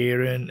responsible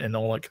parent and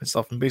all that kind of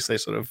stuff, and basically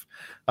sort of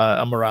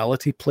a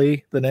morality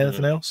play than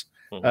anything else.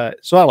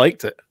 So I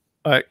liked it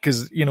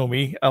because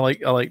me, I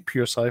like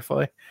pure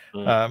sci-fi.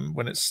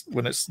 When it's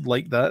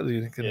like that,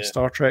 the kind of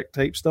Star Trek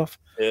type stuff.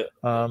 Yeah.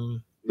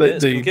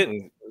 It's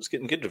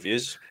getting good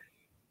reviews.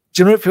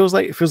 Do you know what it feels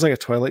like? It feels like a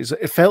Twilight.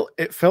 It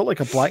felt like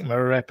a Black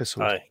Mirror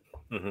episode. Aye.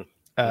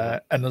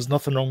 And there's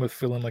nothing wrong with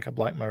feeling like a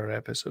Black Mirror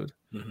episode.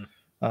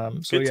 So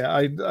good.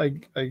 Yeah,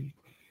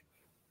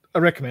 I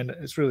recommend it.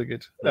 It's really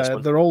good.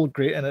 They're all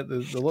great in it.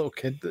 The little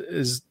kid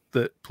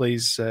that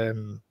plays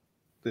the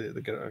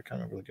girl, I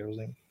can't remember the girl's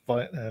name.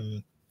 But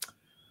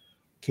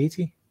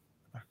Katie.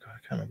 Oh God, I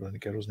can't remember the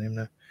girl's name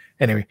now.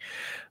 Anyway,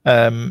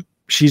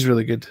 she's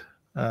really good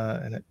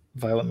in it.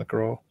 Violet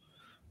McGraw.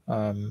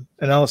 And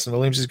Alison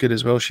Williams is good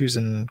as well. She was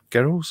in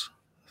Girls,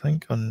 I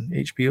think, on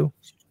HBO.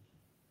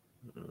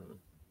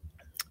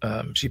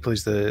 She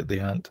plays the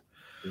aunt.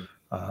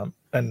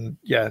 And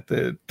yeah,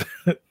 the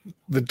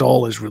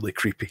doll is really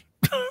creepy.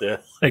 Yeah.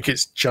 Like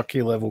it's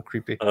Chucky level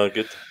creepy. Oh,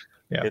 good.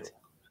 Yeah. Good.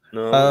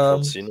 No, I've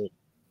not seen it.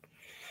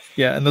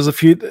 Yeah, and there's a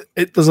few.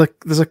 There's a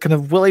kind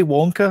of Willy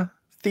Wonka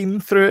theme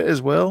through it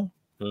as well,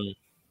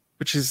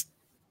 which is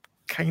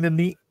kind of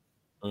neat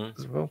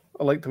as well.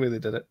 I like the way they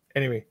did it.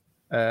 Anyway,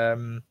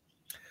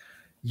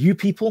 You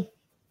People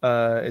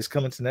is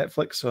coming to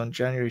Netflix on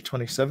January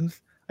 27th.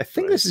 I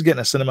think this is getting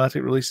a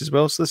cinematic release as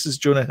well. So this is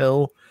Jonah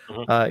Hill.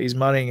 He's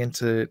marrying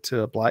into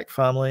a black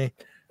family,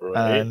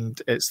 and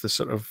it's the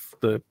sort of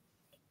the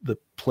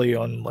play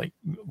on like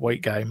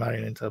white guy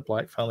marrying into a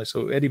black family.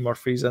 So Eddie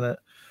Murphy's in it.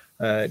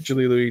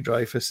 Julie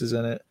Louis-Dreyfus is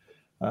in it.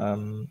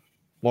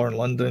 Lauren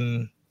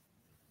London,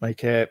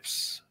 Mike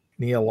Epps,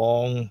 Nia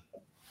Long,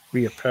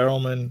 Rhea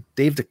Perlman,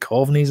 Dave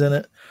Duchovny's in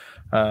it,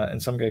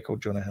 and some guy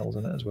called Jonah Hill's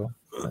in it as well.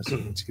 As you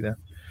can see there.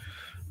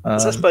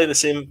 Is this by the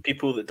same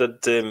people that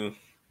did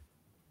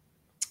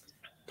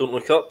Don't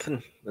Look Up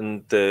and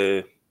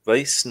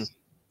Vice? And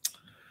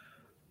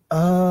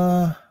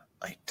I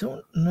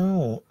don't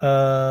know.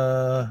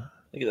 I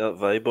get that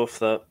vibe off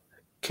that.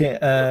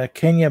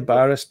 Kenya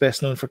Barris,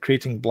 best known for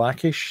creating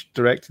Blackish,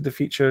 directed the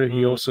feature.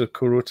 He also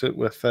co-wrote it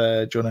with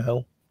Jonah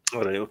Hill.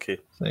 All right, okay.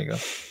 There you go.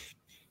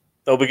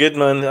 That'll be good,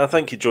 man. I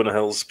think Jonah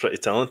Hill's pretty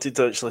talented,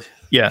 actually.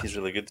 Yeah, he's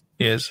really good.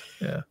 He is.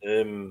 Yeah.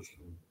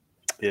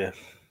 Yeah,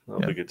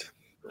 that'll be good.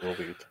 That'll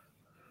be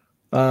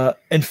good.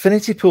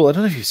 Infinity Pool. I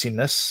don't know if you've seen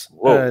this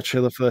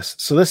trailer for this.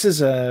 So this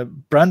is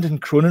Brandon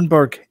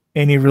Cronenberg.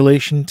 Any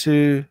relation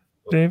to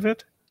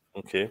David?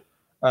 Okay.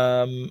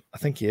 I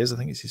think he is. I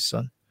think he's his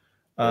son.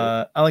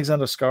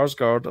 Alexander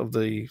Skarsgård of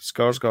the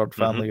Skarsgård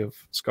family of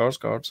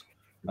Skarsgårds.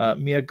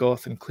 Mia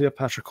Goth and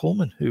Cleopatra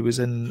Coleman, who was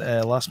in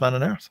Last Man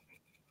on Earth.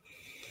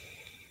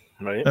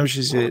 Right. Remember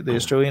she's the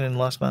Australian in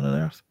Last Man on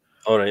Earth.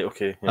 All right.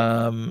 Okay.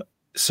 Yeah.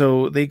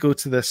 So they go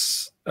to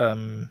this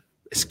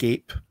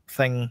escape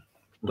thing,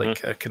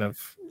 like a kind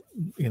of,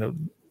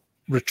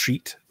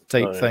 retreat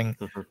type thing,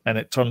 and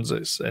it turns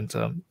it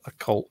into a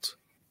cult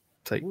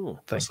type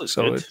thing.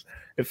 So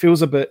it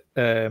feels a bit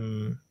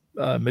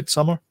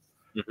Midsummer,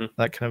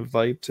 that kind of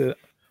vibe to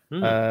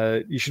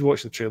it. You should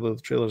watch the trailer.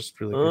 The trailer's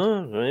really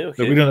good. Right, okay.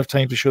 But we don't have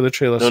time to show the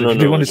trailer, so if you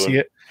do want to see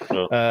it,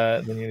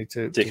 then you need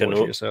to take a watch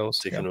note it yourselves.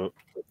 Take a note.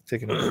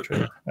 Take a note of the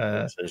trailer.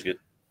 Sounds good.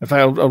 In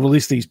fact, I'll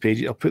release these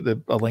pages. I'll put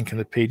a link in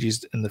the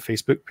pages in the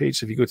Facebook page.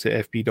 So if you go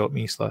to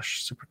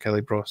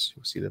fb.me/SuperKellyBros,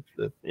 you'll see the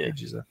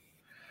pages there.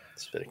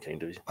 That's very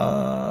kind of you.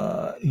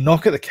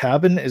 Knock at the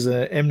Cabin is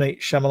a M. Night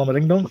Shyamalan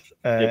Ding Dong.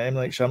 M.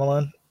 Night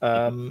Shyamalan.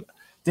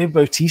 Dave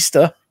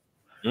Bautista,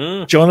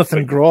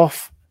 Jonathan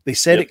Groff. They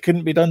said it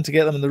couldn't be done to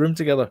get them in the room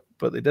together,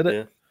 but they did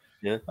it.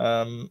 Yeah.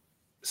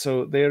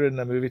 So they're in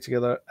a movie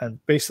together, and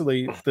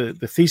basically the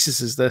thesis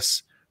is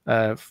this.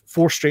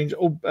 Four strangers.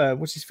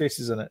 What's his face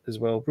is in it as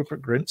well?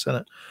 Rupert Grint's in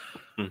it.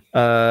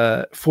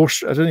 I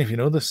don't know if you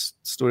know this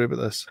story about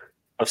this.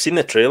 I've seen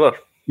the trailer.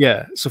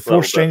 Yeah, so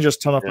four strangers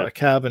turn up at a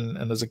cabin,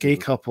 and there's a gay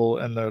couple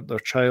and their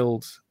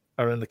child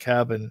are in the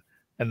cabin,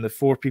 and the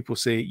four people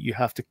say you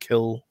have to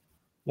kill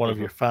one of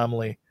your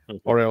family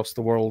or else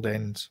the world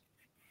ends.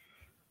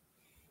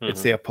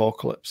 It's the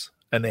apocalypse,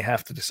 and they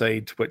have to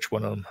decide which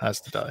one of them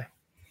has to die,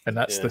 and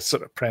that's the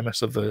sort of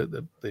premise of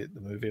the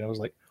movie. And I was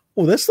like,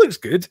 oh, this looks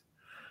good.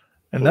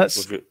 And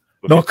that's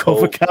Knock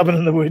Off a Cabin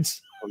in the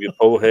Woods. We've got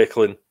Paul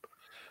heckling.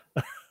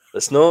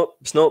 It's not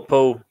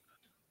Paul.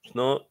 It's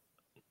not.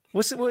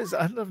 What is it?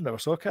 I've never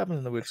saw Cabin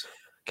in the Woods.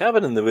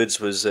 Cabin in the Woods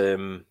was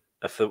if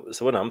it's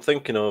the one I'm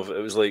thinking of, it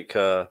was like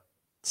a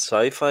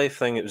sci-fi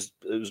thing. It was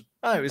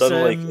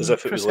done like as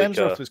if it was like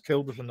Hemsworth was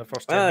killed within the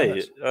first 10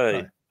 minutes.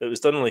 Aye. It was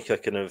done like a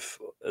kind of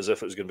as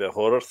if it was going to be a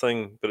horror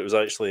thing, but it was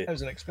actually it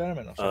was an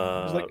experiment or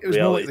something. It was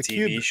more like the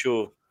TV Cube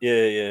show.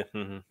 Yeah.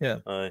 Yeah.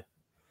 Aye.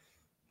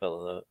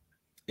 Felt like that.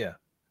 Yeah.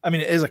 I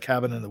mean, it is a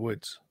cabin in the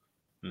woods.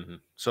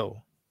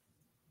 So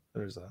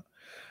there's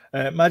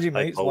that. Magic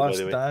Mike's Last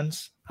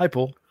Dance. Hi,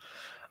 Paul.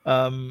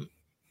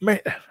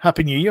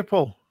 Happy New Year,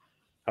 Paul.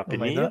 Happy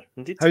New Year,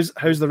 indeed.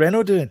 How's the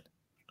Renault doing?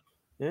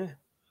 Yeah.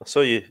 I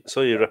saw you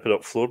ripping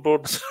up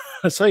floorboards.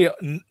 I saw you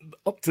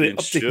up to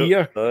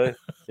here. Aye.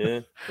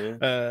 Yeah.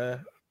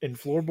 In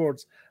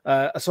floorboards.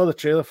 I saw the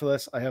trailer for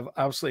this. I have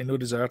absolutely no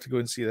desire to go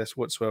and see this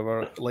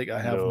whatsoever. Like I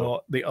have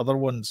not the other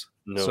ones.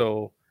 No.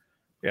 So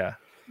yeah.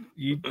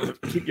 You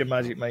keep your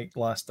Magic Mike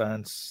Last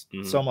Dance.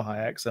 Salma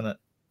Hayek's in it,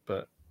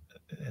 but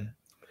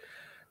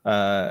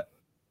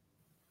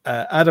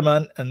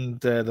Adamant and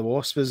the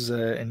Wasp is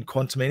in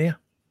Quantumania.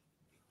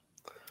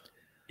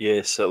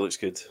 Yes, that looks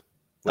good.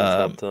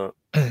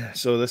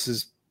 So this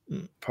is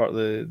part of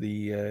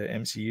the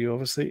MCU,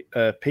 obviously.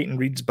 Peyton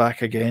Reed's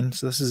back again,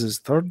 so this is his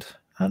third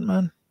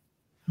Ant-Man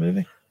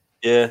movie.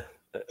 Yeah.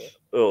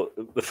 Well,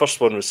 the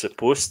first one was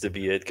supposed to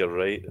be Edgar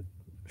Wright,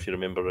 if you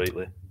remember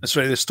rightly. That's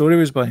right. The story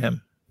was by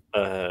him.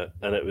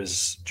 And it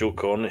was Joe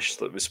Cornish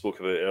that we spoke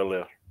about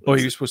earlier. He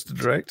was supposed to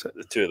direct it?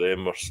 The two of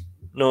them were...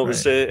 No, it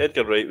was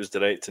Edgar Wright was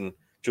directing.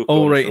 Joe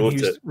Cornish wrote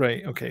it.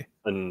 Right, okay.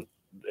 And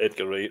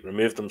Edgar Wright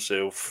removed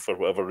himself for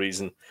whatever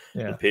reason.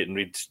 Yeah. And Peyton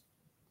Reed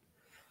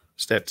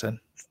stepped in.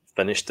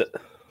 Finished it.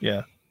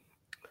 Yeah.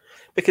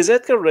 Because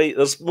Edgar Wright,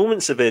 there's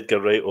moments of Edgar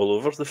Wright all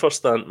over the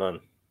first Ant-Man.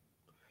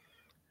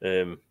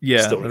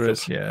 Yeah, there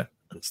is, yeah.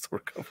 It's the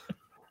recovery.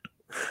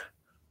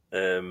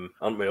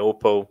 Aren't we all,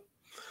 Paul?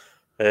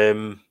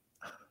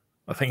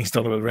 I think he's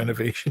talking about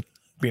renovation.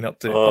 Being up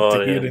to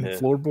here in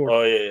floorboard.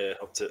 Oh yeah,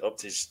 up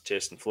to his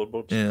chest and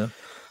floorboards. Yeah.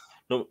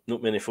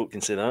 Not many folk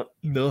can say that.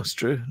 No, it's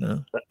true.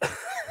 No.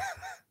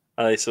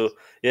 Aye, so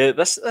yeah,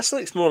 this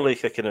looks more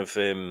like a kind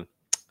of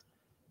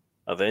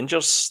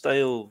Avengers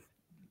style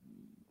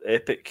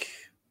epic.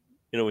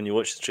 You know, when you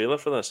watch the trailer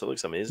for this, it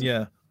looks amazing.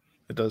 Yeah,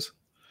 it does.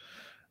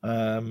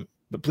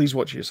 But please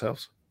watch it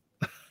yourselves.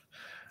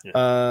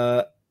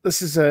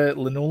 This is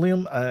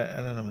Linoleum. I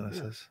don't know what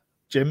this is.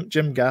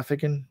 Jim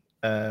Gaffigan.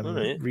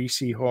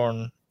 Reese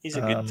Horn. He's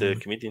a good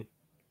comedian.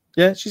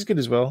 Yeah, she's good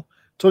as well.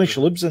 Tony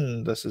Shalhoub's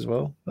in this as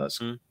well.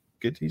 That's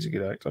good. He's a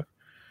good actor.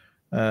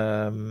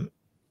 I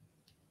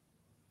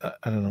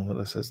don't know what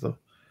this is though.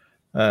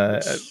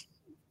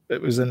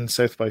 It was in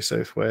South by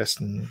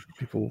Southwest and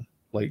people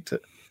liked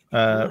it.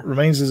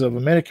 Reminds us of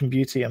American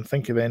Beauty and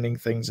Think of Ending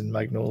Things in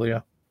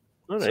Magnolia.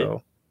 All right.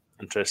 So,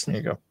 interesting.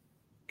 There you go.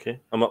 Okay,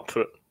 I'm up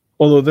for it.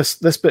 Although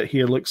this bit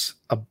here looks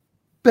a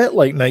bit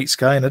like Night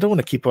Sky, and I don't want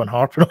to keep on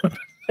harping on it.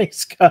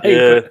 nice guy.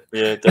 Yeah,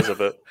 it does a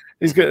bit.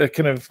 He's got a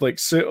kind of like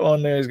suit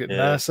on there. He's got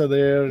NASA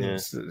there. Yeah.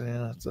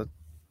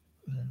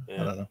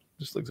 I don't know.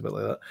 Just looks a bit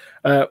like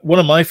that. One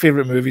of my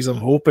favorite movies, I'm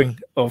hoping,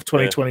 of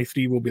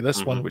 2023 will be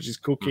this one, which is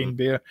Cocaine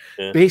Bear,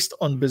 based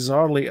on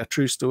bizarrely a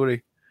true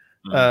story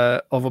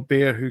of a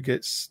bear who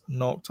gets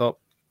knocked up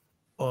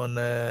on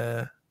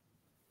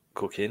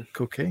cocaine.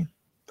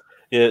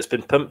 Yeah, it's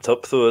been pimped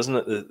up though, isn't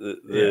it?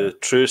 The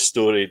true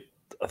story,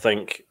 I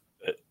think.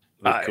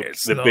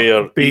 The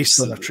bear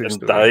based on a true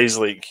story. Dies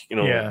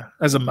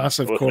as a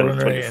massive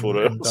coronary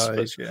and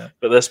dies.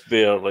 But this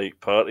bear like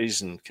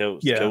parties and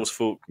kills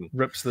folk and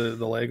rips the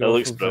leg off. It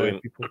looks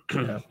brilliant.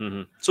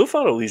 People. So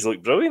far, all these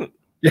look brilliant.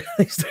 Yeah,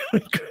 he's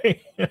doing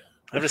great.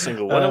 Every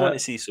single one I want to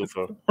see so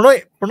far.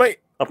 We're not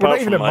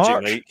apart even from Magic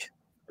March. Mike.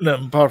 No,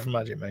 apart from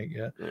Magic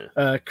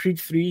Mike. Creed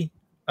 3.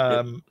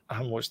 I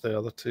haven't watched the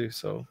other two,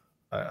 so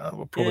I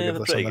will probably give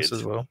this a miss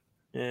as well.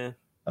 Yeah.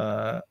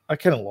 I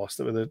kind of lost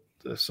it with the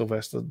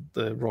Sylvester,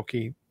 the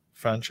Rocky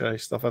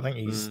franchise stuff. I think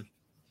he's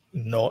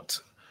not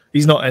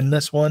in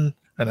this one,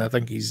 and I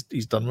think he's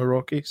done with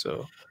Rocky.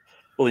 So,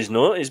 well, he's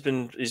not. He's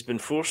been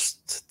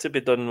forced to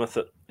be done with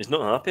it. He's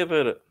not happy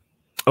about it.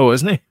 Oh,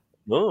 isn't he?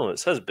 No,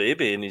 it's his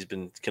baby, and he's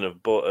been kind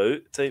of bought out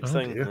type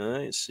thing.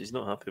 He's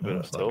not happy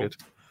about it at all. Good.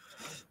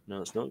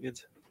 No, it's not good.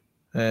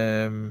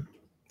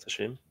 It's a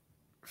shame.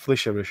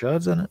 Felicia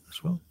Rashad's in it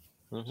as well.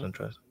 It's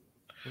interesting.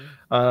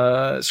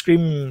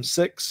 Scream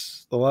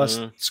 6, the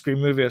last Scream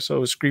movie I saw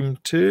was Scream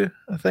 2,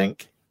 I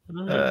think.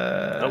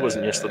 That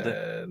wasn't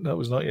yesterday. That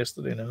was not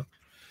yesterday, no.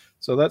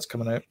 So that's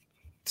coming out.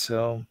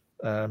 So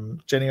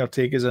Jenny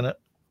Ortega's in it.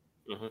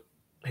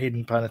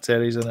 Hayden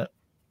Panettiere's in it.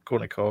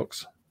 Courtney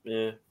Cox.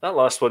 Yeah, that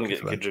last one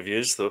get good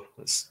reviews though.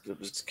 It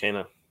was kind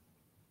of,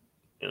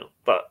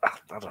 but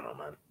I don't know,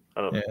 man.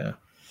 I don't.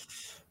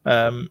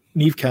 Yeah.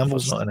 Neve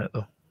Campbell's not in it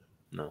though.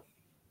 No.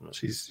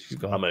 She's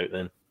gone. I'm out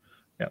then.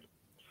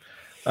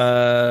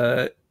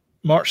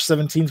 March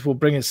 17th will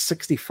bring us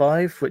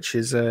 65, which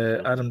is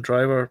Adam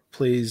Driver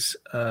plays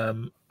a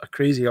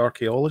crazy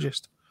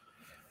archaeologist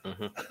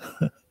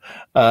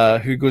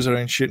who goes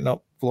around shooting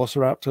up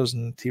velociraptors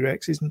and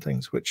T-Rexes and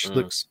things, which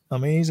looks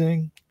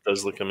amazing.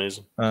 Does look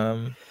amazing.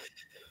 I'm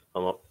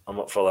up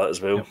for that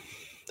as well.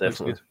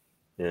 Definitely.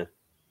 Yeah.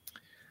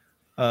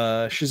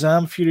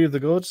 Shazam! Fury of the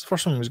Gods. The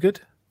first one was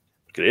good.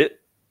 Great.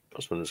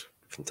 First one was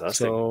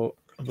fantastic. So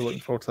I'll be looking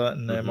forward to that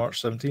on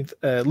March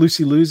 17th.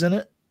 Lucy Liu's in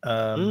it.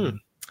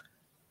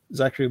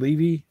 Zachary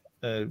Levi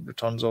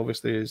returns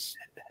obviously as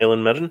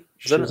Helen Mirren.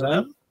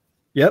 Shazam.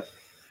 Yep.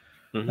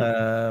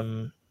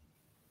 Damon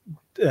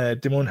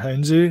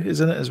Hounsu is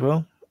in it as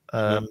well.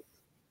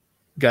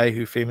 Guy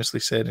who famously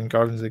said in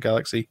Guardians of the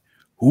Galaxy,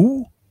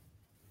 "Who?"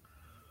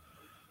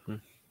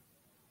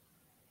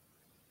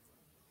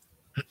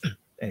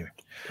 Anyway.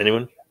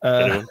 Anyone?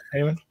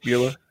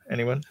 Bueller.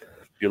 Anyone?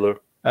 Bueller.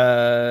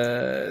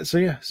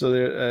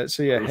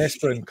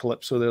 Hesper and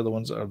Calypso, they're the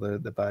ones that are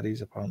the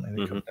baddies. Apparently,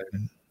 they come down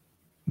and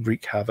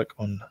wreak havoc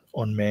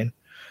on men.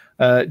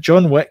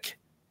 John Wick.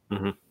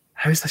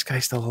 How is this guy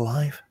still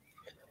alive?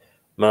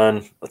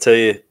 Man, I'll tell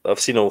you, I've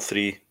seen all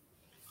three,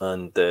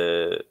 and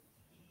they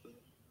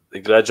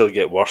gradually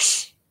get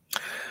worse.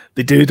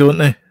 They do, don't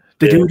they?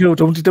 They do,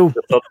 don't they?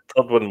 The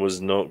third one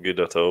was not good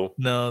at all.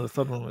 No, the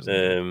third one was.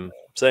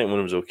 Second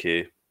one was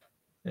okay.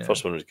 Yeah.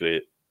 First one was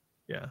great.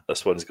 Yeah,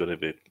 this one's going to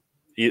be.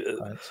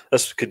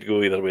 This could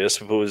go either way, I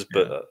suppose.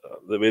 But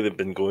the way they've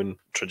been going,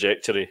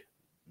 trajectory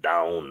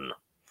down.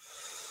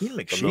 Ian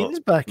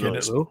McShane's back in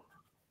it though.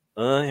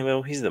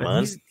 Well, he's the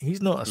man.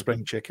 He's not a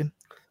spring chicken.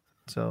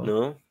 So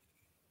no,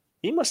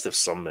 he must have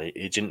some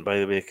agent, by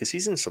the way, because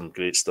he's in some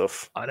great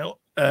stuff. I know.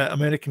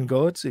 American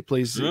Gods. He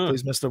plays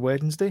Mr.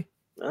 Wednesday.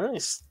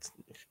 Nice,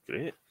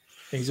 great.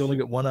 He's only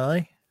got one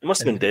eye. It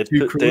must have been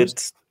Deadwood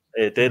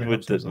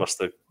that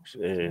must have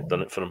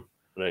done it for him,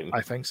 right?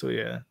 I think so.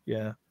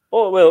 Yeah.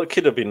 Oh well, it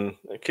could have been.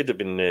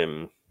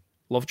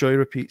 Lovejoy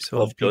repeats on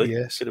Lovejoy.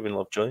 PBS. Could have been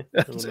Lovejoy.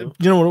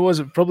 You know what it was?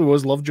 It probably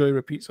was Lovejoy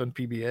repeats on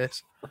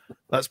PBS.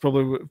 That's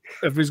probably what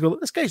everybody's going.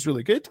 This guy's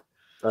really good.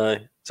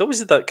 Aye, it's always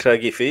had that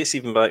craggy face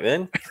even back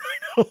then.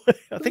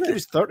 I think he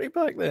was 30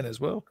 back then as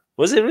well.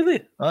 Was he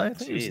really? I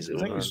think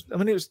it was. I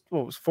mean, it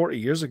was 40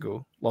 years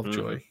ago.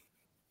 Lovejoy.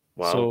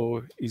 Wow.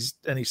 So he's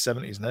in his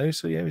 70s now.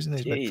 So yeah, he's in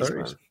his mid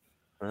 30s.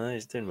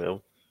 He's doing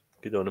well.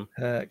 Good on him.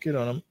 Good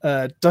on him.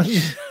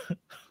 Dungeons.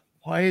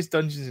 Why is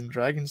Dungeons and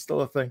Dragons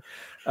still a thing?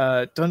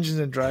 Dungeons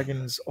and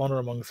Dragons Honor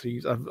Among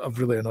Thieves. I've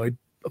really annoyed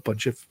a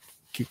bunch of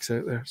geeks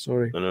out there.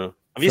 Sorry. I know.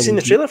 Have you seen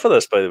the trailer for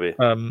this, by the way?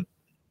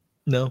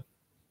 No.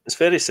 It's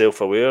very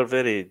self-aware,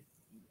 very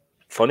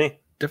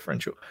funny.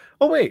 Differential.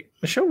 Oh wait,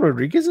 Michelle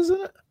Rodriguez is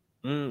in it.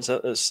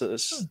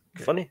 It's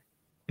funny.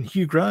 And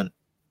Hugh Grant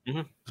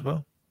as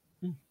well.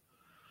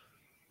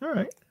 All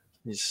right.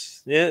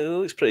 It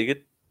looks pretty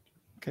good.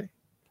 Okay.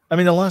 I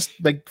mean, the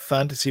last big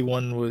fantasy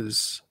one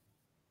was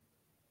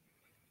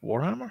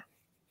Warhammer.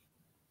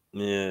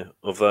 Yeah,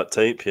 of that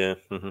type. Yeah.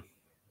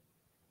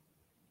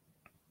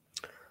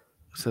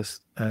 What's this?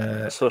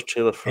 I saw a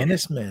trailer for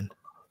Ennismen.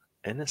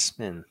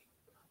 Ennismen.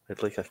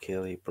 I'd like a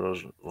Kelly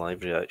Bros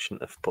live reaction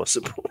if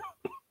possible.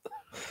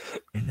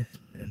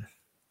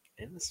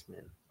 Ennis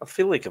Men. I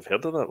feel like I've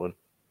heard of that one.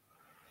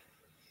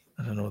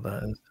 I don't know what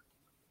that is.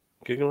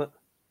 Google it.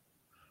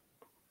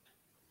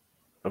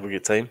 Have we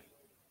got time?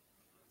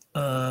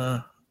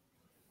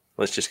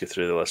 Let's just get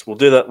through the list. We'll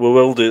do that.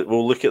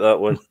 We'll look at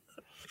that one.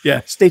 Yeah,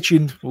 stay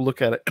tuned. We'll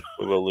look at it.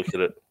 We will look at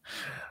it.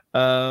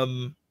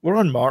 We're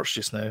on March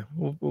just now.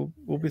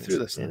 We'll be through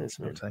this in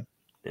no time.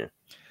 Yeah.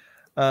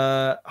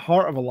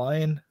 Heart of a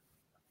Lion.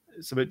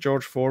 It's about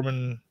George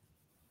Foreman.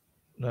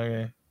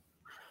 Okay.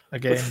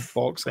 Again,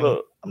 boxing.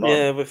 Well,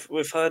 yeah,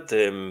 we've had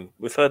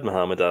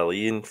Muhammad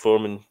Ali and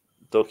Foreman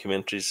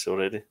documentaries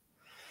already.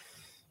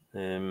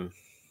 Yeah.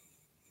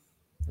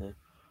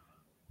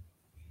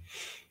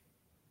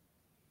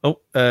 Oh,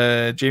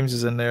 James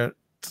is in there.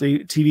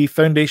 TV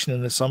Foundation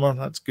in the summer.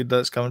 That's good.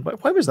 That's coming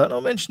back. Why was that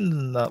not mentioned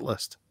in that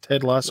list?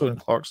 Ted Lasso and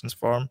Clarkson's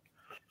Farm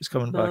is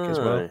coming back as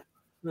well.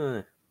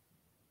 No.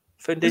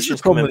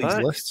 Foundation's coming back.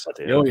 These lists.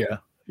 Oh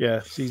yeah,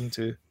 season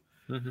 2.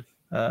 Mm-hmm.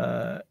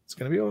 It's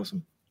going to be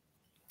awesome.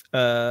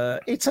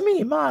 It's a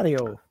me,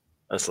 Mario.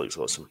 This looks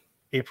awesome.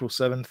 April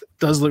 7th.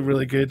 Does look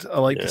really good. I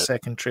like the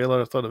second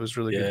trailer. I thought it was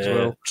really good as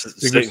well.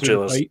 Second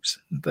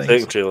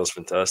trailer's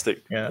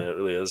fantastic. Yeah, it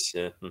really is.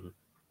 Yeah. Mm-hmm.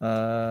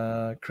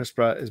 Chris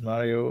Pratt is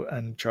Mario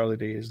and Charlie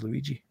Day is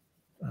Luigi.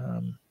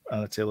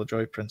 Anna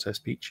Taylor-Joy, Princess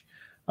Peach.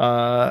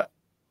 Who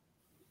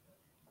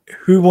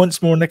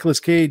wants more Nicolas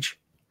Cage?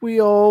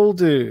 We all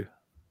do.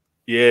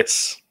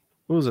 Yes.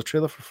 Oh, there's a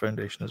trailer for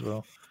Foundation as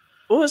well.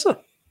 Oh, is there?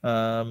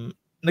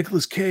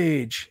 Nicolas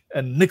Cage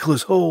and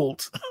Nicholas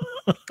Hoult.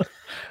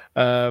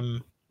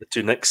 The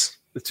two Nicks.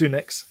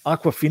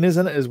 Aquafina's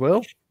in it as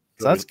well.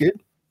 So that's good.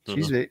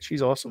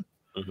 She's awesome.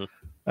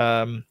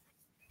 Mm-hmm.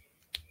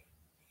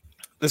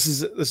 This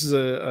is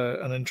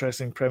an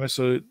interesting premise.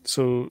 So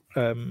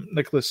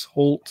Nicholas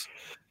Hoult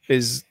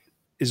is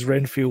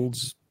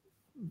Renfield's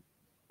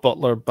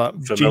butler, but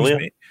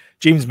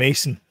James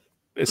Mason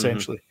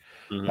essentially,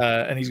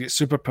 and he's got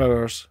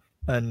superpowers,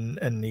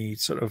 and he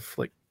sort of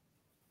like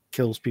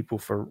kills people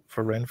for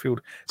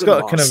Renfield. It's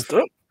got a kind of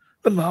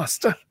the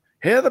master.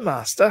 Here, the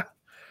master.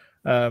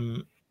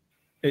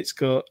 It's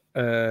got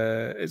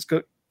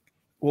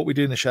What We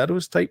Do in the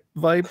Shadows type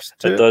vibes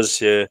to it. It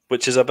does, yeah.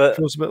 Which is a bit.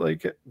 Feels a bit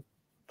like it.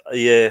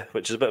 Yeah,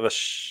 which is a bit of a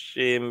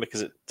shame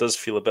because it does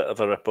feel a bit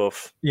of a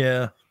rip-off.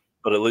 Yeah.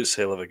 But it looks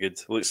hell of a good.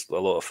 It looks a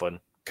lot of fun.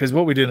 Because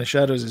What We Do in the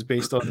Shadows is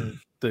based on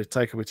the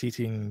Taika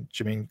Waititi and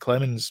Jermaine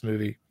Clemens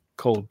movie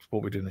called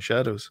What We Do in the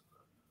Shadows.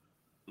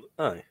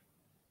 Aye.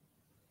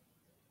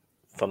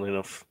 Funnily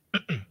enough.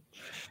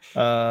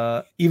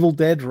 Evil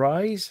Dead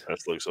Rise. That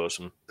looks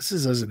awesome. This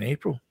is us in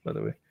April, by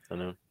the way. I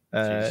know.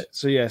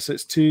 So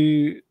it's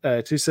two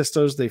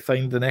sisters. They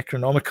find the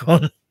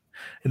Necronomicon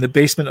in the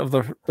basement of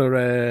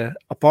their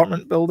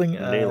apartment building.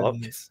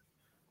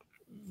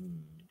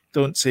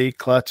 Don't say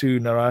Klaatu,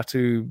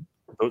 Naratu.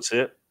 Don't say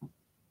it.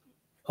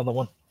 Other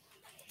one.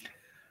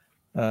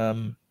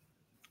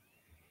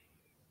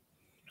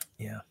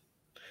 Yeah.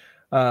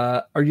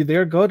 Are you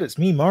there, God? It's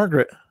me,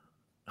 Margaret.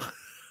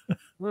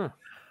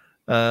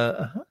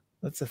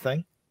 That's a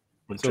thing.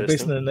 So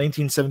based on a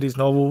 1970s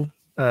novel,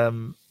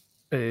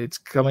 it's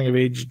coming of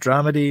age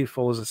dramedy.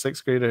 Follows a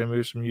 6th grader who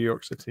moves from New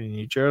York City to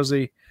New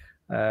Jersey.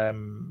 For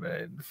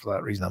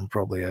that reason, I'm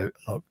probably out.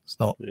 It's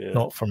not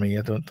for me,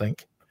 I don't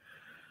think.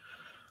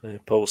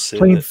 Paul's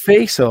saying playing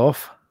Face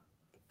Off.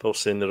 Paul's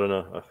saying they're on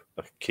a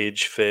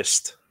Cage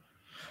Fest.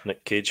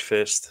 Nick Cage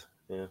Fest.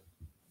 Yeah.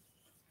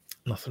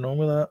 Nothing wrong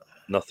with that.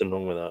 Nothing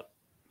wrong with that.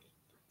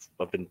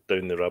 I've been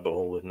down the rabbit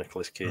hole with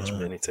Nicolas Cage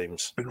many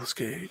times. Nicolas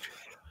Cage.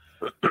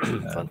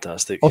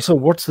 Fantastic. Also,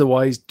 words to the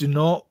wise, do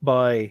not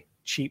buy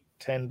cheap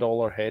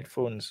 $10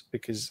 headphones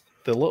because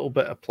the little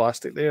bit of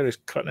plastic there is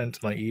cutting into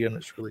my ear and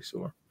it's really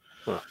sore.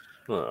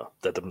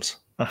 Diddums.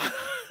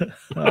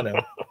 I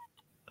know.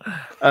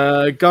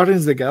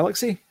 Guardians of the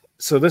Galaxy.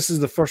 So this is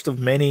the first of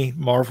many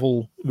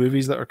Marvel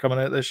movies that are coming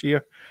out this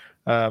year.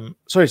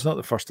 Sorry, it's not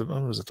the first of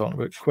them. What was I talking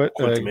about?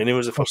 Quantumania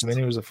was the first.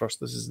 Quantumania was the first.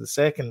 This is the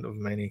second of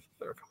many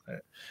that are coming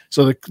out.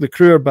 So the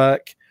crew are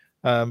back,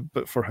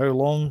 but for how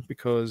long?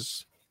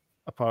 Because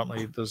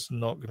apparently there's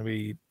not going to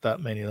be that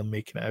many of them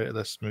making it out of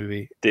this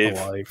movie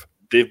alive.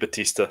 Dave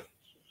Bautista.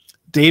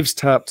 Dave's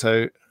tapped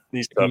out.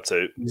 He's tapped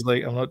out. He's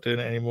like, I'm not doing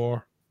it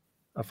anymore.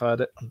 I've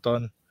had it. I'm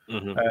done.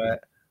 Mm-hmm.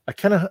 I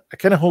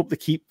kind of hope they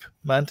keep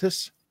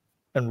Mantis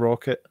and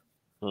Rocket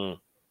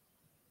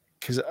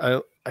because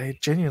I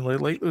genuinely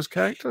like those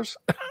characters,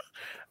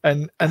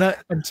 and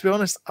to be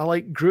honest, I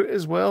like Groot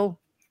as well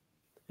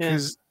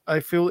because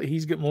I feel that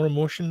he's got more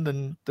emotion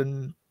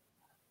than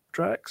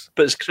Drax.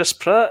 But is Chris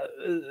Pratt?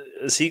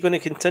 Is he going to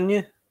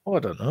continue? Oh, I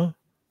don't know.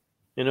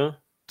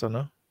 Don't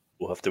know.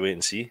 We'll have to wait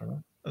and see.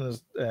 And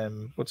there's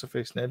what's her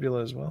face,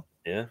 Nebula as well.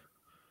 Yeah.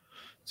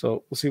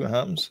 So we'll see what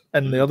happens.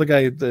 And the other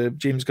guy, the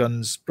James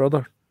Gunn's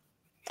brother.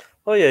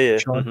 Oh yeah.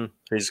 Sean.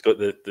 Mm-hmm. He's got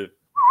the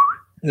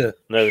yeah.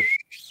 No.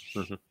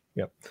 Mm-hmm.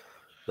 Yep.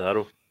 The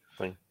arrow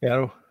thing. The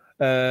arrow.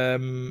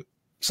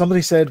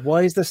 Somebody said,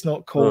 "Why is this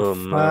not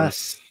called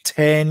Fast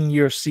 10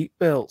 Your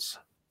Seatbelts?"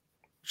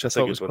 which I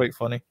thought was quite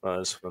funny. That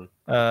is fun.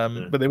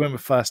 But they went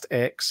with Fast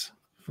X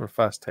for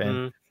Fast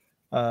 10,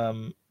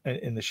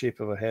 in the shape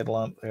of a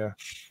headlamp there.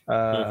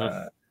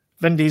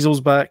 Vin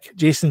Diesel's back.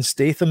 Jason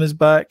Statham is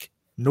back.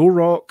 No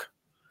Rock.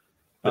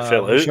 They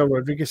fell out. Michelle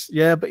Rodriguez.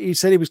 Yeah, but he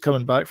said he was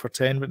coming back for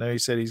 10, but now he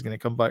said he's going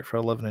to come back for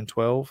 11 and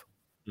 12.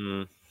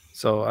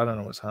 So I don't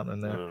know what's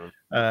happening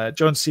there.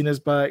 John Cena's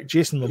back.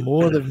 Jason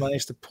Momoa, they've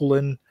managed to pull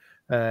in.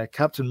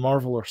 Captain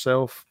Marvel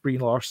herself. Brie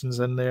Larson's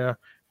in there.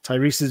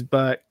 Tyrese is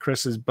back.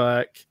 Chris is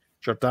back.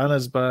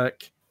 Jordana's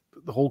back.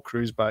 The whole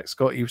crew's back.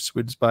 Scott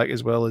Eastwood's back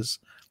as well as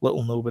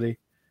Little Nobody.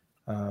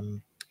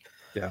 Helen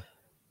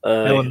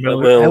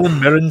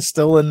Mirren's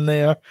still in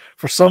there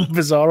for some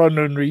bizarre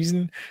unknown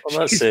reason.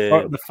 Well, she's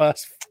part of the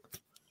Fast.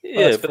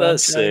 Yeah, but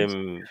that's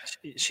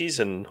she's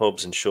in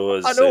Hobbs and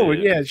Shaw. I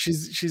know.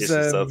 She's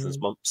Statham's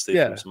mum.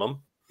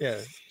 Yeah,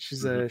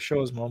 she's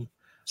Shaw's mum.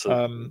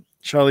 So,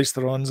 Charlize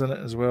Theron's in it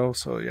as well.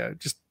 So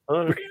just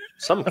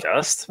some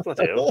cast.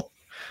 Bloody hell.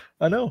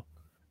 I know.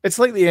 It's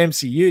like the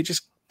MCU. It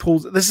just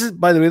pulls. This is,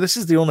 by the way, this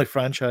is the only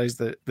franchise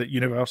that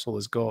Universal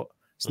has got.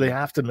 So they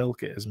have to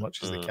milk it as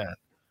much as they can.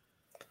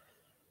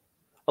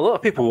 A lot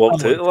of people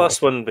walked out the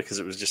last one because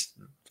it was just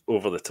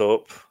over the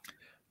top.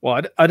 Well,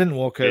 I didn't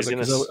walk out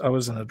because I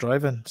was in a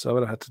drive-in, so I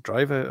would have had to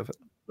drive out of it.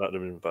 That would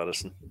have been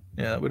embarrassing.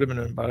 Yeah, it would have been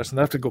embarrassing.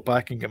 I'd have to go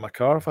back and get my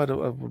car if I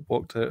would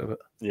walked out of it.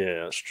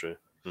 Yeah, that's true.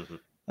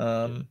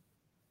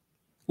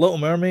 Little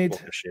Mermaid.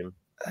 What a shame.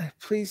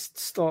 Please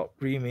stop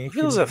remaking. I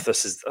feel as if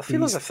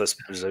this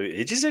was out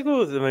ages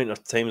ago. The amount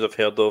of times I've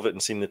heard of it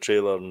and seen the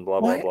trailer and blah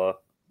blah blah.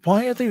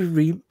 Why are they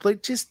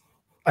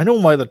I know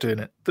why they're doing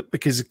it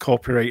because of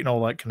copyright and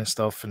all that kind of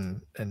stuff,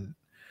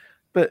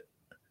 but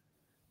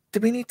do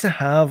we need to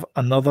have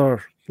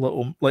another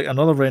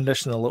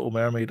rendition of Little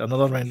Mermaid,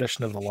 another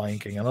rendition of The Lion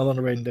King,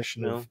 another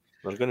rendition of?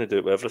 They're going to do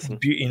it with everything.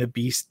 Beauty and the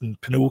Beast and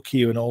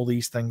Pinocchio and all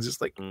these things. It's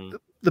like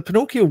the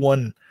Pinocchio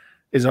one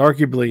is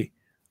arguably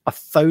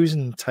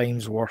 1,000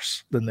 times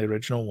worse than the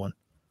original one.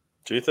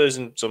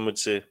 2,000, some would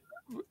say.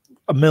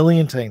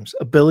 1,000,000 times,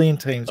 1,000,000,000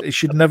 times. It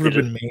should never have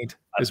been made,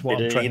 is what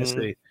I'm trying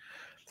to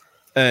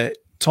say.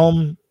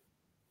 Tom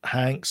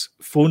Hanks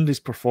phoned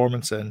his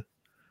performance in.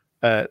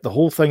 The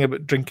whole thing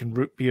about drinking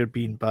root beer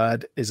being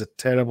bad is a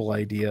terrible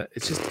idea.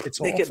 It's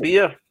make awful. It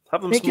beer.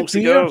 Have them smoke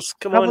cigars.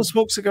 Come on. Have them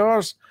smoke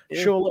cigars.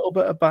 Yeah. Show a little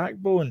bit of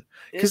backbone.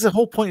 Because the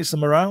whole point is the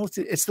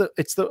morality. It's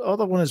the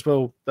other one as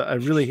well that I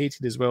really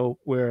hated as well,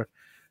 where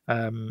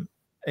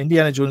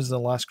Indiana Jones and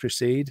the Last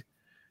Crusade,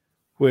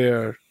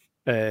 where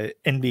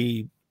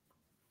Indy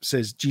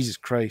says Jesus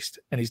Christ,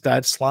 and his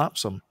dad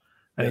slaps him,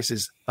 and he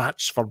says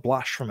that's for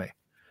blasphemy.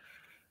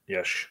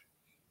 Yes.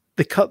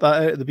 They cut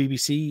that out of the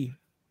BBC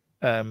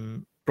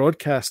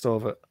broadcast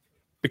of it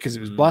because it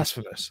was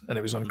blasphemous and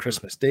it was on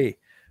Christmas Day.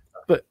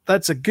 But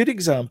that's a good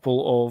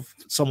example of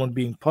someone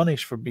being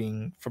punished for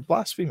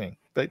blaspheming.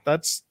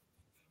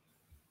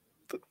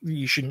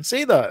 You shouldn't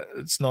say that.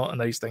 It's not a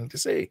nice thing to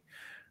say.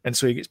 And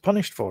so he gets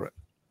punished for it.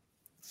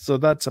 So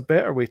that's a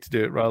better way to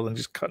do it rather than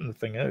just cutting the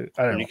thing out.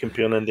 Are you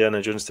comparing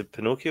Indiana Jones to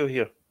Pinocchio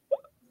here?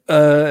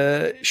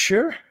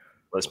 Sure.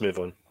 Let's move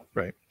on.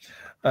 Right.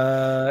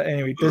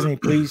 Anyway, Disney,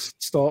 please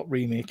stop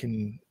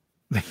remaking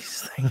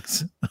these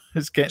things.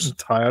 It's getting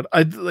tired.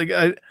 I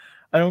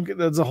don't get.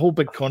 There's a whole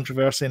big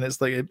controversy, and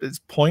it's like it's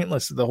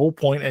pointless. The whole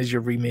point is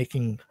you're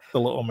remaking The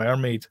Little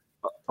Mermaid.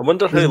 I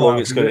wonder how long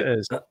it's going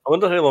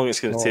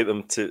to take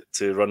them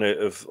to run out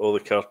of all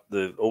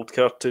the old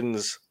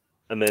cartoons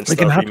and then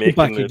start remaking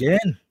back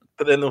again.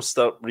 But then they'll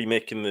start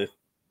remaking the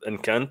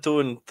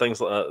Encanto and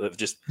things like that. They've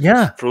just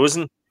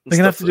frozen. They're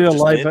gonna have to do a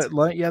live.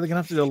 They're gonna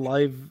have to do a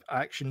live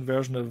action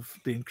version of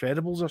The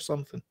Incredibles or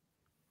something.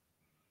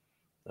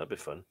 That'd be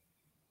fun.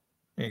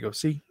 There you go.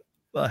 See,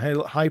 the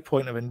high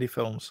point of indie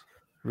films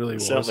really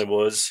was. Certainly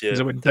was. Yeah,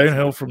 it went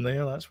downhill from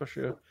there. That's for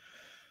sure.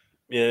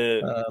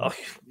 Yeah,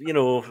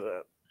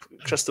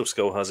 Crystal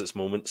Skull has its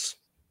moments,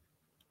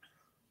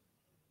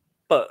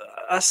 but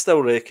I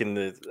still reckon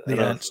the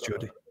ants,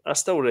 Jody. I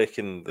still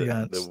reckon the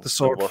ants, the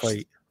sword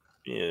fight.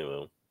 Yeah,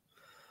 well,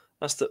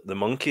 that's the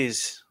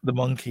monkeys. The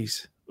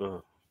monkeys.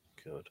 Oh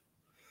God.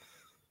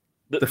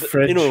 The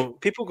fridge.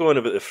 People go on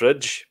about the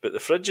fridge, but the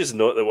fridge is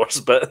not the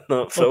worst bit in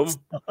that film.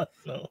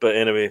 No. But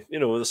anyway,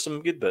 there's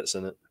some good bits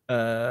in it.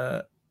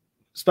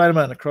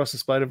 Spider-Man Across the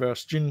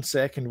Spider-Verse, June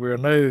 2nd. We're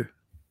now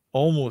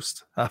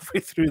almost halfway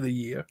through the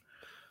year.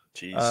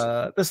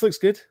 Jeez. This looks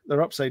good.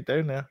 They're upside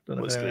down there. Don't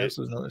know if anyone else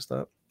has noticed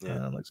that.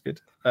 Yeah, looks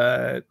good.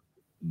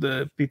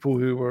 The people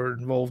who were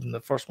involved in the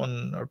first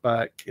one are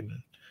back and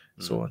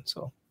so on.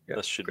 So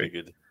this should be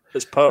good.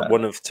 It's part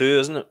 1 of 2,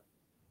 isn't it?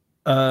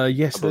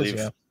 Yes, it is.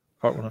 Yeah,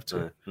 part 1 of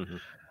 2.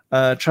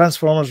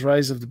 Transformers: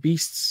 Rise of the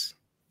Beasts.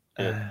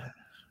 Yeah,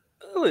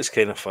 it looks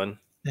kind of fun.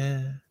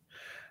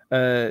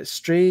 Yeah.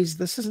 Strays.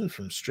 This isn't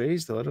from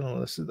Strays though. I don't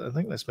know. I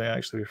think this may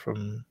actually be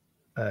from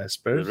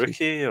Spirit. The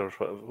Rookie or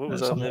what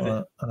was that? Maybe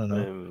I don't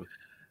know.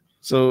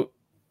 So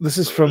this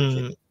is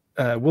from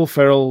Will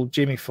Ferrell,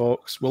 Jamie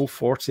Foxx, Will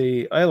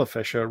Forte, Isla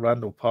Fisher,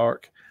 Randall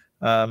Park.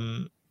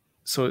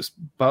 So it's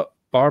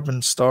Barb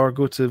and Star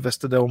go to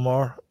Vista Del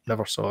Mar.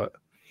 Never saw it.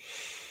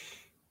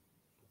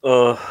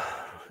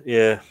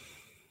 Yeah.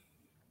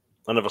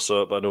 I never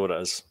saw it, but I know what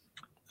it is.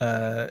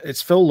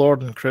 It's Phil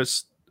Lord and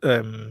Chris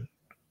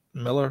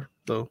Miller,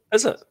 though.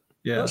 Is it?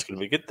 Yeah. That's going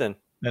to be good then.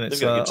 And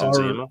it's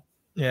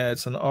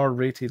it's an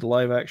R-rated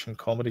live-action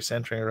comedy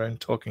centering around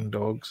talking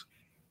dogs.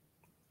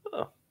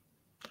 Oh.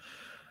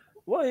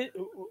 Why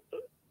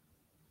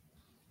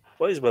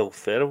is Will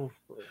Ferrell?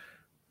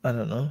 I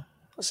don't know.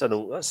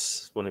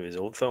 That's one of his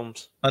old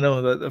films. I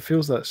know that it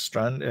feels that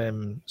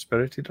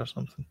Spirited or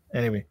something.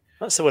 Anyway,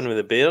 that's the one with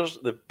the bear.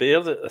 The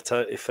bear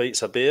that he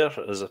fights a bear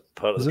as a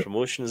part of the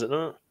promotion. Is it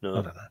not? No,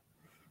 I don't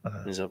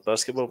know. He's a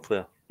basketball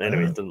player.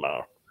 Anyway, it doesn't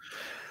matter.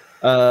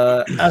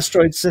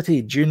 Asteroid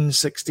City, June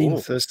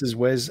 16th. This is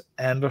Wes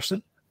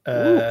Anderson.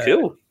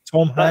 Cool.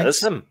 Tom Hanks. That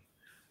is him.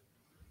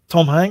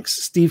 Tom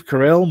Hanks, Steve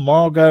Carell,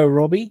 Margot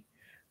Robbie,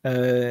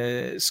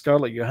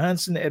 Scarlett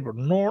Johansson, Edward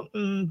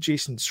Norton,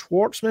 Jason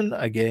Schwartzman,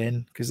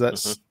 again, because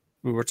that's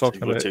we were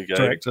talking about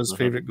directors'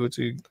 favorite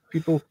go-to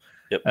people.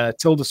 Yep.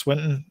 Tilda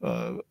Swinton,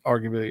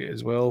 arguably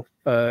as well.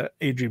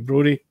 Adrien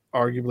Brody,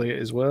 arguably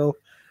as well.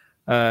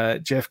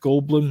 Jeff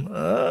Goldblum.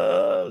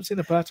 I've seen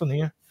a pattern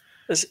here.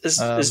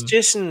 Is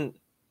Jason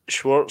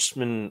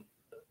Schwartzman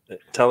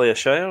Talia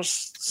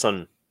Shire's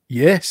son?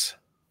 Yes.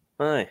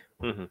 Aye.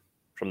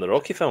 From the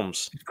Rocky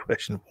films. Good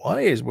question.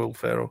 Why is Will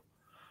Ferrell?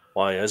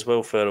 Why is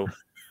Will Ferrell?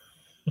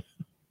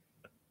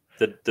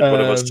 Did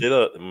one of us say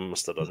that?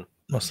 Must have done.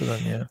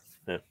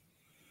 Yeah.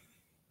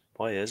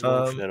 Why is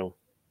Will Ferrell?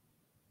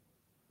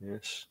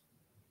 Yes.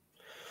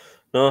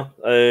 No,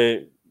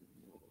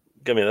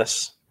 give me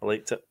this. I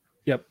liked it.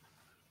 Yep.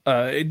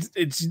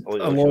 It's a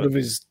lot of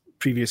his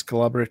previous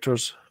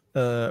collaborators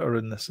are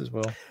in this as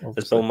well.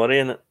 Obviously. Is Bill Murray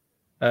in it?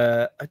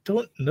 I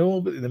don't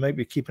know, but they might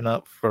be keeping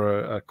up for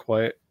a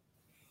quiet.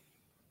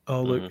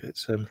 Oh, look,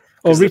 it's him.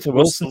 Oh, Rita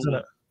Wilson's in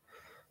it.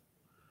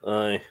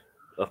 Aye.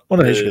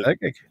 What did you that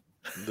gig?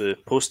 The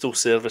Postal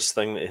Service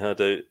thing that he had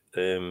out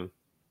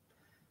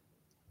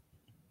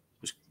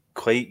was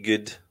quite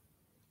good.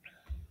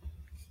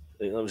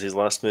 That was his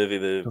last movie.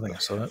 I think I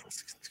saw it.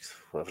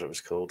 Whatever it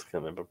was called, I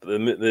can't remember. But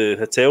the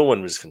hotel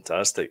one was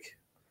fantastic.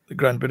 The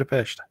Grand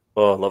Budapest.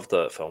 Oh, I loved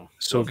that film.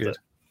 So good.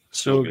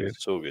 So good.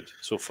 So good.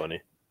 So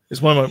funny.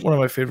 It's one of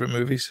my favorite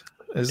movies.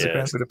 Is the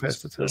Grand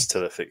Budapest Hotel. It's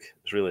terrific.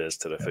 It really is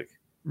terrific. Yeah,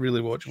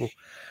 really watchable.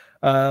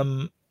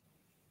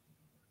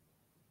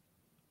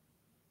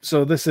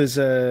 So this is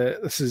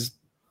Pixar.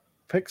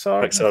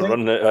 Pixar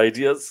running out of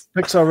ideas.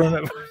 Pixar running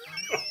out.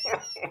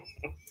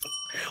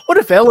 What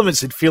if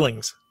elements had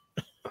feelings?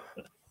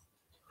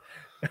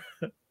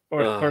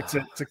 or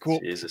to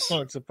quote,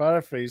 or to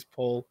paraphrase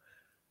Paul,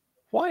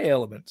 why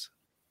elements?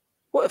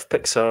 What if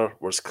Pixar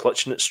was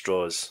clutching at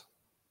straws?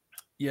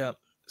 Yeah.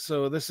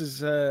 So this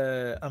is,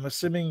 I'm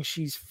assuming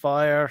she's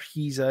fire,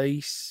 he's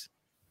ice,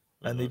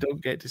 and they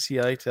don't get to see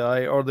eye to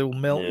eye, or they'll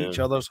melt each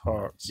other's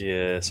hearts.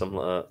 Yeah, something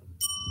like that.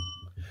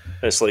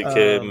 It's like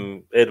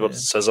Edward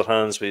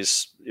Scissorhands with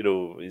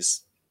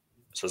his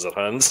scissor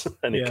hands,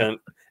 and he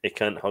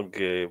can't hug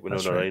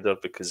Winona Ryder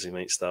because he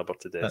might stab her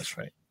to death. That's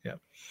right. Yeah.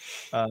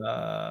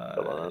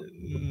 Not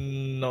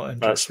interesting.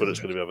 That's what it's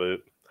going to be about.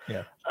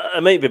 Yeah.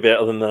 It might be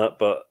better than that,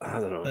 but I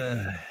don't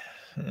know.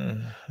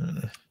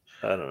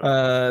 I don't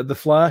know. The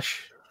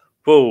Flash.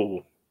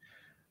 Whoa!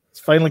 It's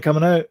finally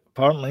coming out.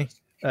 Apparently,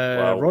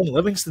 wow. Ron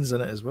Livingston's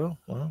in it as well.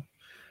 Wow.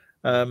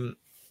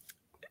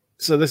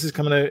 So this is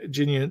coming out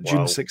June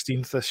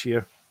 16th this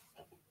year.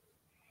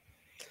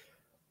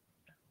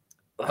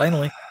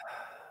 Finally.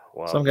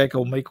 Wow. Some guy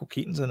called Michael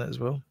Keaton's in it as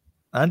well.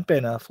 And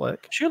Ben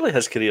Affleck. Surely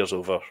his career's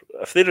over.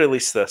 If they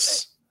release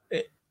this...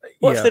 if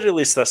they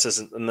release this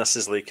and this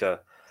is like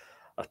a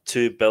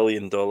 $2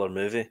 billion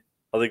movie,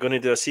 are they going to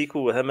do a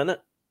sequel with him in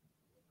it?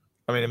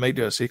 I mean, it might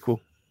do a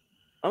sequel.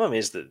 I'm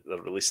amazed that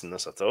they're releasing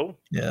this at all.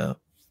 Yeah.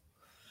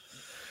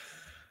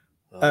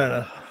 I don't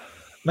know.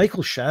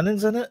 Michael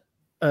Shannon's in it.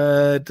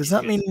 Does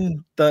that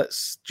mean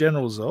that's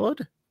General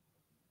Zod?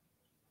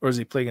 Or is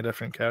he playing a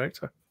different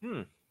character?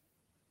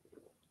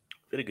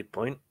 Very good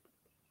point.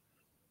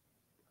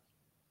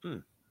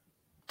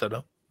 Don't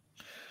know.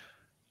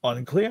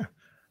 Unclear.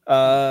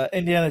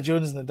 Indiana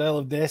Jones and the Dial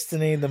of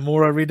Destiny. The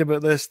more I read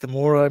about this, the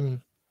more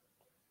I'm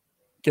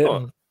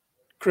getting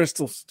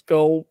Crystal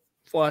Skull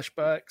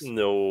flashbacks.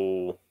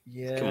 No.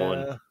 Yeah. Come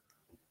on.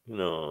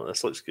 No,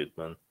 this looks good,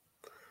 man.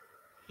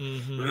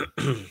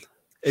 Mm-hmm.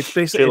 It's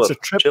basically it's a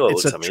trip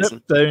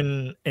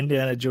down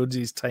Indiana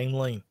Jones's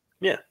timeline.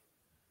 Yeah.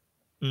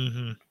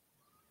 Mm-hmm.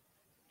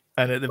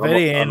 And at the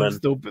very end,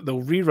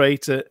 they'll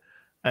rewrite it,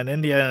 and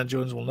Indiana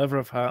Jones will never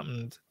have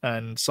happened,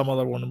 and some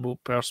other wonderful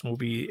person will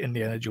be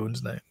Indiana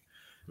Jones now.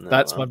 No,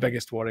 that's my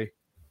biggest worry.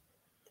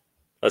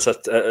 That's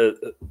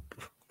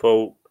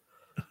Paul.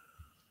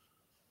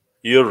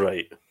 You're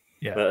right.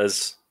 Yeah, that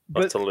is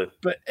utterly.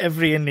 But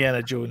every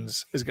Indiana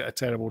Jones has got a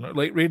terrible name.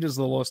 Like Raiders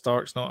of the Lost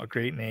Ark's not a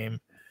great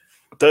name.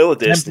 Dial of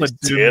Destiny is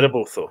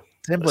terrible, though.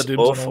 Temple of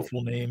Doom's an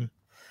awful name.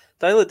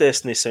 Dial of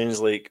Destiny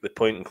sounds like the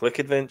point-and-click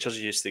adventures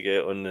you used to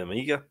get on the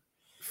Amiga.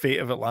 Fate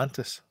of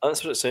Atlantis.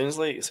 That's what it sounds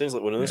like. It sounds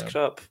like one of those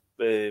crap.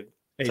 Hey,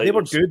 they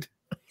were good.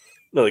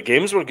 No, the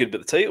games were good, but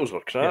the titles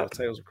were crap. Yeah, the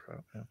titles were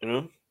crap. Yeah. You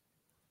know.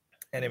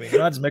 Anyway,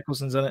 Mads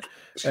Mikkelsen's in it.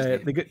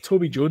 They get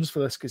Toby Jones for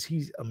this because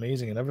he's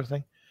amazing and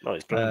everything. Oh,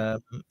 he's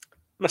brilliant.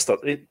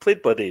 He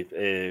played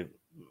bloody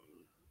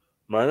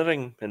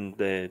Mannering in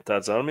the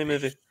Dad's Army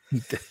movie. He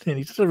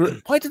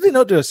did. Why did they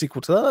not do a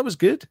sequel to that? That was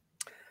good.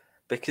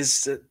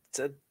 Because it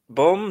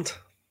bombed.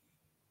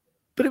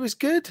 But it was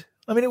good.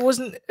 I mean, it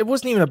wasn't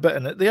even a bit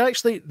in it.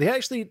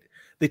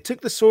 They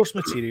took the source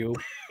material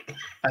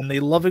and they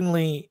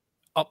lovingly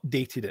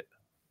updated it.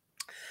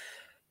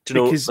 Do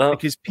you know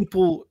because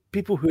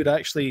people who had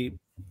actually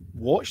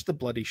watched the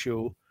bloody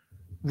show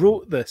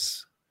wrote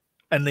this,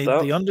 and they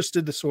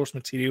understood the source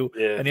material,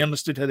 and they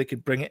understood how they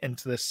could bring it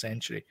into this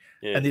century,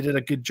 and they did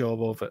a good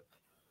job of it.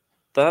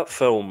 That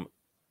film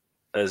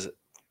is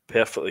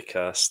perfectly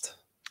cast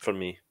for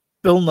me.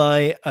 Bill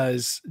Nye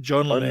as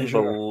John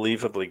LeMessurier.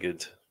 Unbelievably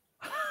good.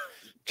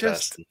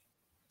 Just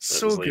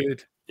so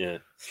good. Yeah.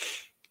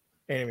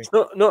 Anyway, it's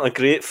not a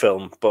great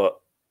film, but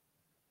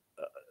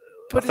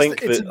I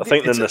think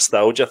the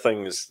nostalgia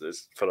thing is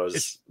for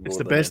us. It's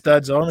the best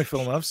Dad's Army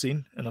film I've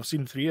seen, and I've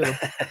seen 3 of them.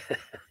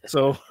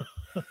 So,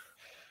 yeah,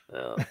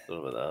 I don't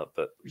know about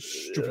that,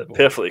 but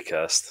perfectly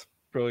cast.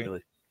 Brilliant.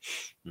 Really.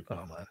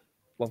 Oh man,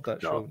 love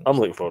that show. I'm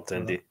looking forward to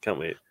Indy. Can't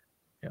wait.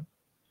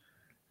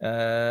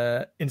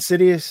 Yeah.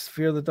 Insidious,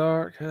 Fear of the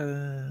Dark.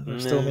 They're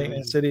still making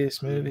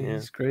Insidious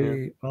movies.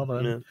 Great. Well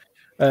done.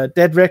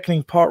 Dead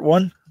Reckoning Part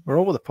 1. We're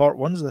all with the Part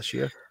 1s this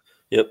year.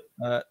 Yep.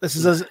 This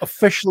is us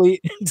officially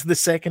into the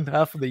second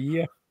half of the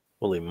year.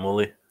 Holy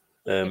moly.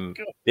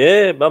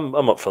 Yeah,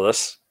 I'm up for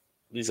this.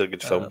 These are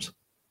good films.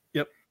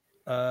 Yep.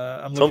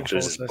 Tom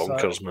Cruise is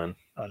bonkers, man.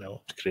 I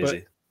know. It's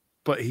crazy.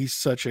 But he's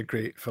such a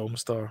great film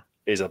star.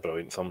 He's a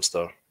brilliant film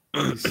star.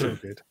 He's so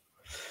good.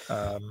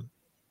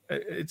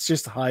 It's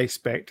just high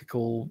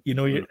spectacle, you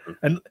know.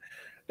 And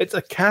it's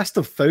a cast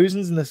of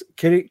thousands in this.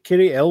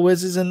 Carrie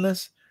Elwes is in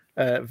this.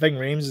 Ving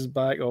Rhames is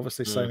back.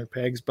 Obviously, Simon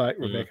Pegg's back.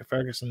 Rebecca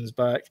Ferguson's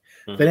back.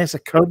 Vanessa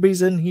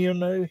Kirby's in here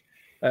now.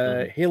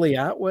 Haley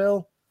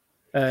Atwell.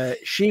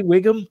 Shea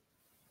Wiggum.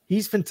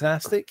 He's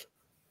fantastic.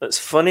 It's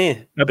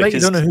funny. I bet you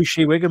don't know who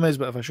Shea Wiggum is,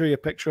 but if I show you a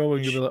picture of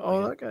him, you'll be like,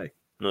 "Oh, that guy."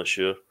 Not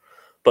sure.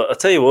 But I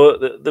tell you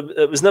what,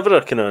 it was never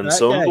a kind of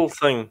ensemble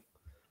thing.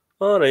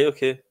 All right,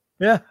 okay.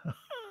 Yeah.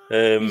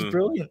 He's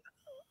brilliant.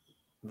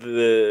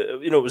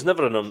 It was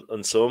never an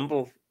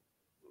ensemble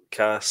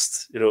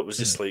cast. It was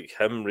just like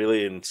him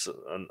really and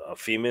a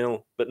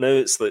female. But now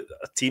it's like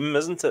a team,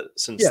 isn't it?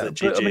 Since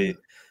the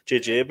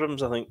J.J.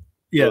 Abrams, I think.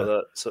 Yeah.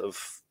 That sort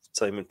of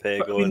Simon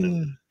Pegg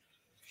and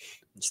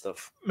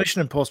stuff.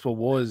 Mission Impossible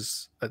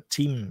was a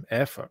team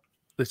effort.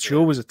 The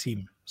show was a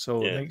team,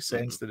 so it makes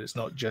sense that it's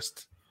not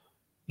just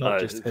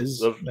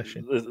his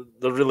mission.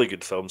 They're really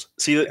good films.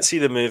 See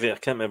the movie. I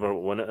can't remember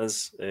what one it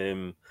is.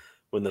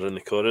 When they're in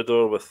the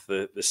corridor with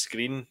the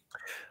screen.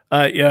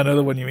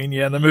 Another one you mean.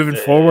 Yeah, and they're moving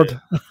forward.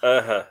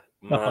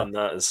 Man,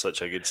 that is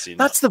such a good scene.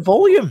 That's the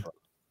volume.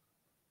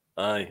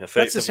 Aye,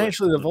 that's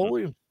essentially the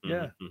volume.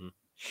 Yeah,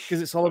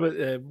 because it's all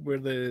about where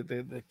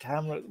the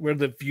camera, where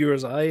the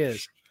viewer's eye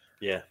is.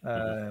 Yeah.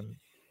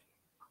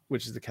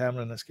 Which is the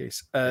camera in this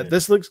case.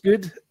 This looks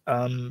good.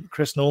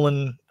 Chris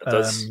Nolan,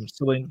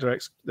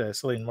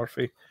 Cillian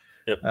Murphy,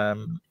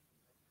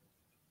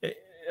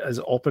 as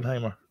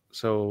Oppenheimer.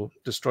 So,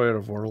 Destroyer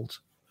of Worlds.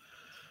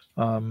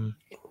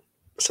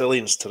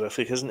 Cillian's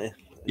terrific, isn't he?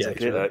 He's a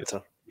great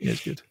actor. He's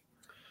good.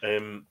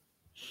 And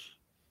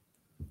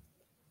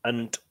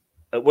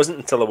it wasn't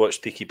until I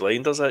watched Peaky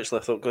Blinders,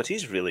 actually, I thought, God,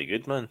 he's really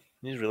good, man.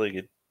 He's really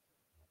good.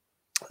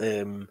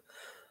 And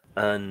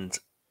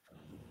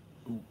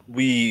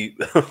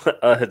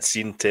I had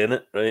seen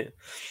Tenet, right?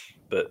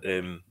 But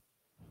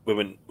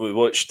we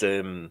watched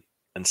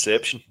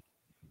Inception,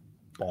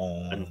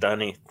 and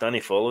Danny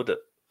followed it.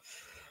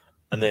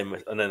 And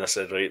then I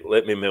said, right,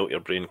 let me melt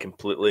your brain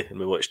completely, and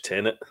we watched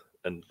Tenet,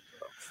 and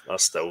I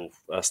still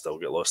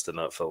get lost in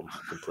that film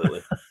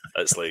completely.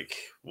 It's like,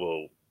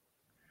 whoa,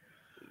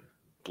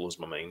 blows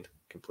my mind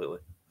completely.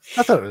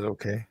 I thought it was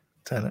okay,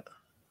 Tenet.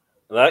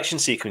 The action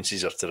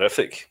sequences are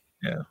terrific.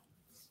 Yeah.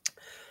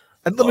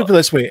 And let me put it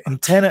this way: in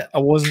Tenet, I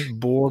wasn't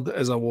bored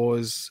as I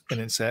was in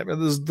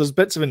Inception. There's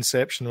bits of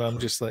Inception where I'm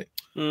just like,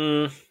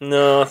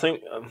 no, I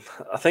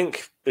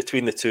think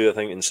between the two, I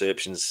think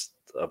Inception's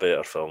a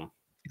better film.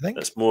 You think?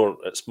 It's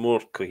more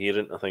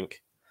coherent, I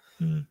think.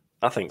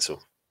 I think so.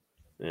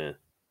 Yeah.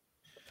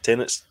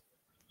 Tenet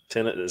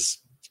is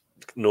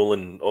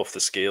Nolan off the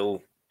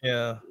scale.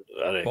 Yeah.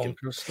 I reckon.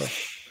 Bonkers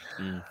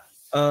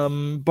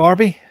stuff.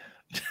 Barbie,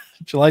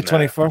 July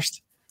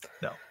 21st.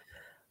 No.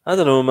 I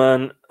don't know,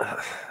 man.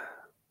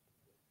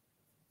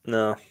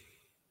 No.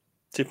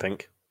 Too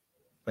pink.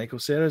 Michael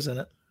Cera's in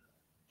it.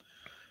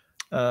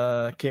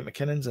 Kate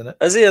McKinnon's in it.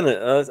 Is he in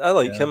it? I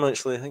like him,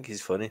 actually. I think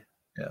he's funny.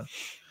 Yeah.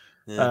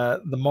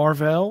 The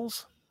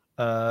Marvels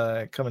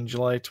coming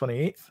July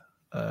 28th.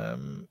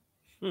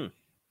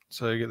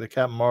 So you get the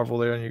Captain Marvel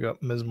there, and you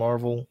got Ms.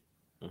 Marvel,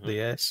 the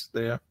S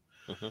there.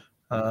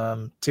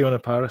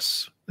 Tiona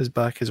Paris is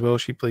back as well.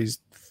 She plays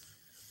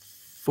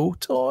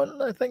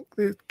Photon, I think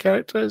the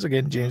character is.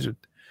 Again, James would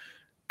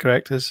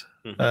correct us.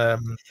 Mm-hmm.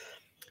 I'm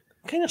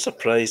kind of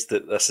surprised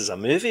that this is a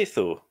movie,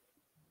 though.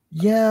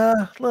 Yeah,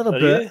 a little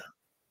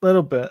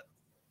bit.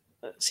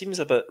 It seems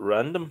a bit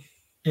random.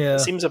 Yeah. It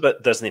seems a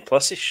bit Disney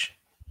Plus-ish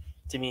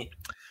to me.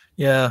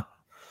 Yeah.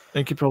 I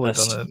think you probably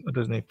done a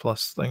Disney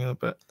Plus thing a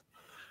bit.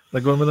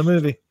 They're going with a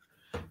movie.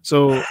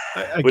 So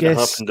I wouldn't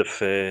guess... have happened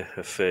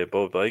if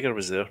Bob Iger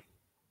was there.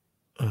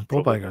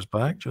 Bob Iger's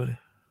back, Jody.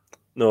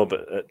 No,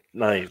 but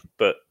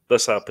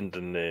this happened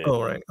in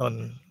right,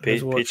 on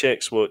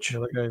Paycheck's watch. The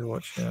other guy's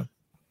watch, yeah.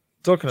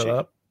 Talking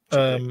of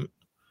that,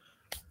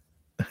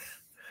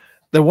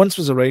 there once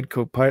was a ride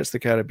called Pirates of the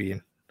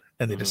Caribbean,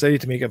 and they decided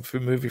to make a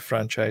movie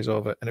franchise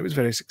of it, and it was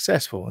very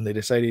successful, and they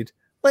decided,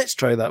 let's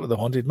try that with the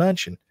Haunted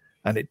Mansion,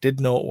 and it did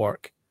not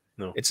work.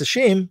 No. It's a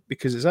shame,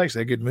 because it's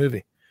actually a good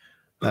movie.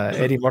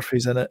 Eddie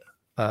Murphy's in it.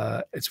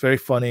 It's very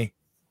funny.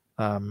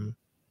 In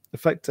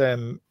fact,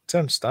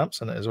 Terence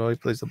Stamp's in it as well. He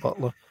plays the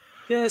butler.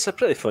 Yeah, it's a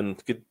pretty fun,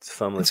 good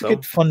family film. It's a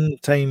good fun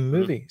time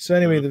movie. So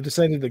anyway, they've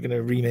decided they're going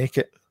to remake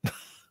it.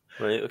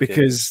 Right, okay.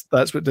 Because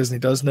that's what Disney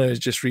does now, is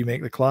just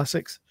remake the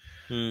classics.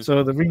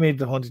 So they've remade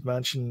The Haunted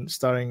Mansion,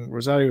 starring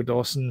Rosario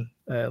Dawson,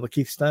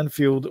 Lakeith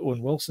Stanfield,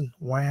 Owen Wilson.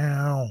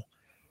 Wow.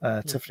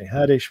 Tiffany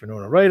Haddish,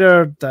 Winona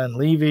Ryder, Dan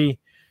Levy,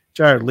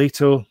 Jared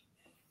Leto.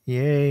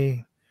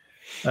 Yay.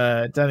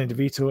 Danny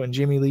DeVito and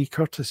Jamie Lee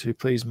Curtis, who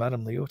plays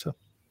Madame Leota.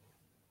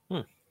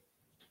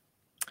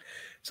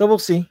 So we'll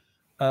see.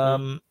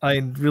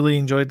 I really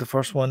enjoyed the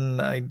first one.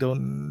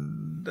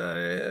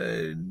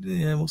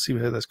 We'll see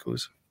how this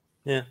goes.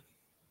 Yeah,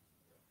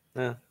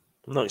 I'm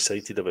not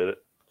excited about it.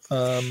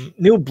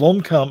 Neil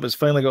Blomkamp has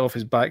finally got off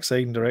his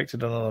backside and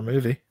directed another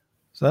movie,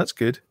 so that's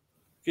good.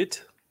 Good,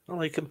 I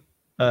like him.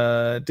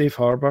 Dave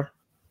Harbour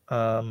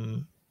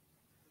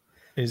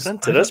is Gran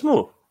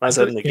Turismo, as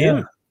in the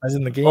game. As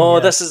in the game. Oh,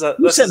 yeah. This is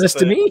you sent this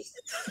to me.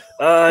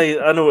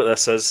 I know what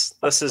this is.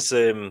 This is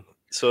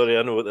sorry,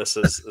 I know what this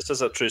is. This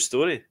is a true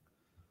story.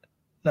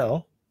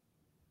 No.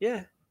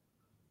 Yeah.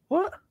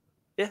 What?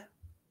 Yeah.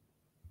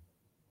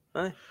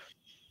 Aye.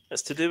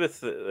 It's to do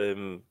with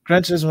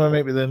Gran Turismo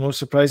might be the most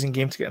surprising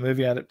game to get a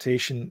movie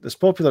adaptation. This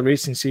popular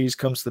racing series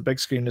comes to the big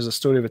screen as a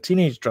story of a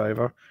teenage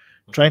driver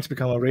trying to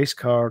become a race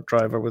car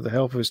driver with the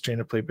help of his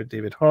trainer played by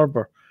David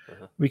Harbour.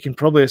 We can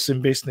probably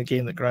assume based on the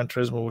game that Gran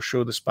Turismo will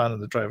show the span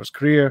of the driver's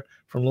career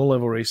from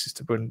low-level races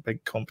to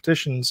big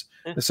competitions.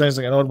 Yeah. It sounds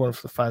like an odd one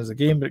for the fans of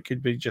the game, but it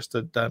could be just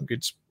a damn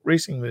good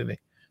racing movie.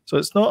 So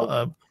it's not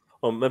a...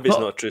 Well, maybe it's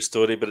not a true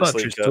story, but it's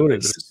like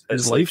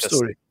it's a life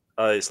story.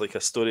 It's like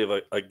a story of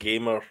a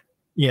gamer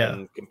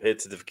in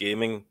competitive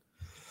gaming.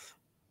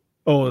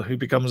 Oh, who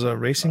becomes a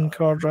racing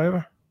car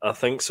driver? I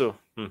think so.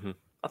 Mm-hmm.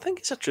 I think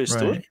it's a true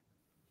story.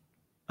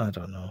 I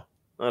don't know.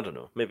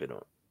 Maybe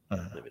not.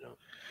 Maybe not.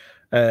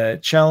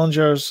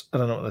 Challengers. I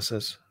don't know what this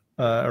is.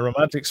 A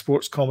romantic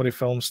sports comedy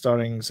film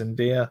starring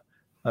Zendaya.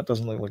 That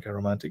doesn't look like a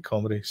romantic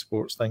comedy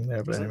sports thing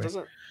there, but anyway. Does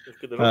it? They've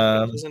got the wrong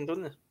characters in,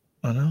 don't they?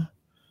 I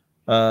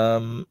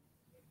know.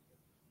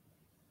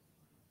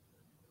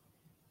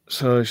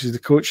 So she's the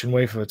coach and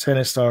wife of a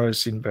tennis star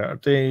who's seen better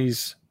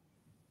days.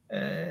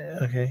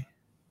 Okay.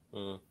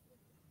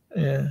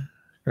 Yeah,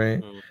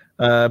 great.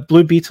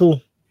 Blue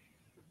Beetle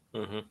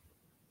is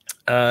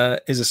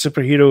a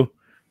superhero,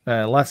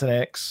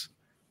 Latinx.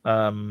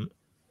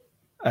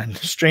 And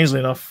strangely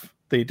enough,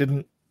 they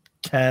didn't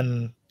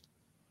can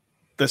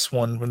this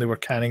one when they were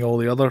canning all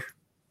the other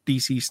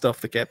DC stuff.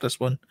 They kept this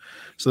one.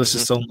 So this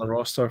is still on the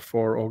roster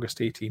for August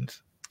 18th.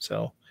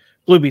 So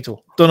Blue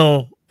Beetle. Don't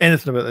know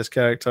anything about this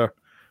character.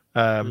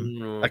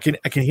 I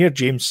can hear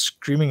James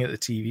screaming at the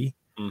TV.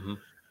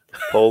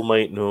 Paul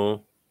might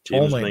know.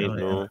 James might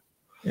know.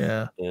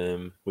 Yeah.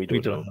 We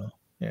don't know.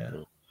 Yeah.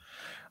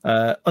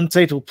 No.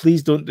 Untitled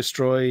Please Don't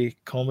Destroy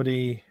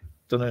comedy.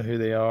 Don't know who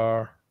they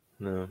are.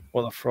 No.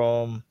 What they're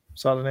from.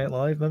 Saturday Night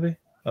Live, maybe?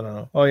 I don't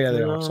know. Oh, yeah,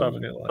 they are Saturday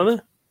Night Live. Are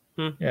they?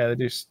 Yeah, they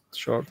do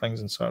short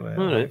things in Saturday Night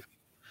Live. Right.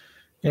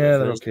 Yeah,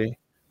 they're okay.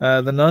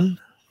 The Nun?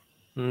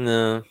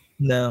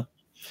 No.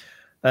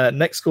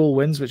 Next Goal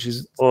Wins, which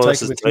is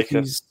Taika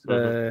Waititi's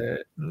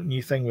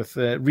new thing with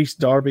Rhys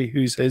Darby,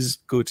 who's his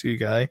go-to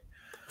guy.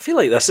 I feel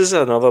like this is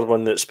another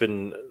one that's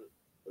been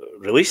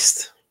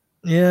released.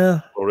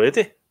 Yeah.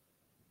 Already.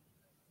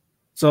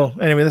 So,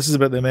 anyway, this is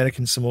about the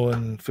American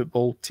Samoan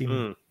football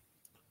team.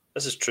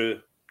 This is true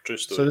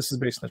story. So this is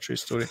based on a true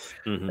story.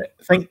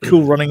 Think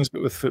Cool Runnings,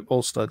 but with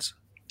football studs.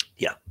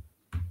 Yeah.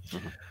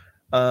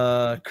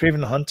 Craven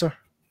the Hunter.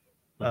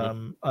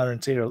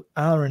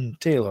 Aaron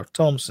Taylor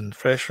Thompson,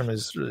 fresh from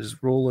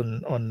his role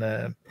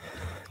on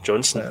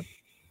Johnson.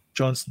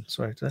 Johnson,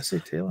 sorry, did I say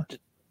Taylor?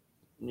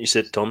 You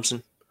said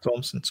Thompson.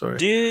 Thompson, sorry.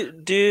 Have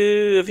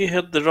you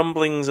heard the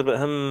rumblings about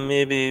him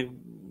maybe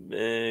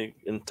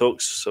in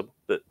talks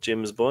about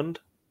James Bond?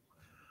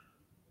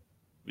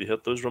 Have you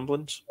heard those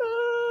rumblings?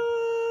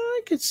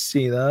 I could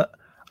see that.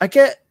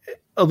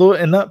 Although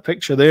in that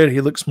picture there,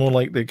 he looks more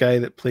like the guy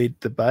that played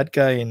the bad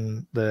guy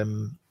in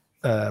the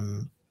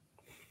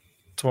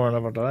Tomorrow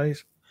Never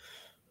Dies.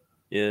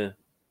 Yeah,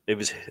 he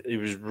was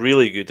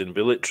really good in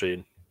Bullet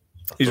Train.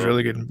 He's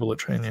really good in Bullet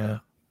Train. Yeah.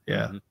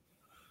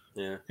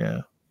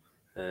 Yeah.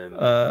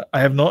 I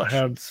have not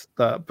heard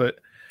that, but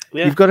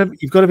you've got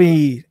to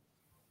be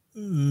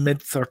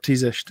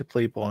mid-30s ish to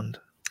play Bond.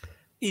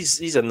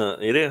 He's in that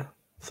area,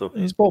 so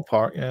he's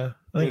ballpark. Yeah,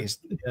 I think he's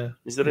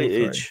the right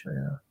age.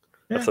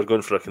 If they're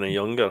going for a kind of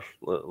younger,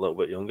 little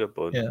bit younger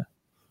Bond, or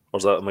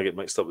is that am I get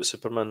mixed up with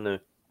Superman now?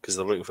 Because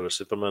they're looking for a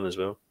Superman as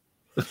well.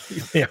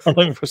 They are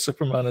looking for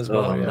Superman as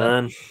well. Oh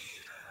man.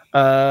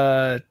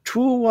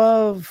 True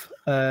Love,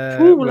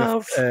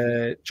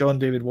 with John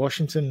David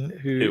Washington,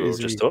 who is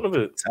just talking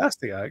about,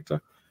 fantastic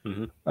actor.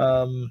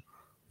 Mm-hmm.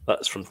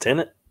 That's from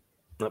Tenet.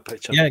 That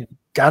picture. Yeah,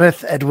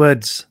 Gareth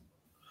Edwards.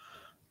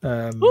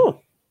 So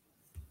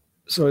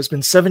it's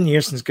been 7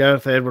 years since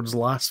Gareth Edwards'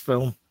 last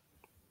film.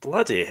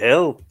 Bloody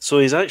hell! So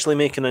he's actually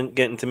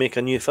getting to make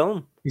a new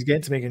film. He's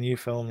getting to make a new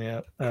film.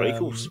 Yeah.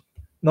 Crikles.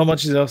 Not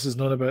much else is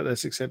known about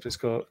this except it's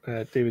got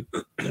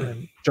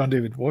John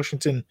David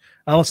Washington,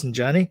 Alison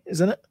Janney is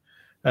in it,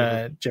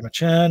 Gemma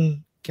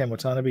Chan, Ken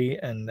Watanabe,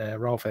 and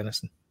Ralph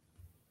Ineson.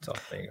 So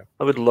there you go.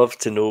 I would love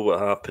to know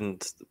what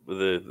happened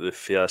with the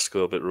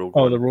fiasco about Rogue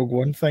One. The Rogue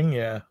One thing,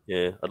 yeah.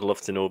 Yeah, I'd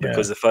love to know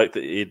because the fact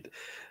that he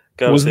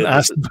wasn't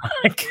asked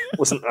back,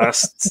 wasn't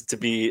asked to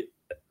be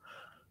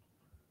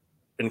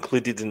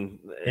included in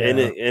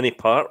any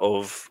part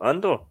of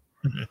Andor,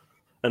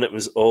 and it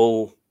was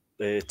all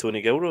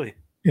Tony Gilroy.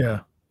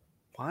 Yeah.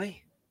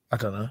 Why? I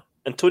don't know.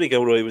 And Tony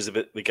Gilroy was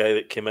the guy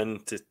that came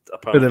in to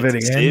apparently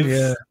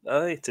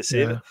to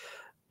save it.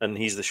 And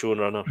he's the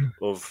showrunner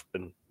of,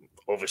 and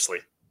obviously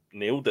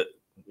nailed it.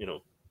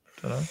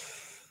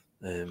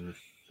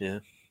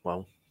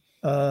 Wow.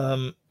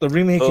 The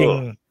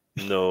remaking.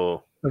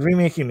 No. The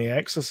remaking The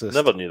Exorcist.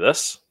 Never knew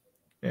this.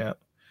 Yeah.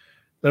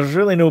 There's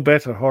really no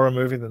better horror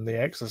movie than The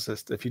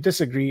Exorcist. If you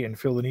disagree and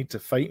feel the need to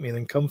fight me,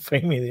 then come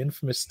find me. The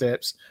Infamous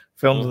Steps,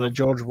 filmed on the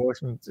George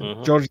Washington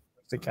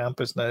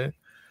campus now.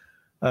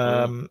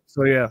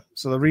 So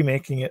they're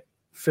remaking it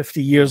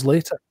 50 years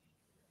later.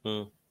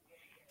 So,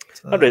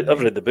 I've read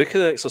the book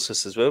of The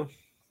Exorcist as well.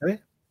 Really?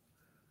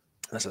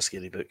 That's a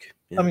scary book.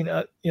 Yeah. I mean,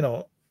 I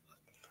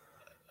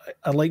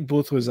like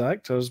both those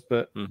actors,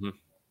 but do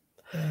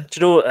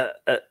you know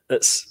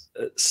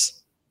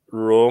it's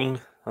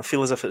wrong? I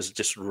feel as if it's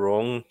just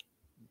wrong.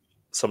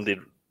 Somebody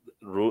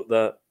wrote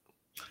that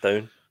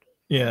down.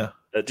 Yeah,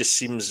 it just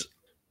seems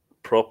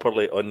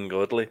properly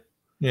ungodly.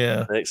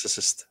 Yeah, The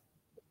Exorcist.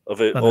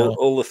 Of it,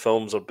 all the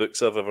films or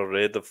books I've ever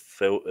read, I've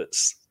felt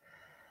it's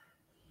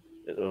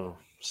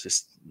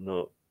just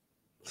not.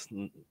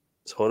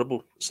 It's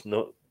horrible. It's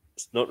not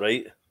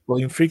right.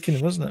 William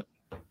Friedkin, wasn't it?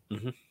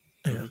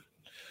 Yeah.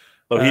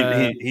 Oh,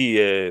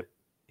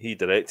 he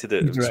directed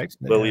it.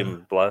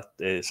 William Blatt,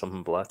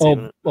 something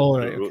Blatty.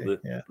 Right.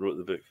 Wrote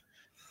the book.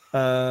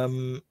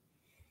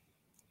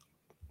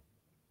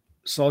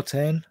 Saw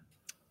 10.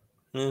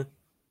 Yeah.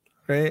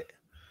 Right.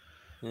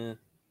 Yeah.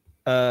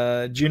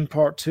 June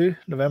Part 2,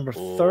 November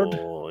 3rd.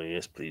 Oh,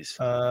 yes, please.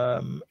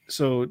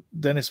 So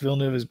Denis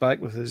Villeneuve is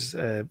back with his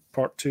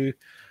Part 2.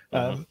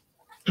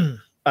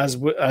 As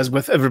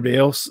with everybody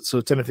else.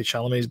 So Timothée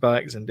Chalamet's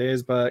back,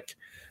 Zendaya's back,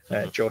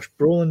 Josh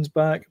Brolin's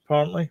back,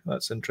 apparently.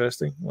 That's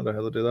interesting. Wonder how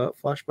they'll do that.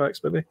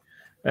 Flashbacks, maybe.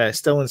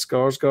 Stellan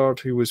Skarsgård,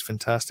 who was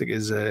fantastic,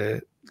 is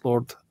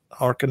Lord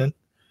Harkonnen.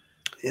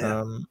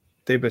 Yeah.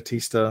 Dave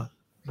Bautista,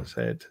 as I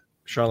said.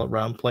 Charlotte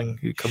Rampling,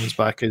 who comes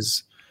back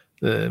as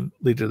the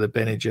leader of the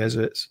Bene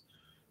Gesserits.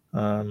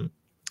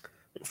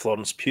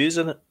 Florence Pugh's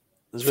in it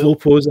as well. Flo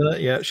Poe's in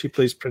it, yeah. She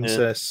plays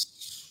Princess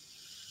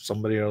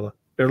somebody or other.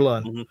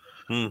 Irulan.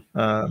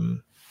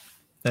 And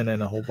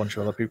then a whole bunch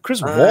of other people.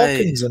 Chris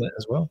Walken's in it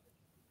as well.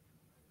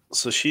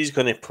 So she's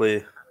going to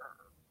play,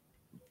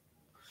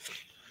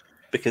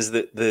 because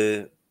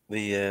the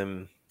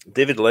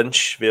David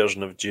Lynch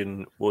version of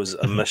Dune was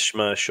a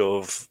mishmash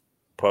of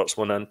parts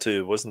 1 and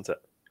 2, wasn't it?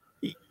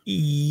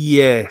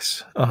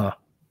 Yes.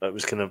 It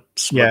was kind of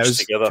smudged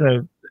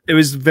together. It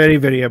was very,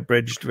 very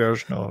abridged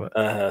version of it.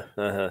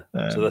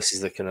 So this is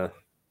the kind of.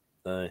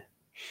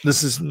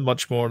 This is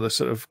much more the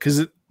sort of,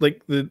 because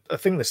I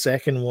think the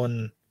second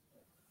one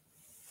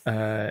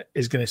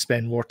is going to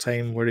spend more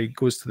time where he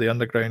goes to the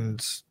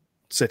underground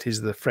cities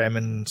of the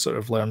Fremen, sort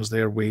of learns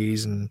their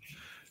ways, and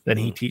then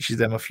he teaches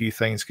them a few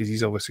things, because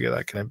he's obviously got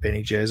that kind of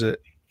Bene Gesserit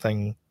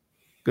thing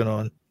going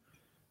on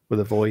with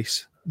a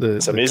voice.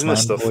 It's amazing the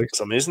stuff. Voice. It's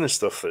amazing the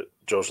stuff that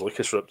George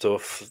Lucas ripped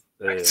off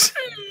when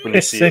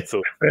you see it.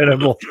 Though,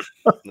 incredible.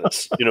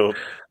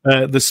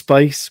 The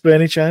spice, by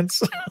any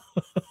chance?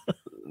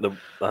 The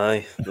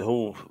worms,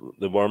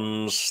 the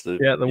worms,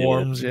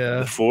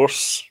 the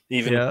Force,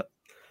 even,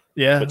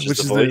 which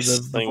is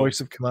the voice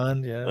of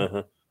command,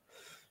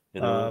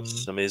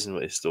 it's amazing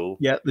what he stole.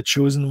 Yeah, the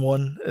chosen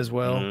one as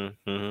well,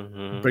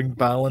 bring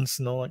balance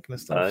and all that kind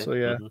of stuff. So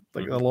a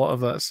lot of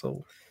that.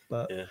 So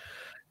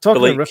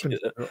talking about ripping.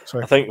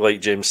 I think, like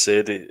James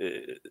said,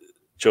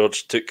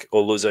 George took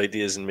all those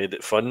ideas and made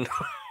it fun.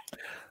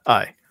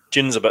 Aye,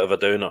 June's a bit of a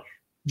downer.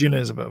 June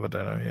is a bit of a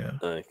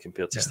downer,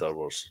 compared to Star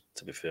Wars,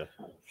 to be fair.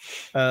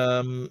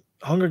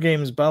 Hunger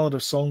Games: Ballad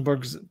of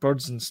Songbirds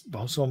and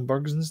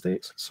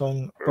Snakes.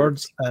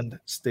 Birds and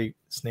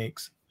steaks.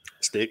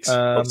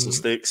 Birds and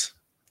steaks.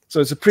 So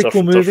it's a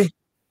prequel movie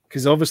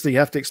because obviously you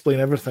have to explain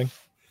everything.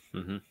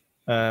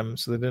 Mm-hmm.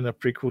 So they're doing a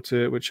prequel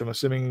to it, which I'm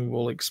assuming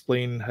will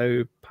explain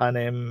how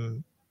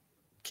Panem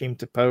came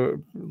to power,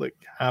 like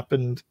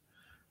happened.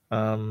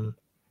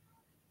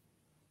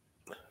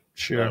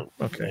 Sure.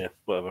 Okay. Yeah,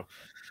 whatever.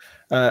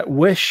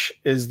 Wish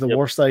is the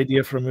worst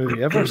idea for a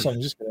movie ever, so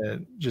I'm just gonna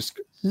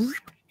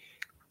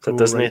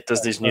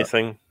Disney's new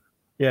thing.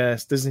 Yeah,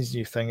 it's Disney's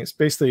new thing. It's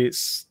basically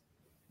it's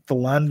the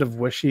land of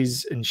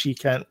wishes, and she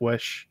can't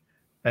wish,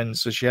 and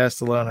so she has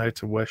to learn how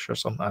to wish or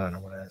something. I don't know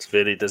what it is. It's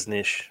very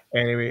Disney-ish.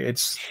 Anyway,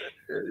 it's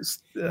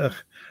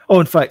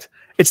in fact,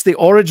 it's the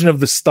origin of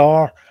the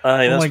star.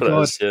 Aye, that's what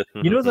it is. Yeah.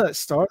 You know that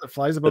star that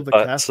flies above the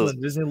castle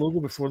and Disney logo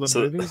before the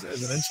movies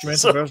as an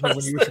instrumental version of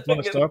When You Wish Upon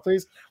a Star,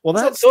 please? Well,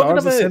 that star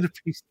is the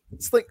centerpiece.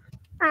 It's like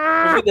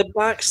the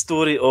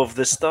backstory of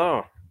the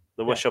star,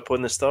 the Wish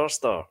Upon the Star.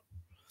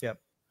 Yep.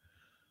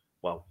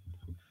 Wow.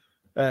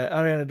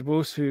 Ariana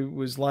DeBose, who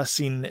was last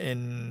seen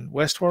in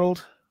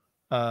Westworld,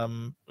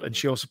 and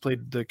she also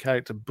played the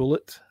character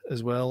Bullet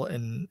as well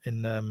in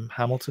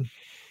Hamilton.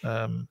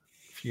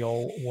 If you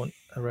all want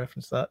a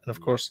reference to that, and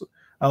of course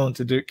Alan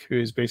Tudyk, who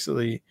is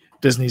basically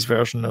Disney's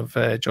version of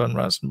John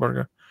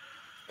Ratzenberger.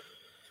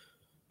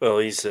 Well,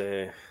 he's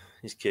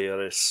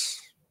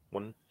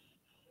KRS-One.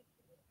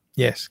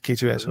 Yes,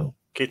 K2SO.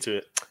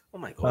 K2. Oh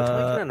my god! Why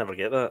can I never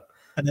get that?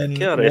 And then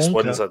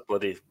KRS-One's a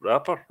bloody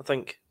rapper, I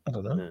think. I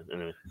don't know. Yeah,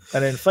 anyway.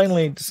 And then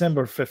finally,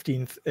 December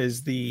 15th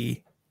is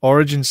the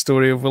origin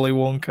story of Willy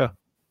Wonka.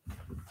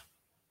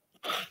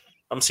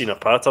 I'm seeing a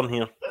pattern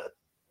here.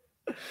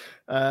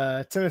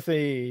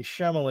 Timothy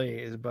Chalamet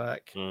is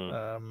back.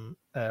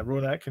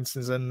 Rowan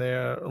Atkinson's in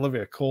there.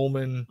 Olivia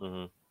Colman.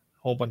 A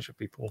whole bunch of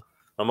people.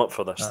 I'm up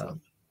for this. I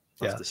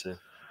have to say.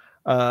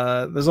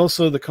 There's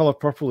also The Color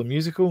Purple, the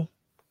musical.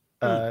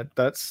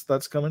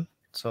 That's coming.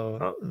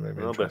 So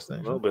maybe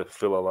interesting. That'll be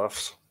full of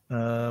laughs.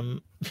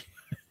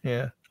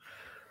 Yeah.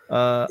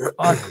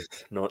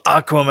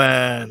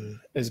 Aquaman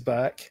is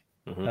back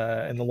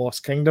in the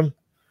Lost Kingdom.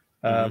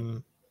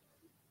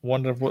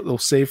 Wonder what they'll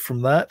save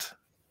from that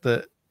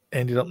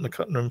ended up on the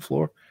cutting room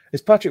floor.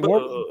 Is Patrick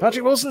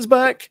Wilson's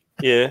back?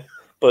 Yeah,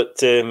 but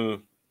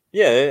Thingy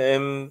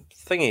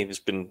has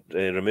been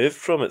removed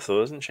from it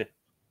though, isn't she?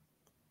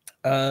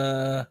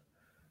 No,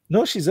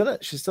 she's in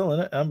it. She's still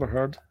in it. Amber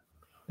Heard.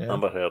 Yeah.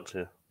 Amber Heard,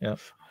 yeah. Yeah.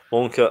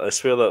 Wonka, I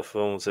swear that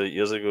film was out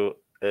years ago.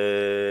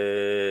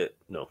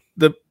 No.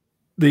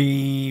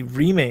 The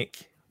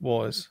remake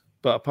was,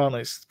 but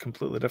apparently it's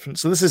completely different.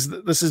 So this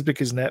is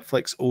because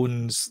Netflix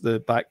owns the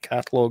back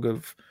catalogue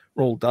of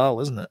Roald Dahl,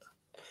 isn't it?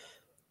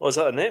 Oh, is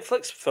that a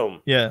Netflix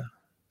film? Yeah,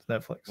 it's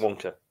Netflix.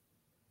 Wonka.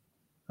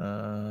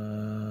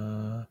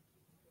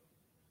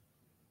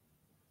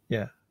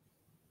 Yeah.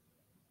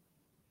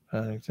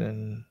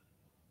 Paddington.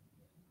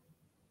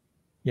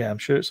 Yeah, I'm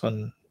sure it's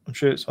on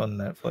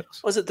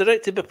Netflix. Was it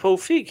directed by Paul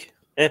King,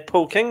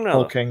 rather?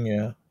 Paul King,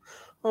 yeah.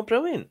 Oh,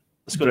 brilliant.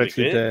 It's going to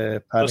be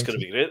great. That's going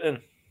to be great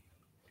then.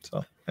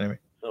 So, anyway.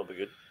 That'll be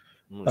good.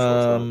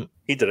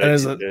 He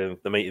directed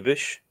The Mighty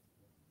Bush.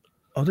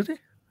 Oh, did he?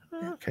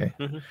 Oh, okay.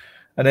 Mm-hmm.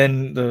 And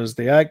then there's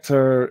the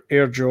actor,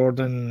 Air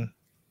Jordan,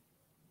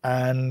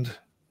 and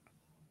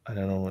I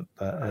don't know what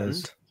that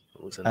is.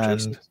 It looks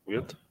interesting. It's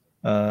weird.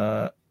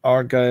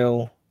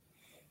 Argyle.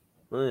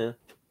 Oh,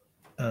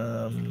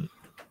 yeah.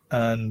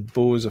 And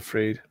Beau is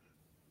Afraid.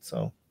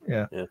 So,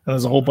 yeah. And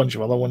there's a whole bunch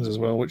of other ones as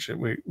well, which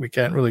we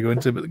can't really go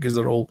into because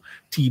they're all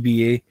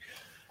TBA.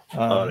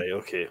 All right,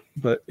 okay.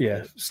 But,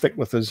 yeah, stick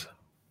with us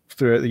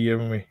throughout the year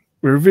when we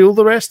reveal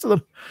the rest of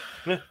them.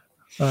 Yeah.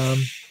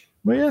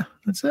 Well, yeah,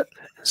 that's it.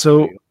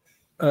 So,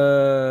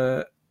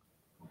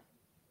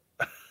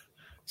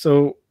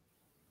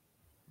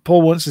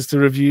 Paul wants us to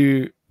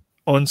review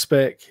on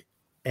spec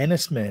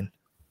Ennis Men.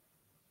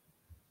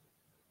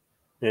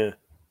 Yeah.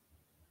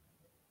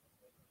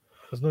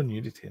 There's no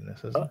nudity in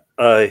this, is there?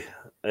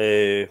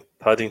 Aye.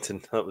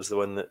 Paddington. That was the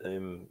one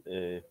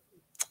that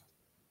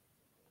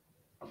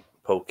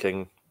Paul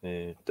King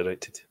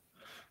directed.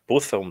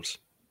 Both films.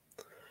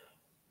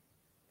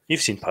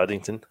 You've seen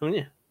Paddington, haven't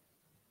you?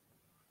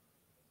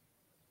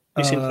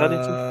 You seen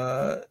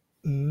Paddington?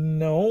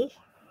 No.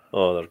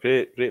 Oh, they're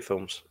great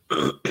films.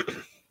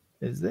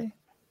 Is they?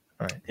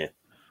 All right. Yeah.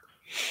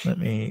 Let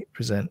me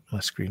present my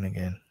screen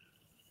again.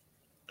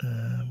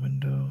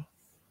 Window.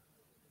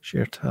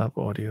 Share tab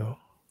audio.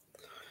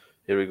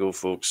 Here we go,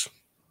 folks.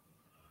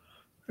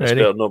 Ready?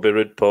 This better not be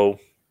rude, Paul.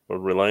 We're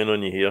relying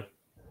on you here.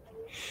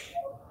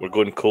 We're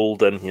going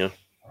cold in here.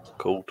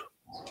 Cold.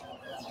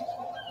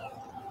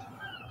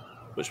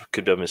 Which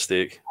could be a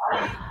mistake.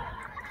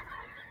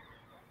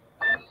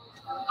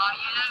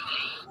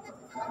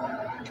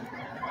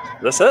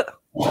 That's it?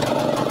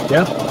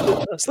 Yeah.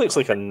 This looks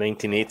like a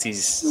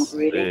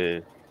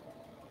 1980s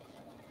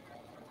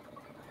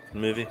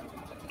movie.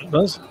 It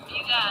does.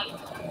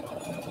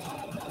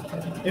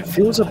 It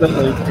feels a bit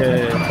like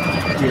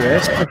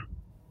Esper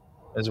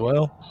as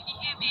well.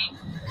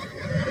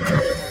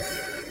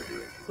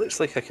 Looks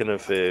like a kind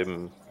of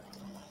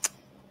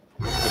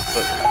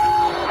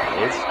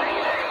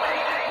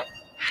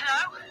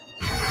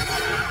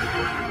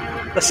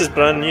This is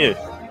brand new.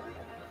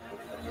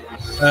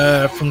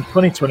 From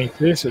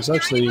 2022, so it's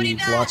actually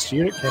last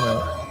year it came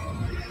out.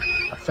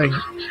 I think,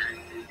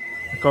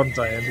 according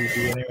to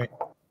IMDb, anyway.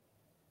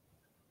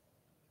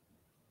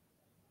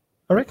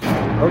 I reckon.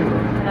 Hello.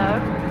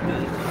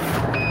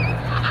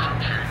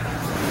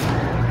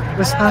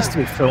 This has to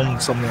be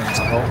filmed somewhere in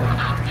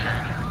Scotland.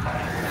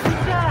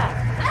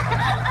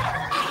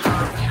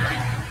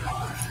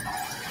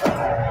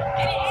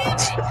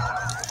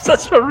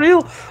 That's for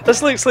real.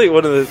 This looks like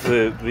one of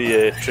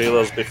the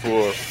trailers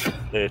before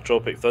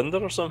Tropic Thunder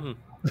or something.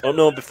 Oh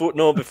no, before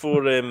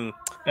yeah,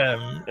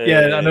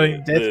 I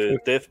know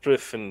Death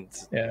Proof and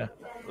yeah.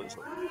 Remember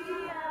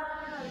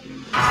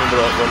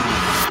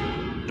that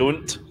one?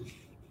 Don't.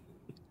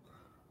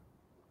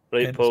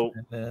 Right, Paul.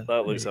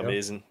 That looks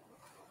amazing.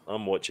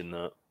 I'm watching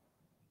that.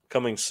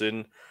 Coming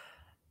soon.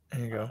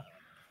 There you go.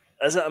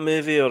 Is it a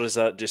movie or is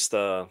that just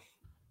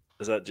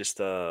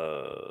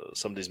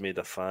somebody's made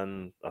a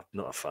fan,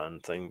 not a fan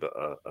thing, but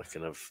a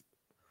kind of.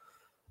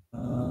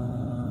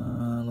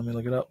 Let me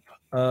look it up.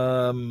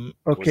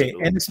 Okay,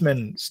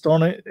 Ennismen,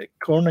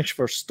 Cornish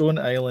for Stone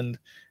Island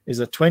is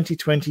a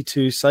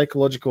 2022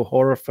 psychological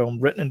horror film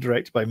written and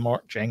directed by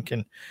Mark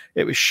Jenkin.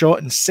 It was shot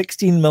in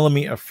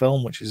 16mm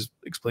film, which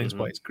explains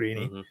why it's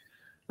grainy.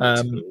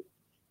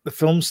 The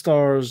film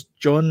stars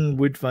John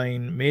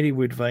Woodvine, Mary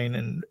Woodvine,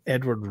 and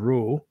Edward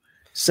Rowe.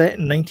 Set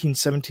in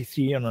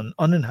 1973 on an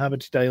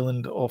uninhabited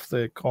island off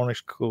the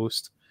Cornish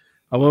coast,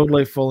 a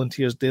wildlife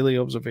volunteer's daily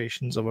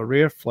observations of a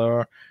rare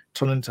flower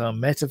turn into a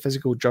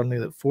metaphysical journey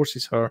that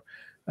forces her,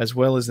 as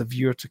well as the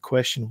viewer, to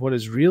question what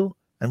is real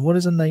and what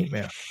is a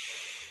nightmare.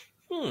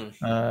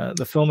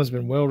 The film has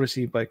been well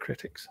received by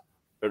critics.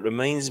 It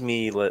reminds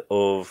me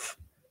of.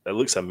 It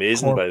looks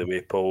amazing, by the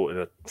way, Paul.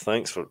 And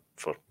thanks for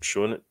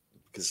showing it,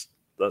 because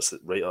that's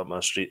right up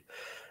my street.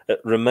 It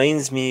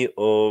reminds me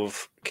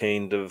of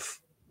kind of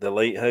The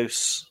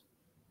Lighthouse,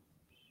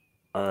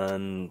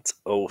 and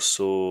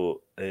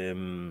also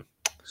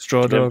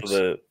Straw Dogs.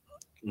 I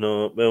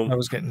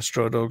was getting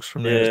Straw Dogs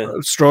from there.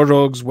 Straw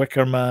Dogs,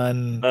 Wicker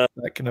Man, that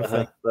kind of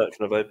thing. That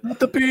kind of vibe. Not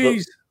the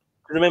bees.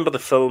 Remember the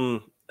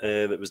film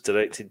that was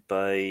directed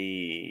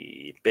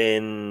by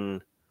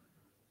Ben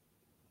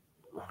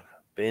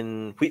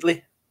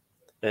Wheatley,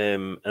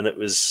 and it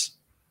was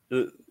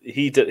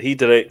he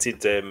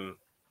directed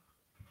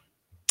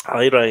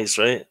High Rise,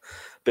 right?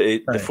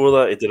 But before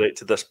that, he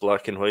directed this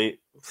black and white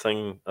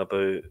thing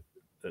about,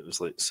 it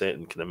was like set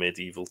in kind of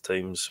medieval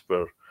times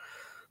where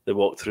they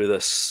walked through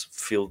this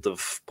field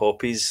of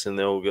poppies and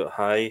they all got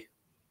high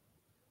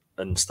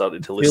and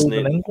started to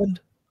hallucinate. In England?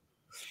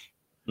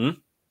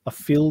 A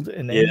field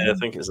in England? Yeah, I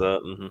think it's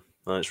that.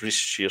 It's Reece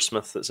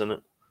Shearsmith that's in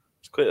it.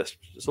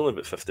 It's only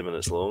about 50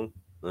 minutes long.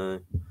 Aye.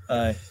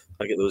 I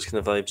get those kind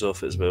of vibes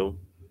off it as well.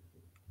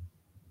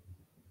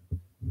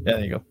 Yeah,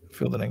 there you go.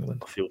 Field in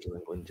England. Field in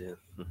England, yeah.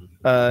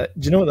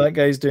 Do you know what that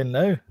guy's doing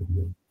now?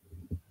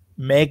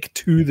 Meg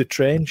 2 The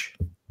Trench.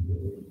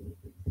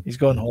 He's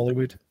gone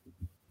Hollywood.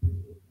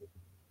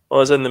 Oh,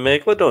 is in the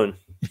Megalodon?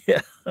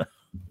 Yeah.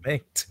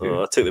 Meg 2.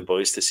 Oh, I took the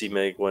boys to see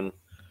Meg 1.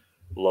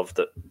 Loved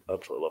it.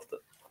 Absolutely loved it.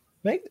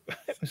 Meg,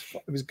 it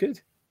was good.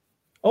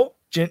 Oh,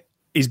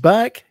 he's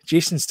back.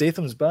 Jason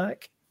Statham's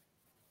back.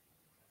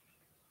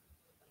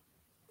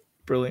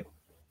 Brilliant.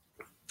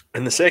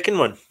 In the second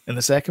one? In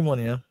the second one,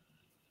 yeah.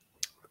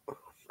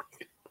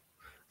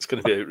 It's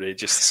going to be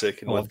outrageous, the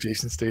second one. I love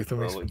Jason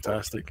Statham. He's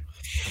fantastic.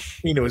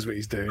 He knows what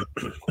he's doing.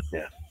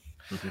 Yeah.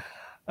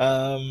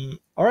 All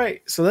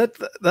right. So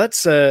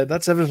that's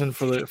everything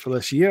for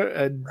this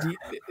year. Do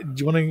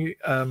you want to?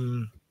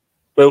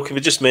 Well, can we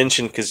just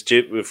mention, because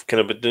we've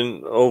kind of been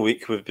doing all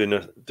week. We've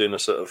been doing a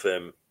sort of.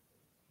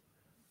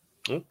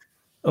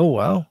 Oh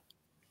wow!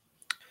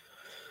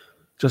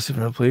 Just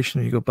for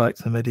inflation, you go back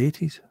to the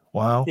mid-80s.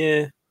 Wow.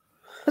 Yeah.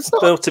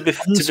 Well, to be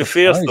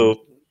fair though,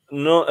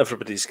 not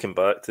everybody's come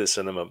back to the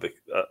cinema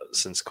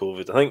since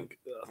COVID. I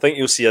think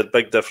you'll see a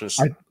big difference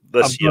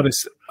this year.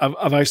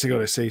 I've actually got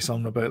to say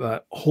something about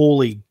that.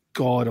 Holy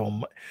God!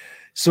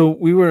 So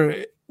we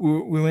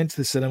went to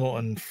the cinema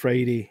on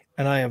Friday,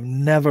 and I have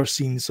never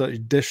seen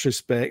such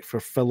disrespect for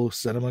fellow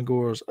cinema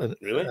goers.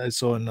 Really? I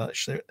saw in that.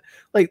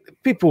 Like,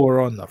 people were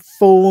on their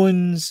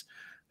phones.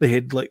 They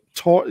had like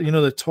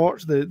the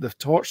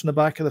torch in the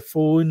back of the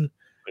phone.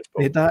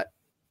 They had that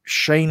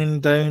shining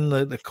down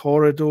the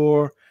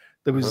corridor.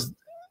 There was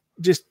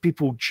just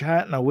people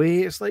chatting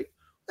away. It's like,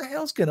 what the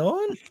hell's going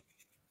on?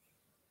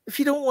 If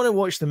you don't want to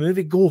watch the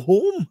movie, go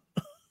home.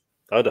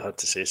 I'd have had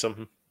to say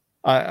something.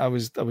 I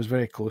was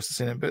very close to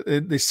saying it, but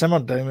they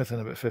simmered down within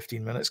about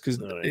 15 minutes because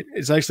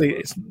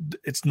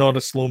it's not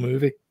a slow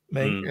movie.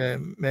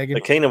 Megan,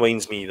 it kind of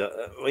winds me up,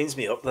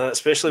 that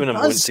especially when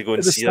I'm going to go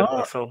and see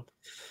a film.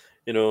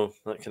 You know,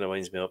 that kind of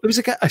winds me up. There was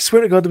a guy. I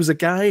swear to God, there was a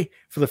guy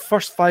for the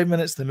first 5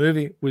 minutes of the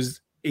movie.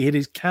 He had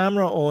his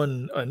camera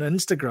on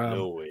Instagram.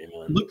 No way,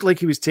 man. Looked like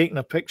he was taking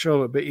a picture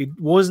of it, but he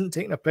wasn't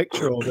taking a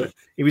picture of it.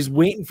 He was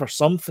waiting for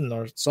something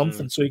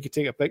so he could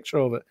take a picture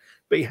of it.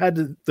 But he had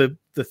the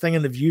thing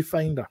in the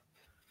viewfinder.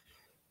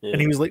 Yeah. And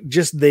he was like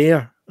just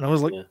there. And I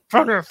was like,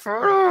 turn it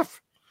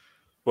off.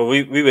 Well,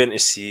 we went to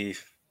see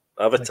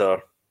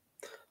Avatar,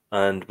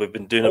 and we've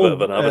been doing a bit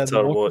of an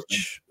Avatar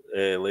watch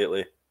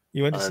lately.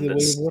 You went to see The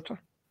Way of Water?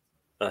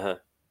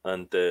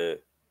 And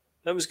it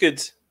was good.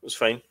 It was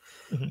fine.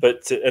 Mm-hmm.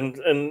 But and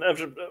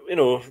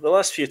the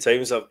last few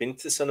times I've been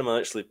to cinema,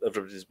 actually,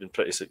 everybody's been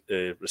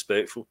pretty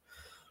respectful.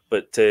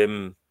 But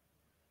that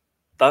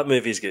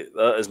movie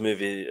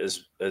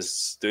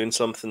is doing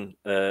something.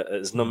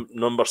 It's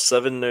number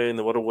 7 now in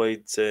the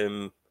worldwide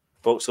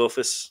box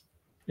office.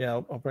 Yeah,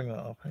 I'll bring that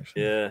up.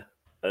 Actually. Yeah,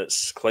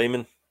 it's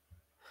climbing.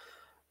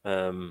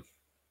 And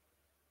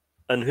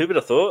who would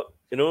have thought?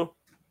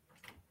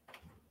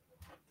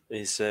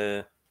 He's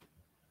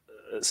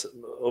it's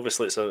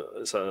obviously it's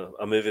a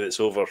movie that's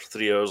over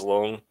 3 hours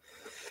long.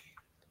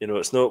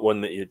 It's not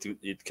one that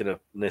you'd kind of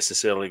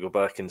necessarily go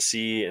back and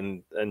see,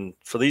 and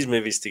for these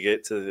movies to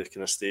get to the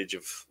kind of stage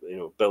of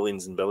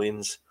billions and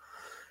billions,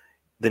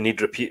 they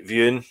need repeat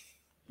viewing.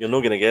 You're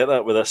not going to get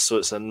that with this, so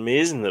it's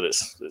amazing that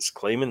it's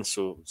climbing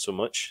so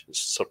much. It's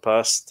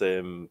surpassed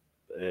the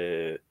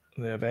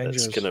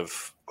Avengers. Its kind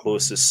of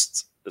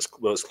closest. Its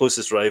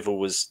closest rival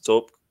was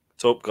Top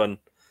Gun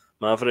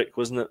Maverick,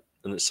 wasn't it?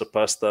 And it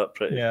surpassed that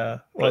pretty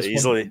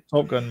easily.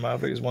 Top Gun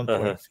Maverick is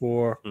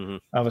 1.4.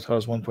 Avatar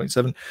is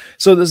 1.7.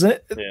 So there's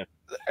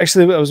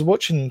actually, I was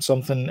watching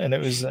something, and it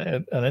was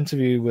an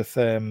interview with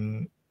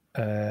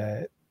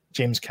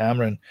James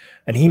Cameron,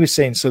 and he was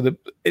saying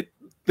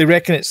they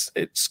reckon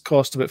it's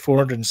cost about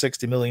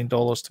 $460 million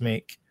to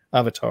make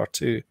Avatar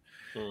 2.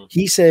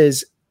 He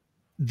says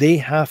they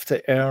have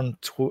to earn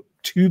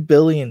 $2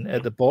 billion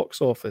at the box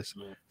office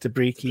to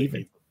break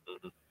even,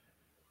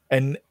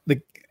 and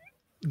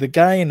the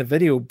guy in the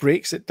video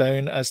breaks it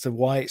down as to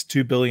why it's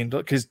 $2 billion,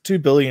 because $2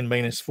 billion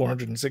minus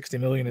 $460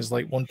 million is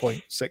like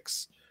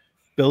 $1.6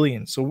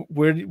 billion. So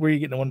where are you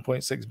getting the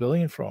 $1.6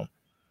 billion from?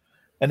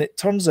 And it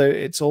turns out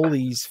it's all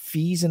these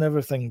fees and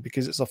everything,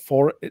 because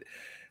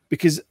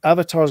because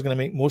Avatar is going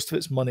to make most of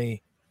its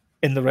money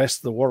in the rest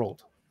of the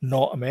world,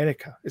 not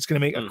America. It's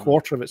going to make a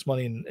quarter of its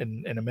money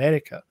in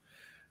America.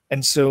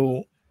 And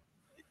so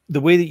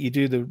the way that you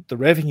do the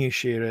revenue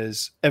share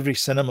is every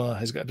cinema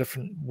has got a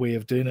different way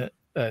of doing it.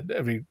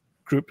 Every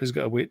group has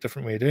got a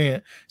different way of doing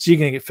it. So you're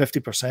going to get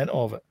 50%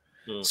 of it.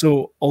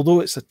 So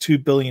although it's a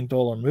 $2 billion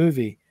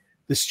movie,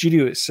 the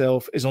studio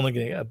itself is only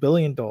going to get $1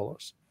 billion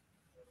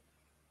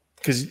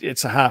because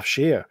it's a half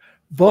share.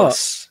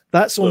 But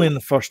that's only in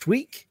the first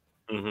week.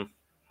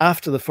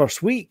 After the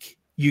first week,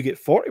 you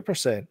get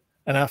 40%.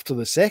 And after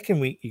the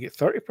second week, you get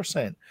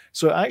 30%.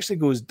 So it actually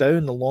goes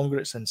down the longer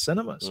it's in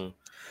cinemas.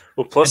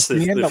 Well, plus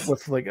you end up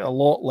with like a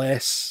lot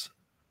less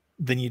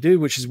than you do,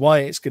 which is why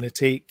it's going to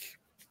take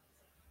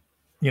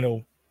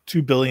 $2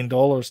 billion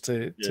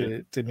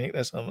to make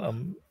this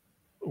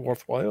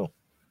worthwhile.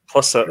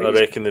 Plus, I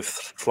reckon they've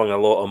flung a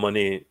lot of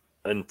money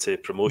into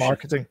promotion,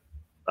 marketing.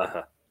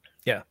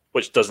 Yeah,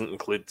 which doesn't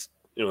include,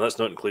 that's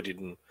not included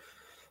in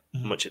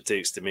how much it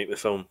takes to make the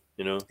film.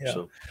 Yeah.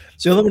 So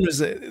the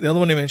other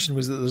one I mentioned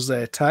was that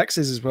there's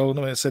taxes as well.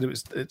 No, I said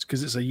it's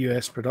because it's a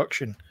US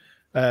production.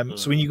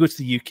 So when you go to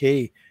the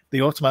UK,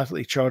 they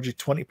automatically charge you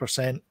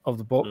 20% of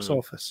the box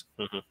office.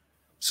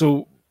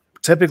 So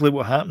typically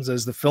what happens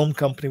is the film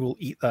company will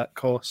eat that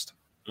cost,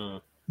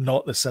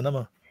 not the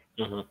cinema.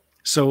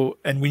 So,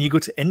 and when you go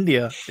to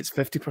India, it's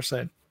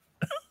 50%.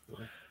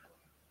 There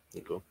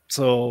you go.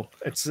 So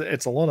it's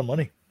a lot of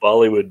money.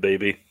 Bollywood,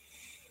 baby.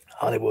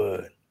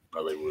 Hollywood.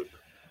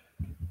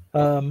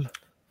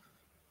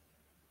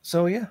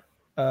 So yeah.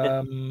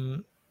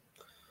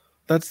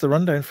 That's the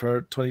rundown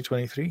for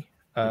 2023.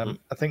 I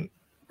think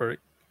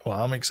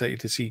I'm excited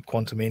to see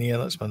Quantumania.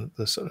 That's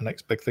the sort of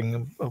next big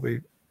thing I'll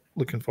be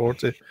looking forward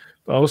to.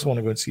 But I also want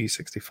to go and see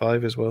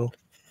 65 as well.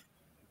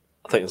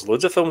 I think there's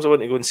loads of films I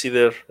want to go and see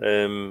there.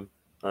 And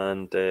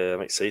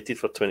I'm excited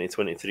for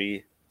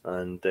 2023.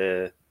 And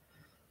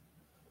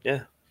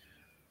yeah.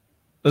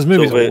 There's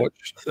movies I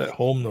watched at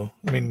home though.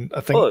 I mean,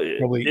 I think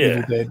probably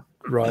Evil Dead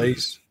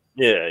Rise.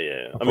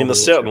 Yeah. I mean,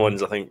 there's certain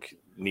ones I think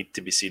need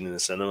to be seen in the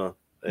cinema.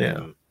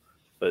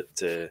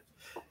 But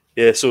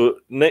so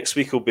next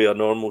week will be a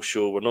normal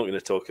show. We're not going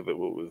to talk about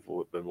what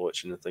we've been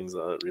watching and things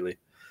like that, really.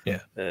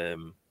 Yeah.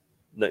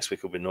 Next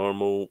week will be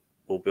normal.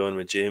 We'll be on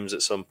with James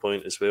at some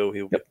point as well.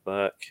 He'll be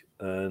back,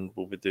 and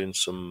we'll be doing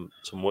some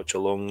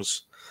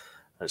watch-alongs.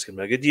 And it's going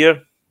to be a good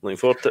year. Looking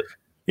forward to it.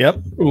 Yep,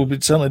 we'll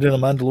be certainly doing a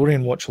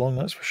Mandalorian watch-along,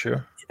 that's for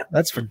sure.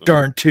 That's for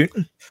darn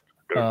tootin'.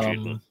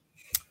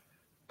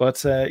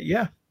 But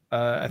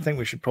I think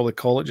we should probably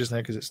call it just now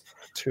because it's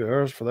 2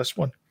 hours for this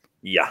one.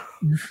 Yeah.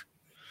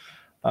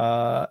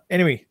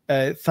 Anyway,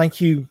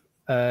 thank you,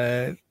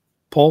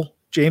 Paul,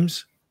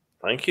 James.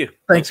 Thank you.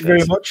 Thanks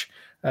very much,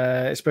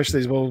 especially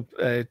as well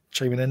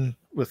chiming in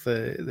with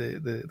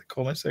the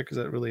comments there because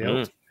that really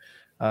helped.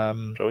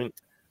 Brilliant.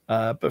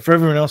 But for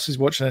everyone else who's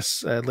watching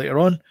this later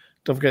on,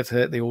 don't forget to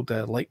hit the old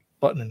like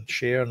button and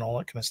share and all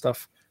that kind of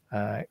stuff.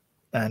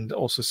 And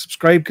also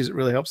subscribe because it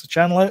really helps the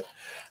channel out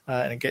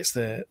and it gets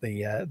the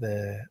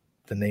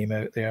name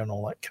out there and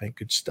all that kind of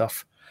good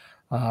stuff.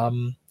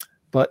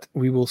 But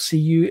we will see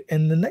you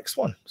in the next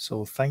one.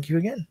 So thank you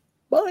again.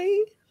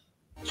 Bye.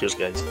 Cheers,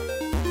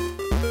 guys.